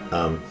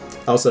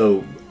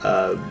 Also,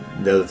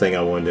 the other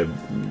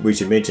thing we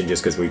should mention,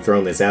 just because we've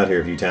thrown this out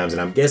here a few times,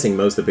 and I'm guessing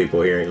most of the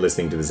people here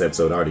listening to this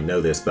episode already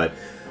know this, but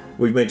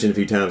we've mentioned a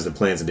few times the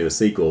plans to do a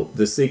sequel.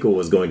 The sequel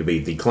was going to be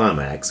The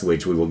Climax,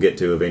 which we will get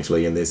to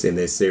eventually in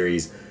this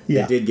series.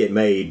 Yeah. It did get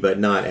made, but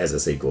not as a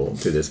sequel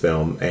to this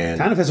film, and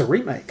kind of as a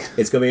remake.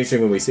 It's going to be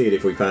interesting when we see it,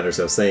 if we find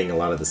ourselves saying a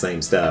lot of the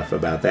same stuff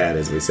about that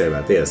as we say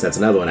about this. That's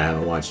another one I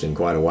haven't watched in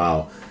quite a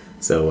while.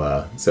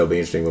 So it'll be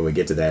interesting when we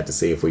get to that to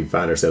see if we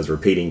find ourselves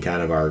repeating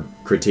kind of our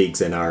critiques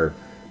and our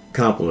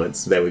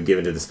compliments that we've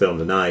given to this film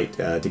tonight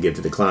to give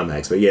to The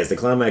Climax. But yes, The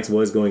Climax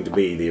was going to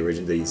be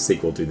the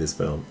sequel to this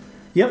film.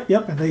 Yep.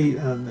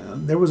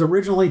 And there was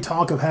originally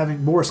talk of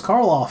having Boris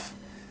Karloff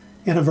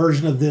in a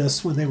version of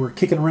this when they were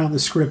kicking around the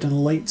script in the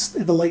late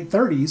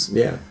 30s.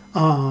 Yeah.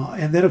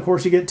 And then of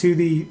course you get to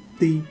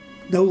the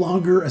no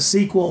longer a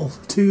sequel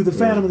to The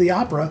Phantom of the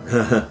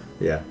Opera.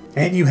 Yeah.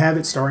 And you have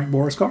it starring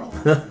Boris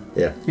Karloff.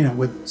 Yeah.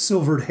 With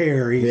silvered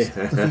hair. He's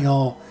looking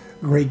all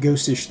gray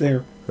ghostish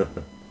there.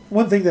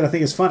 One thing that I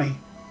think is funny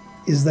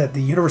is that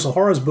the Universal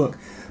Horrors book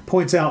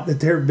points out that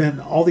there have been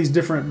all these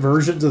different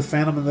versions of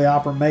Phantom of the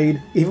Opera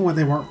made, even when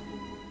they weren't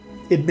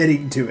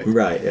admitting to it.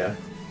 Right, yeah.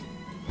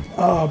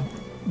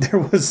 There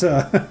was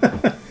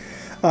a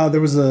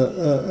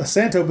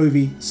Santo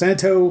movie,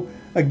 Santo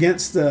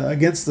against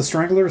the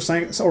Strangler,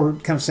 or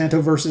kind of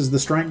Santo versus the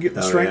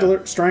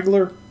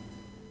Strangler.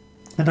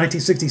 in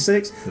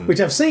 1966, which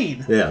I've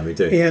seen. Yeah, me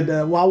too.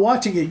 And while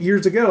watching it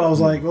years ago, I was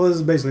like, well, this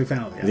is basically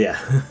Phantom of the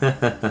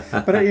Opera.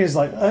 Yeah. But it's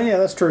like, oh yeah,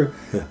 that's true.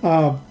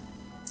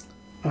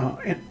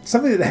 And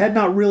something that had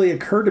not really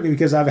occurred to me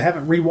because I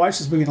haven't rewatched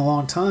this movie in a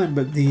long time,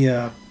 but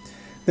the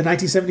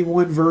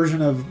 1971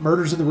 version of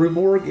Murders in the Rue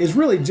Morgue is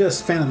really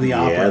just Phantom of the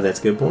Opera. Yeah, that's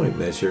a good point.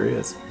 That sure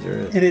is.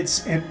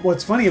 And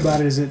what's funny about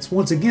it is it's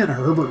once again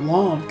Herbert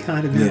Lom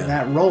kind of in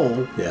that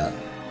role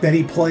that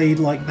he played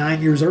like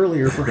 9 years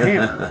earlier for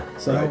Hammer.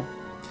 So, right.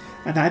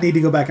 And I need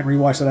to go back and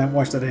rewatch that. I haven't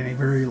watched that in a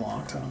very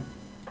long time.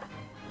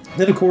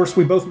 Then, of course,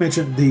 we both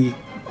mentioned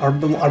our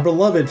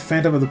beloved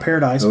Phantom of the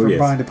Paradise from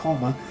Brian De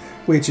Palma,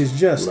 which is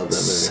just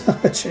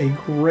such a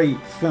great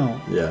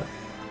film. Yeah.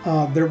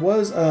 There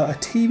was a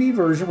TV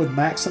version with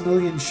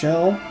Maximilian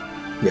Schell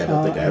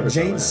and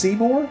Jane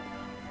Seymour,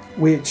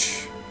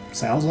 which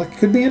sounds like it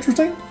could be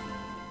interesting.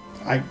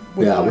 I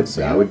wouldn't mind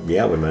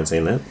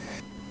seeing that.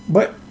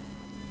 But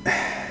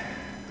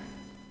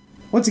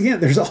once again,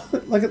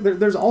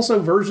 there's also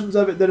versions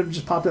of it that have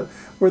just popped up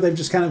where they've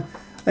just kind of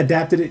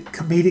adapted it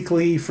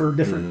comedically for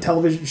different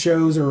television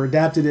shows, or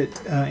adapted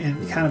it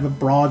in kind of a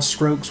broad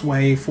strokes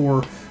way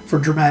for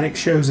dramatic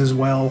shows as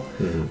well.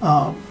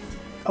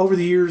 Over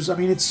the years, I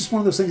mean, it's just one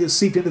of those things that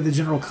seeped into the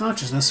general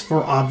consciousness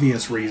for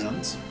obvious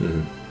reasons.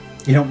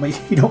 You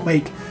don't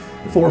make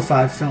 4 or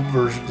 5 film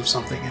versions of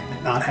something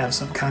and not have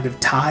some kind of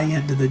tie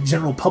into the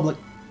general public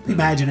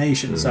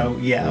imagination. So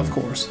of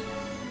course.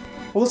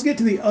 Well, let's get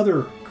to the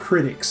other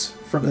critics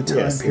from the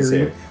time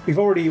period. We've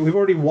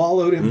already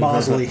wallowed in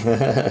Bosley.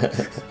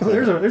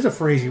 There's a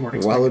phrase you weren't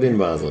expecting. Wallowed in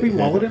Bosley. We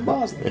wallowed in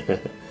Bosley.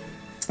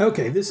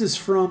 Okay, this is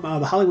from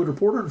the Hollywood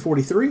Reporter in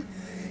 1943.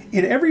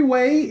 In every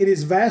way, it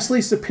is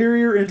vastly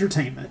superior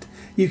entertainment.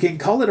 You can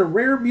call it a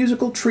rare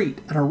musical treat,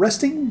 an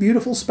arresting,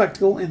 beautiful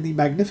spectacle in the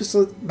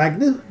magnificence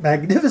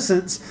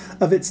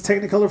of its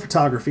Technicolor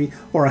photography,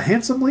 or a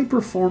handsomely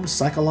performed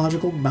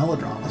psychological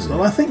melodrama.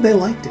 So I think they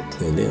liked it.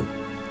 They did.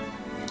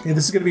 And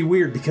this is going to be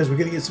weird because we're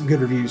going to get some good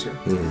reviews here.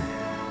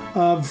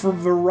 From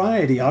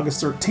Variety,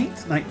 August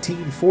 13th,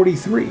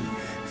 1943.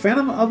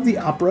 Phantom of the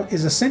Opera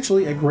is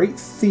essentially a great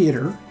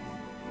theater.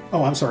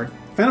 Oh, I'm sorry.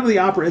 Phantom of the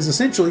Opera is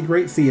essentially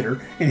great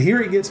theater, and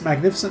here it gets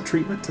magnificent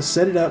treatment to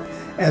set it up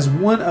as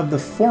one of the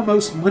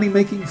foremost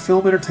money-making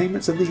film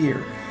entertainments of the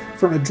year.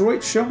 From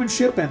adroit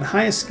showmanship and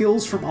highest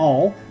skills from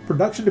all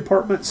production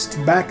departments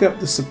to back up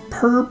the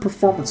superb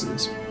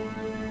performances.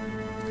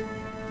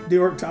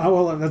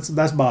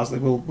 That's Bosley.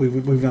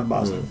 We've done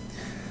Bosley.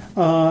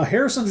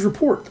 Harrison's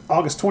Report,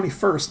 August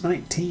 21st,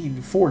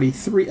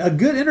 1943. A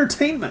good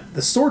entertainment,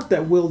 the sort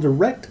that will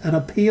direct and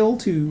appeal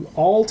to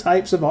all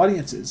types of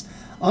audiences.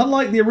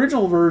 Unlike the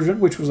original version,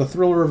 which was a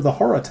thriller of the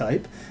horror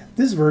type,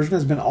 this version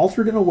has been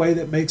altered in a way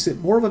that makes it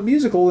more of a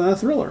musical than a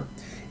thriller.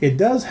 It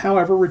does,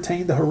 however,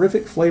 retain the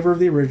horrific flavor of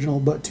the original,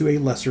 but to a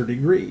lesser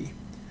degree.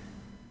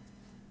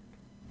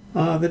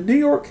 The New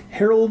York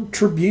Herald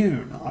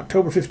Tribune,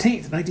 October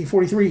 15th,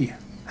 1943.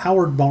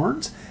 Howard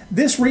Barnes.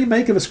 This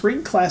remake of a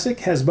screen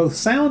classic has both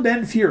sound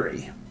and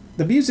fury.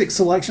 The music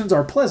selections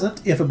are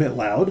pleasant, if a bit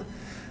loud.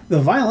 The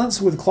violence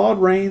with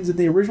Claude Rains in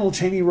the original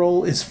Chaney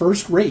role is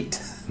first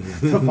rate.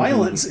 The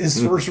violence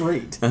is first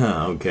rate.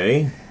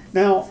 Okay.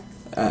 Now,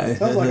 I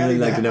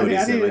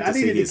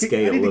need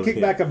to kick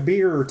back a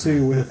beer or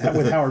two with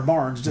Howard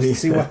Barnes just to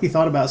see what he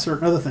thought about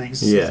certain other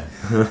things. Yeah.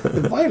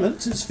 The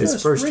violence is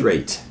first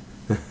rate.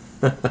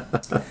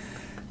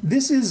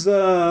 This is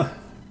an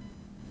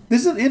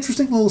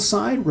interesting little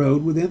side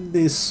road within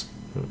this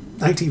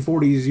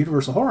 1940s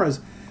Universal Horrors.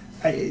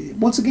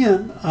 Once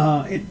again,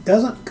 it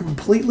doesn't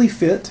completely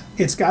fit.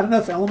 It's got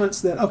enough elements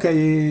that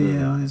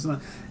it's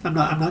not,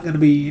 I'm not going to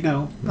be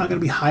not going to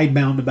be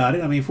hidebound about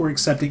it. I mean, if we're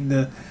accepting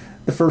the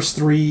first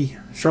 3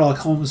 Sherlock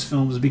Holmes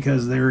films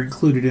because they're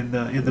included in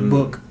the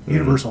book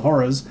Universal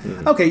Horrors,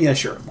 okay, yeah,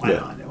 sure, why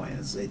not?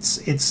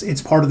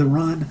 It's part of the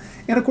run,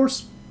 and of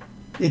course,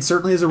 it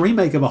certainly is a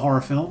remake of a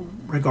horror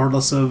film,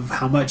 regardless of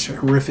how much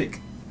horrific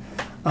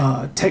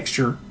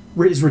texture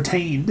is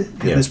retained in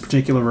this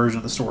particular version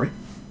of the story.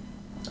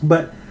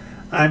 But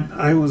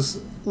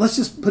let's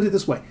just put it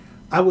this way.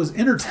 I was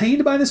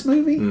entertained by this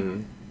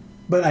movie,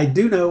 but I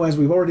do know, as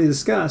we've already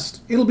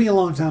discussed, it'll be a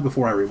long time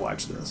before I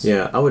rewatch this.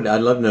 Yeah,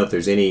 I'd love to know if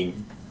there's any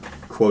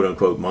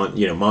quote-unquote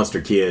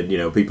monster kid,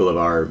 people of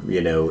our,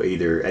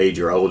 either age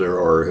or older,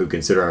 or who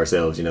consider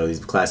ourselves, these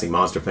classic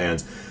monster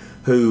fans,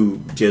 who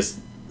just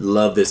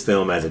loved this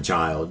film as a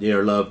child,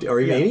 or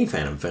even any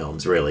Phantom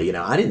films, really.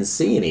 I didn't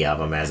see any of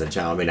them as a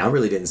child. I mean, I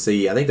really didn't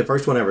see. I think the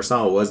first one I ever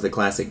saw was the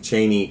classic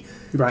Chaney.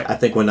 Right. I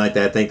think one night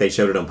I think they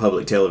showed it on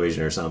public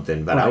television or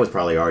something, but I was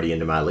probably already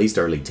into my at least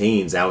early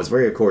teens. I was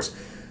very, of course,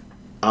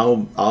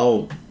 all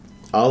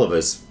of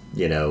us,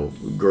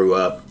 grew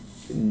up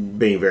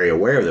being very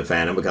aware of the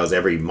Phantom because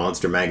every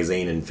monster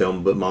magazine and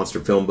monster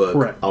film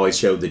book always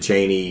showed the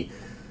Chaney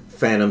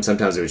Phantom.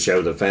 Sometimes it would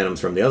show the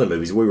Phantoms from the other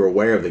movies. We were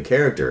aware of the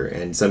character,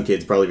 and some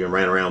kids probably even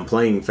ran around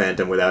playing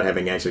Phantom without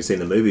having actually seen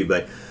the movie.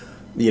 But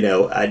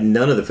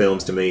none of the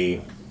films to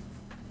me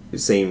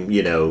seem,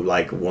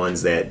 like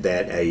ones that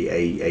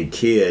a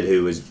kid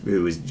who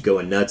was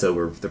going nuts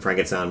over the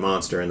Frankenstein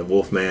monster and the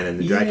Wolfman and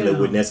the Dracula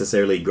would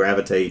necessarily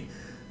gravitate.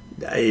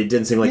 It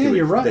didn't seem like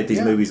that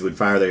these movies would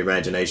fire their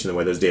imagination the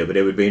way those did. But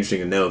it would be interesting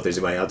to know if there's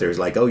anybody out there who's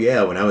like, oh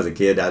yeah, when I was a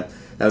kid, that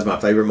was my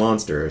favorite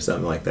monster or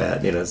something like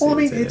that. Well, I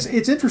mean, it's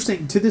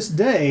interesting to this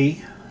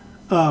day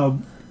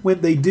when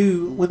they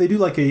do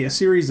like a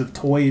series of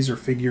toys or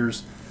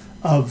figures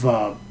of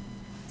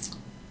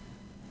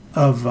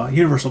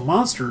Universal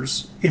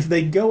Monsters. If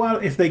they go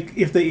out, if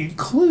they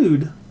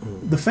include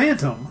the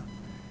Phantom,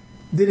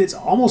 then it's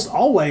almost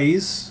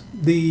always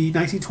the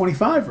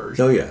 1925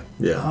 version. Oh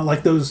yeah.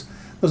 Like those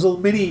little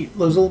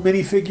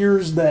mini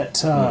figures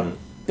that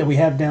we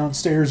have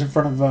downstairs in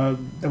front of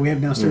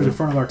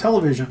our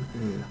television.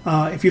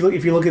 If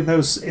you look at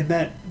those in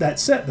that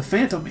set, the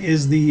Phantom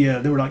is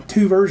there were like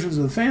two versions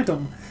of the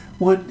Phantom,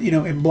 one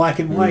in black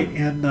and white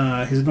and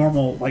his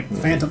normal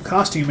Phantom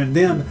costume, and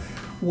then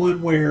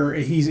one where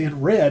he's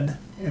in red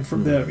and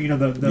from the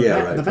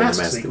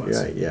mask sequence.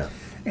 Yeah.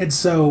 And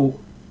so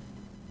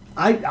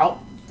the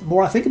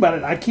more I think about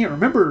it, I can't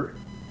remember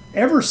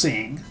ever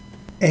seeing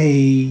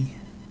a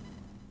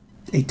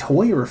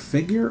toy or a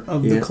figure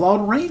of the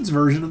Claude Rains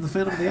version of the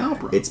Phantom of the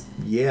Opera.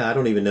 I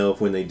don't even know if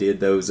when they did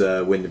those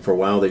when for a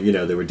while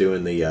they were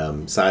doing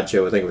the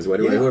sideshow. I think it was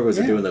whoever was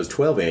doing those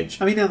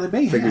 12-inch. I mean, now they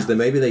may figures. Have. Then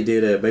maybe they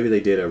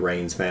did a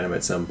Rains Phantom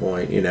at some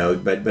point.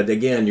 But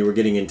again, you were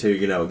getting into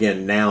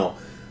again now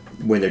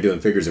when they're doing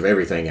figures of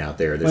everything out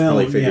there. There's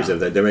probably figures of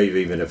there may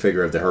be even a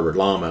figure of the Herbert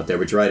Lom out there.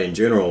 But you're right, in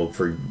general,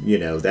 for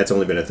that's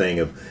only been a thing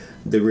of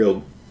the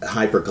real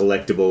hyper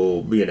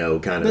collectible,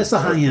 kind of that's the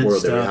high-end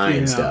world, stuff.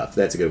 High-end stuff.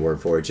 That's a good word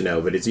for it,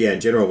 But it's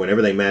in general,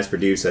 whenever they mass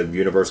produce a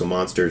Universal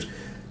Monsters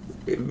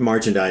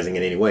merchandising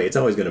in any way, it's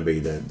always going to be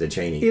the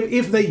Cheney.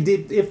 If they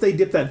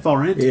dip that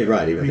far into it,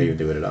 right? Even if they didn't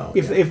do it at all.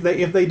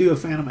 If they do a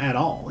Phantom at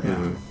all,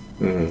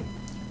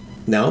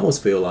 Now I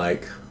almost feel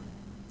like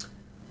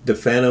the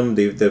Phantom,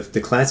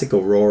 the classic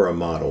Aurora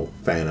model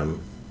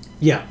Phantom.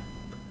 Yeah.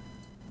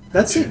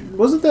 That's it.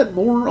 Wasn't that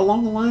more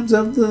along the lines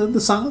of the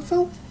silent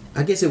film?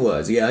 I guess it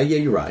was. Yeah,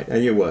 you're right.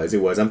 It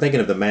was. I'm thinking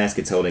of the mask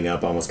it's holding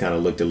up. Almost kind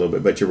of looked a little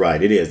bit, but you're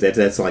right. It is.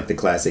 That's like the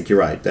classic. You're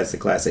right. That's the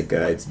classic.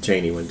 It's a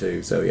Cheney one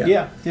too. So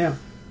yeah. Yeah.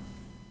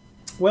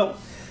 Well,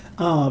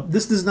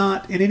 this does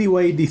not in any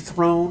way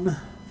dethrone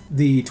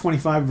the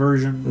 25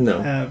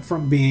 version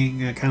from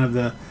being kind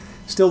of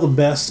still the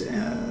best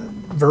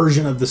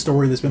version of the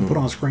story that's been put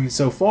on screen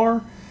so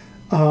far.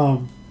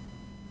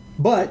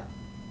 But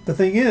the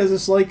thing is,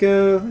 it's like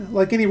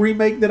any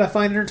remake that I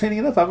find entertaining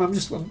enough. I'm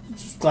just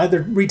glad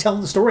they're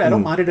retelling the story. I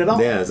don't mind it at all.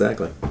 Yeah,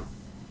 exactly.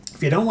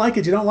 If you don't like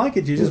it, you don't like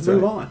it. You just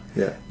move on.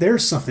 Yeah.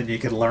 There's something you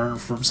can learn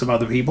from some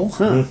other people.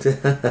 Huh?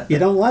 You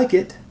don't like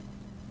it,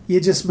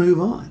 you just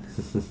move on.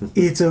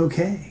 It's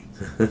okay.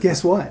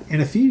 Guess what? In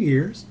a few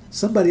years,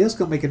 somebody else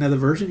gonna make another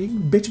version. You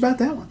can bitch about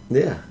that one.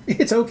 Yeah,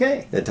 it's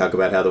okay. And talk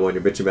about how the one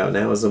you're bitching about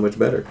now is so much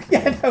better.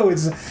 Yeah, no,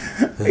 it's the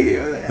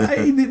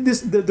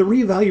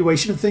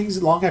reevaluation of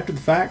things long after the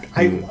fact.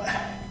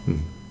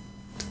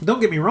 Don't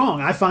get me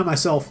wrong. I find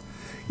myself,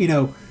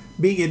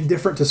 being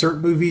indifferent to certain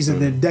movies, and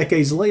then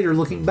decades later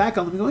looking back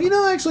on them and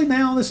going, actually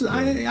now this is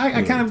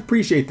I kind of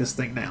appreciate this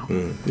thing now.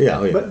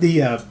 But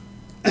the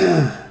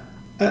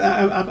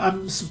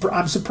I'm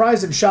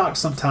surprised and shocked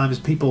sometimes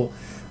people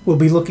will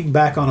be looking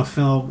back on a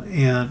film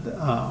and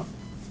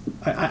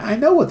I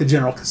know what the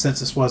general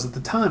consensus was at the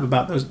time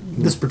about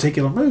this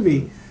particular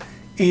movie,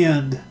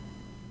 and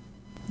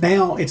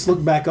now it's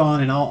looked back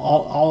on and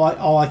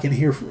all I can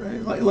hear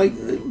like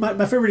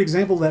my favorite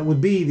example of that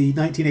would be the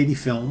 1980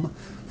 film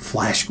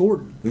Flash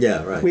Gordon.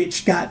 Yeah, right.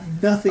 Which got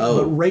nothing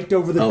but raked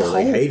over the coals.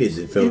 They hated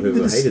the film.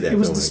 People hated that film. It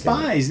was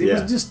despised. It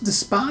was just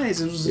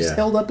despised. It was just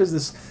held up as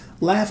this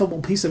laughable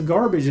piece of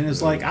garbage, and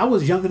it's like I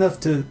was young enough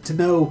to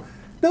know.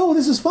 No,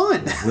 this is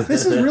fun.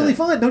 This is really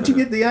fun. Don't you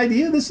get the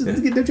idea?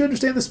 Don't you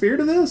understand the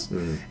spirit of this?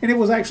 And it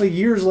was actually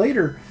years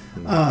later,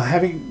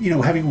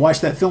 having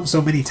watched that film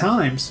so many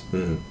times,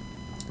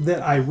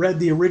 that I read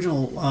the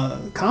original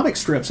comic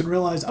strips and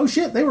realized, oh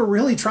shit, they were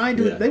really trying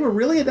to. They were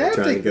really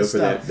adapting this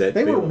stuff.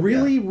 They were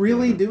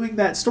really doing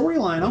that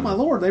storyline. Oh my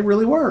lord, they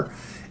really were,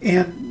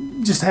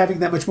 and just having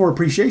that much more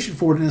appreciation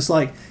for it. And it's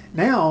like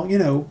now,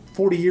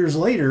 40 years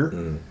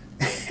later.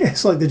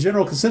 It's like the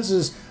general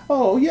consensus.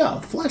 Oh yeah,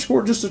 Flash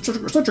Gordon, just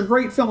such a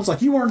great film. It's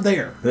like you weren't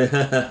there.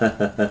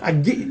 I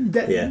get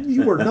that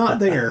you were not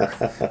there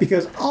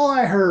because all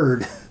I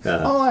heard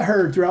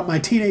throughout my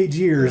teenage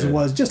years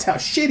was just how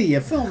shitty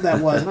a film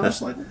that was, and I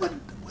was like, what?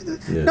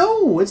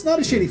 No, it's not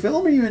a shitty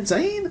film. Are you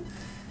insane?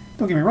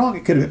 Don't get me wrong,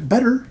 it could have been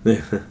better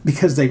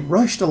because they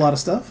rushed a lot of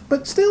stuff,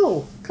 but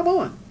still, come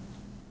on.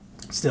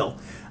 Still,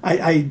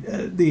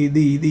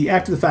 the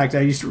after the fact,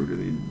 I used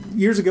to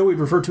years ago we'd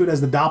refer to it as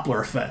the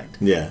Doppler effect.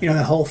 Yeah,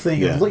 that whole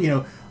thing of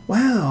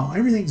wow,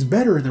 everything's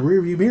better in the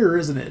rearview mirror,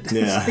 isn't it?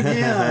 Yeah,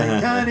 yeah,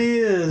 it kind of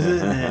is,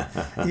 isn't it?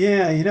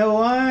 Yeah, you know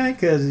why?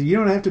 Because you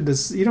don't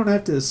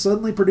have to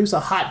suddenly produce a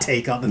hot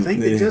take on the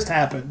thing that just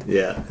happened.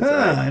 Yeah.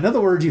 Right. In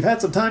other words, you've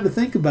had some time to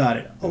think about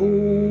it.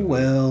 Oh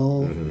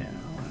well.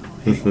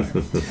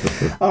 Anyway.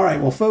 All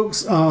right, well,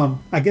 folks,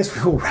 I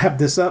guess we'll wrap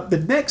this up. The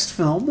next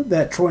film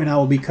that Troy and I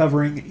will be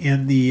covering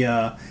in the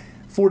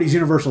 40s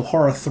Universal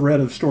Horror thread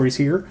of stories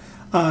here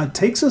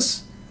takes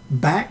us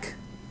back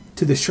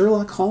to the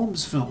Sherlock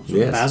Holmes films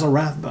with Basil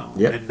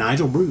Rathbone and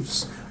Nigel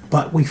Bruce.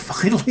 But we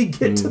finally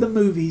get to the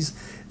movies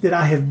that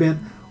I have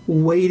been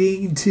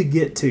waiting to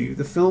get to.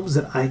 The films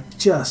that I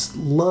just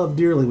love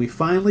dearly. We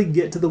finally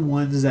get to the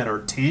ones that are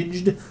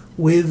tinged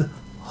with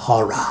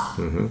horror.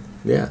 Mm-hmm.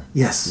 Yeah.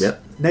 Yes.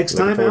 Yep. Next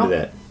Looking time out, to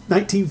that.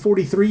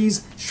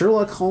 1943's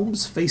Sherlock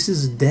Holmes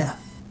Faces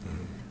Death.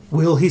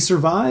 Will he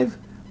survive?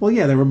 Well,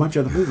 yeah, there were a bunch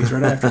of other movies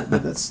right after it,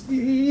 but that's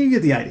you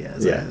get the idea.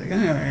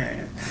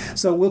 Yeah.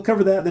 So we'll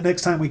cover that the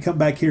next time we come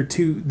back here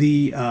to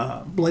the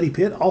Bloody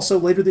Pit. Also,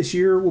 later this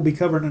year, we'll be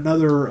covering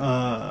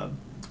another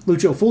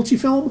Lucio Fulci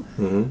film.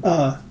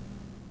 Mm-hmm.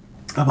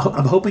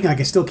 I'm hoping I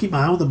can still keep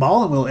my eye on the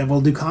ball, and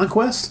we'll do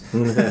Conquest.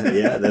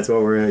 Yeah, that's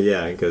what we're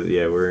because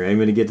we're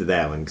aiming to get to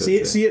that one. See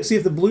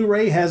if the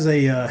Blu-ray has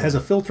a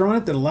filter on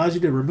it that allows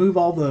you to remove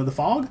all the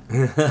fog,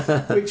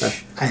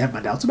 which I have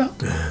my doubts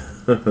about.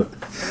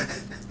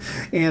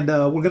 And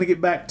we're going to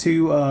get back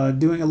to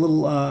doing a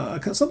little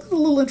something a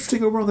little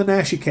interesting over on the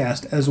Nashi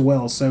Cast as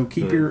well. So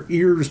keep your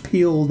ears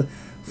peeled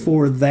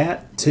for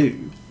that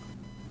too.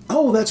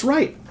 Oh, that's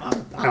right.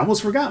 I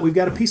almost forgot. We've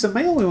got a piece of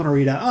mail we want to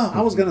read out. Oh,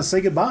 I was going to say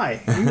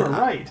goodbye. You were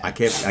right. I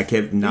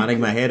kept nodding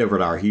my head over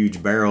at our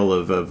huge barrel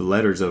of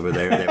letters over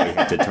there that we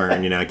had to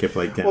turn. I kept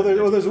like.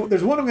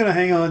 There's one I'm going to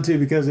hang on to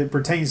because it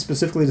pertains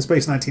specifically to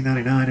Space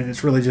 1999, and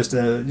it's really just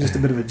a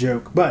bit of a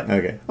joke. But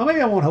okay. Well,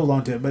 maybe I won't hold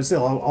on to it, but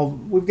still,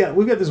 we've got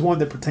this one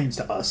that pertains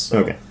to us. So.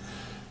 Okay.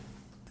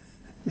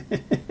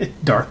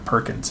 Darth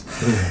Perkins.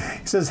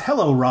 He says,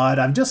 "Hello, Rod.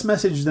 I've just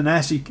messaged the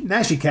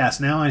Nashi Cast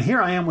now, and here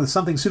I am with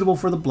something suitable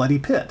for the Bloody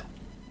Pit."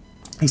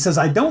 He says,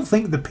 "I don't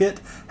think the Pit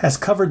has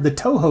covered the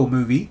Toho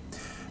movie,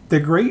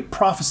 The Great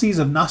Prophecies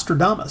of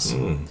Nostradamus.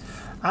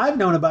 I've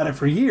known about it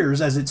for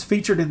years as it's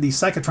featured in the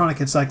Psychotronic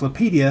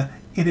Encyclopedia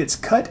in its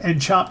cut and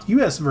chopped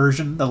U.S.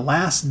 version, The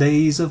Last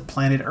Days of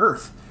Planet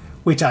Earth,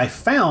 which I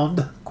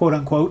found,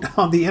 quote-unquote,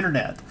 on the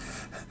internet.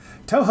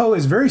 Toho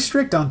is very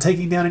strict on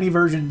taking down any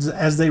versions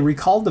as they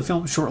recalled the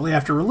film shortly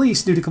after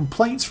release due to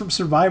complaints from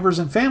survivors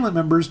and family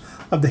members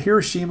of the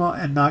Hiroshima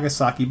and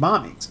Nagasaki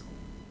bombings.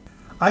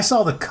 I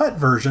saw the cut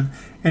version,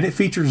 and it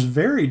features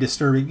very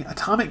disturbing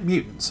atomic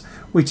mutants,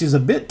 which is a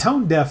bit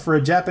tone-deaf for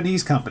a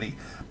Japanese company,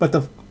 but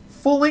the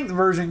full-length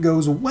version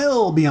goes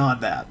well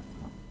beyond that.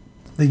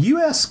 The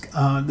US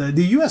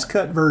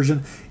cut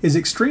version is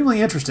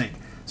extremely interesting,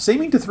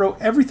 seeming to throw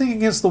everything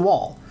against the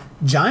wall.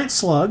 Giant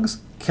slugs,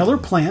 killer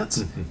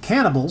plants,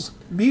 cannibals,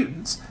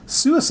 mutants,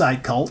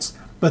 suicide cults,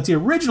 but the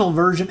original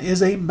version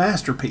is a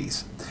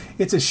masterpiece.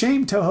 It's a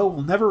shame Toho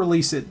will never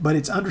release it, but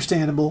it's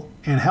understandable,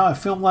 and how a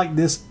film like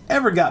this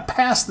ever got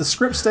past the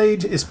script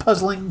stage is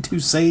puzzling to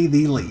say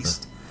the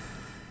least."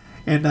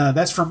 And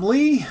that's from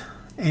Lee,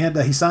 and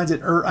he signs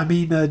it,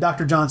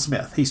 Dr. John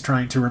Smith. He's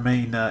trying to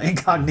remain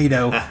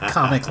incognito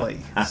comically.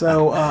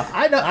 So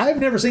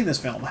I've never seen this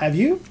film. Have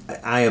you?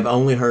 I have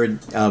only heard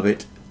of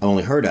it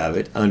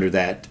under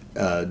that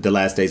The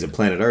Last Days of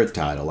Planet Earth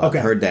title. I've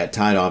heard that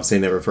title. I've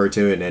seen that referred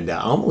to it, and I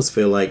almost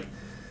feel like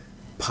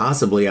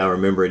possibly I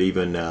remember it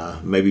even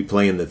maybe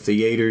playing the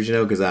theaters,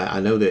 because I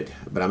know that,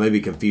 but I may be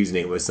confusing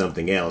it with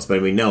something else.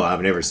 But no,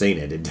 I've never seen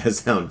it. It does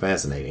sound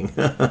fascinating.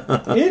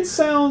 It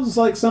sounds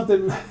like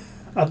something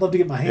I'd love to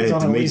get my hands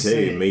on.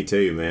 Me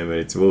too, man. But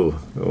it's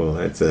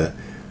that's a.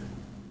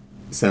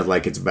 Sounds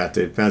like it's about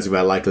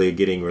likely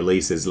getting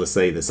released as, let's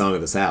say, the Song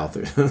of the South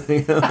or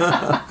something.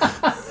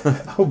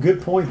 Oh,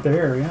 good point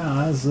there.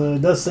 Yeah,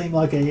 it does seem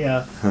like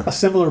a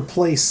similar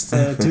place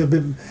to have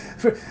been.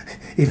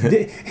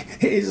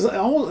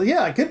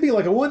 It could be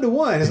like a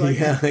 1-to-1. It's like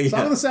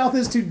Song of the South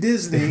is to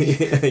Disney,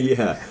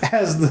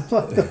 as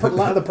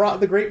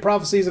the Great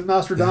Prophecies of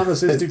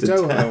Nostradamus is to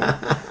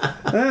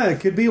Toho. It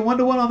could be a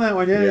 1-to-1 on that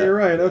one. Yeah, you're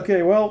right.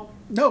 Okay, well,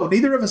 no,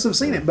 neither of us have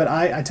seen it, but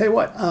I tell you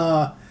what,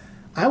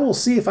 I will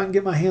see if I can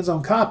get my hands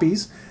on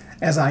copies.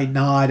 As I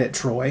nod at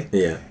Troy,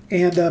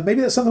 and maybe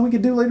that's something we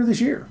can do later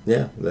this year.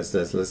 Yeah, let's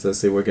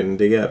see what we can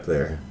dig up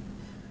there.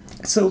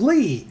 So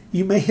Lee,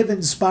 you may have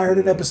inspired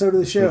an episode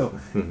of the show.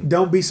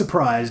 Don't be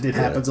surprised; it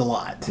happens a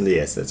lot.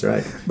 Yes, that's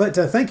right. But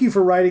thank you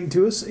for writing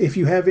to us. If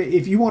you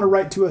want to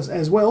write to us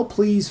as well,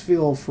 please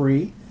feel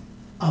free.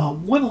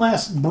 One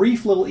last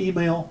brief little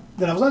email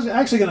that I was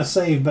actually going to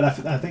save, but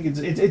I think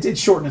it's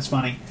short and it's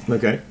funny.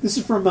 Okay. This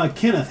is from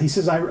Kenneth. He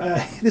says,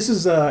 this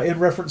is in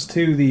reference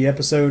to the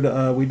episode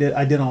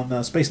I did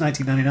on Space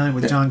 1999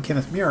 with John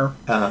Kenneth Muir.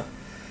 He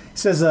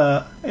says,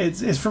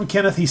 it's from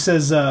Kenneth. He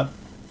says, I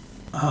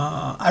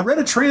read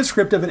a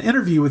transcript of an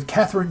interview with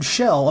Catherine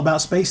Schell about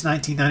Space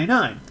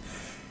 1999.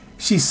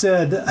 She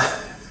said,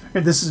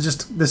 and this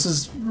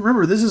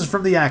is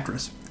from the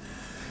actress.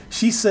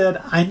 She said,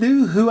 "I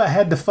knew who I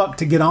had to fuck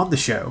to get on the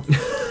show."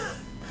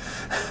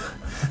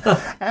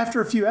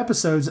 After a few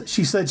episodes,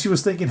 she said she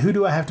was thinking, "Who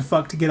do I have to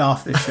fuck to get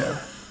off this show?"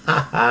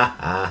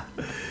 Oh,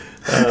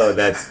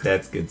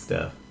 that's good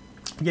stuff.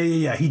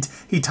 Yeah.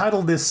 He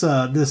titled this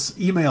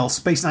email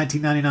Space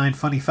 1999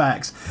 Funny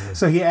Facts.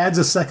 So he adds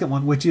a second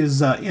one, which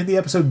is in the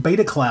episode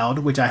Beta Cloud,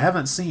 which I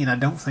haven't seen. I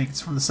don't think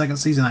it's from the second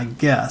season, I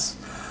guess.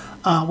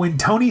 When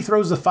Tony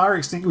throws the fire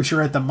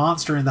extinguisher at the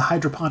monster in the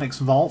hydroponics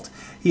vault,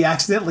 he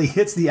accidentally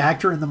hits the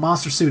actor in the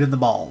monster suit in the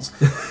balls.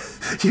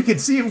 You can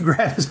see him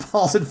grab his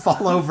balls and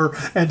fall over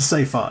and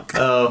say fuck.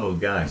 Oh,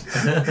 gosh.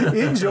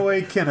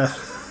 Enjoy,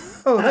 Kenneth.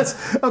 Oh,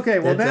 that's okay.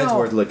 Well, now that's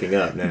worth looking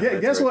up. Now,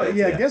 guess what?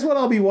 Yeah, guess what?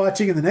 I'll be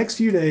watching in the next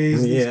few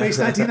days. The Space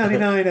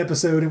 1999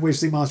 episode in which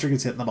the monster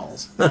gets hit in the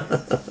balls.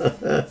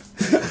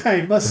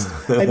 I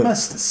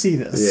must see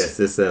this. Yes,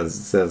 this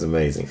sounds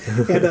amazing.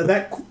 And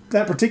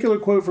that particular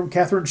quote from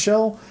Catherine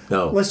Schell.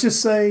 Let's just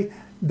say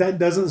that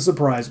doesn't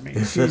surprise me.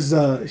 She's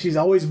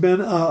always been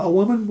a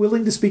woman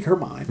willing to speak her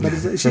mind, but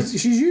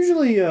she's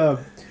usually.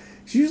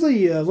 She's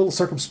usually a little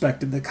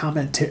circumspect in the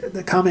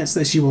comments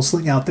that she will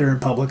sling out there in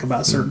public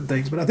about certain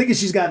things. But I think as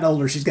she's gotten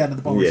older, she's gotten to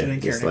the point where she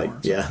didn't care anymore.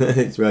 Yeah,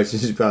 it's right.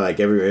 She's probably like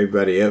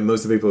everybody.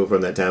 Most of the people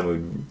from that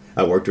time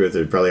I worked with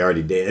are probably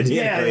already dead.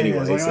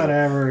 Anyway,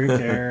 whatever. Who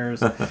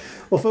cares?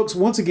 Well, folks,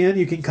 once again,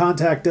 you can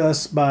contact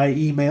us by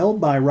email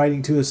by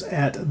writing to us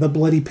at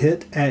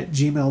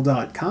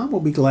thebloodypit@gmail.com.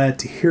 We'll be glad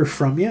to hear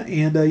from you,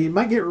 and you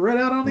might get read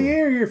out on the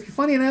air if you're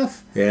funny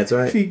enough. Yeah, that's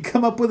right. If you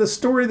come up with a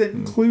story that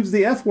includes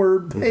the F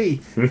word,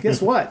 hey,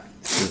 guess what?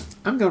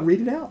 I'm going to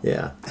read it out.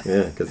 Yeah,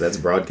 because that's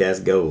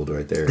broadcast gold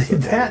right there. So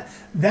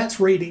that's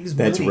ratings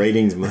money. That's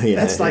ratings money.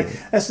 That's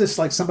just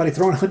like somebody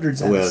throwing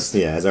hundreds at us.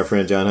 Well, as our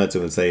friend John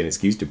Hudson would say, an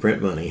excuse to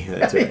print money.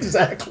 That's right.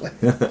 Exactly.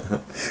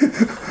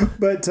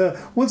 But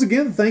once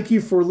again, thank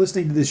you for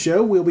listening to the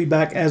show. We'll be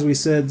back, as we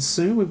said,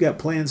 soon. We've got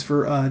plans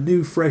for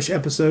new, fresh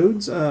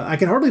episodes. I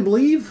can hardly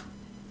believe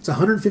it's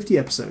 150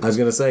 episodes. I was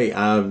going to say,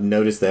 I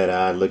noticed that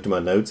I looked at my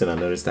notes and I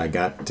noticed I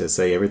got to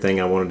say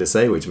everything I wanted to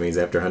say, which means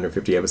after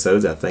 150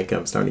 episodes, I think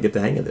I'm starting to get the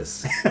hang of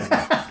this.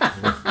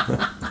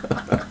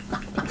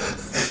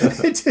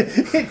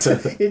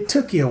 It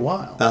took you a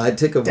while. It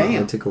took a while.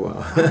 Damn. It took a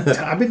while.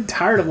 I've been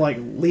tired of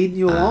leading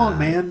you along,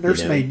 man.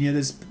 Nursemaiding you.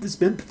 It's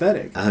been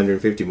pathetic.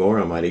 150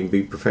 more, I might even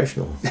be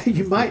professional.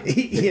 You might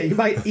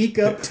eke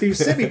up to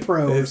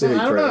semi-pro or something.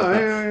 I don't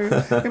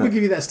know. I'm gonna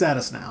give you that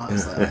status now.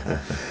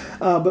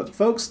 But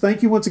folks,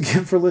 thank you once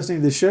again for listening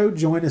to the show.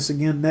 Join us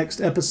again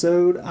next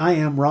episode. I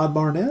am Rod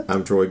Barnett.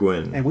 I'm Troy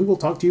Gwynn. And we will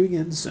talk to you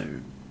again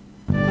soon.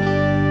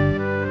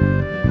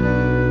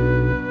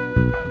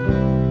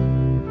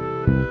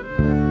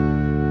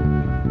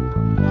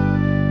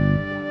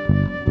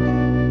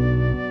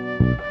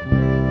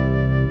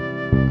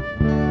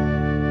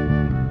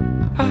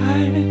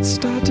 I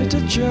started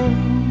a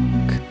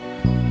joke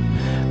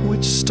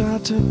which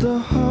started the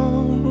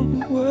whole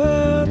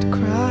world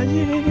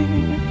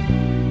crying.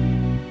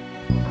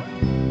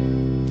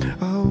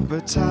 Oh,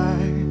 but I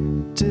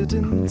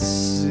didn't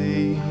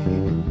see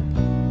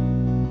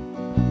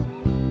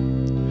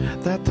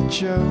that the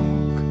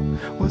joke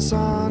was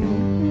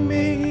on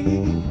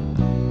me.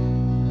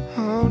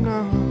 Oh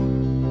no.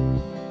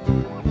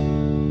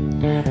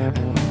 And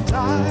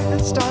I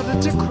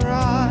started to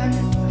cry,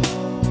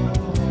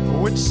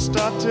 which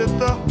started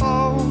the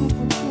whole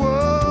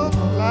world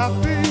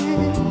laughing.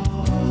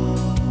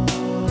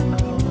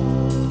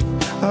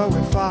 Oh,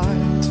 if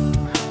I'd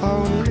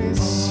only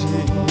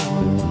see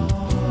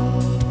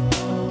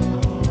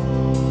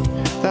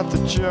that the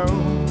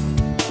joke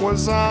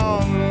was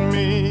on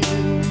me.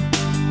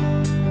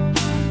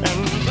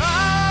 And I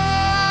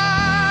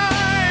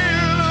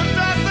looked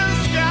at the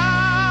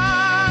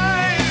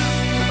skies,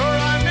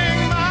 running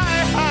my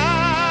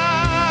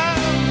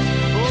hands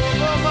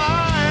over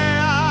my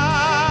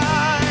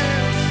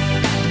eyes,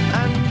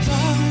 and I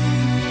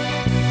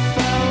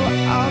fell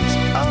out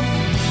of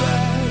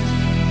bed,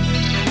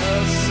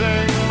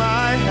 cursing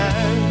my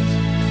head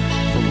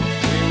from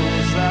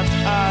things that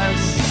I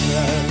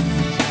said,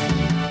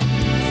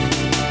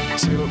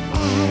 till I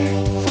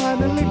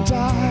finally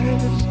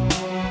died,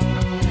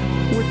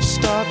 which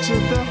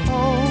started the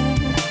whole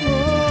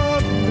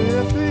world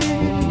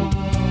living.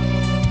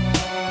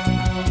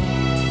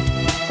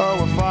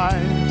 Oh, if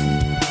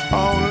I'd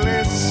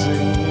only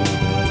seen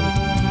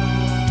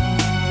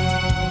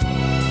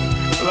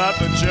that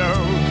the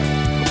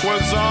joke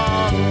was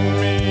on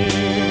me.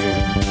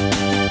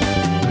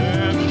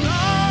 And I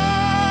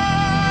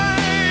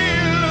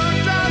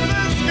looked at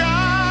the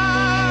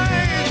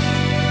skies,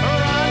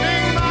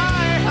 running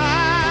my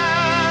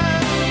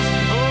hands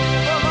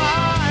over my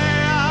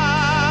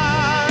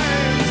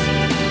eyes,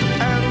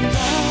 and I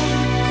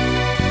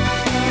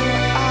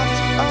fell out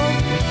of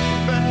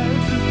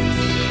bed,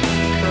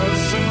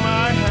 cursing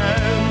my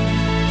head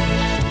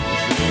for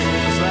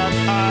things that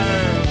I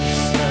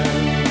said,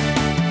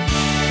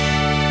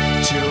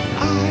 till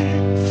I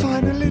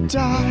finally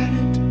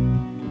died,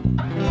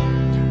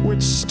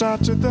 which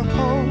started the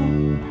whole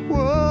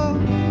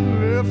world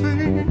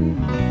living.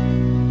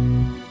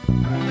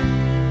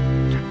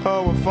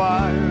 Oh, if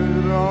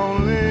I'd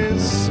only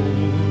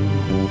seen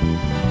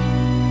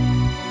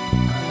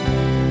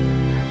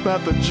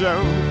that the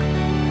joke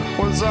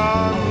was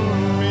on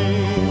me.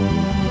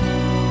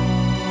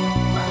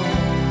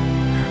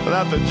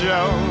 that the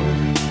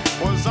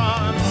joke was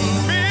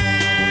unfair.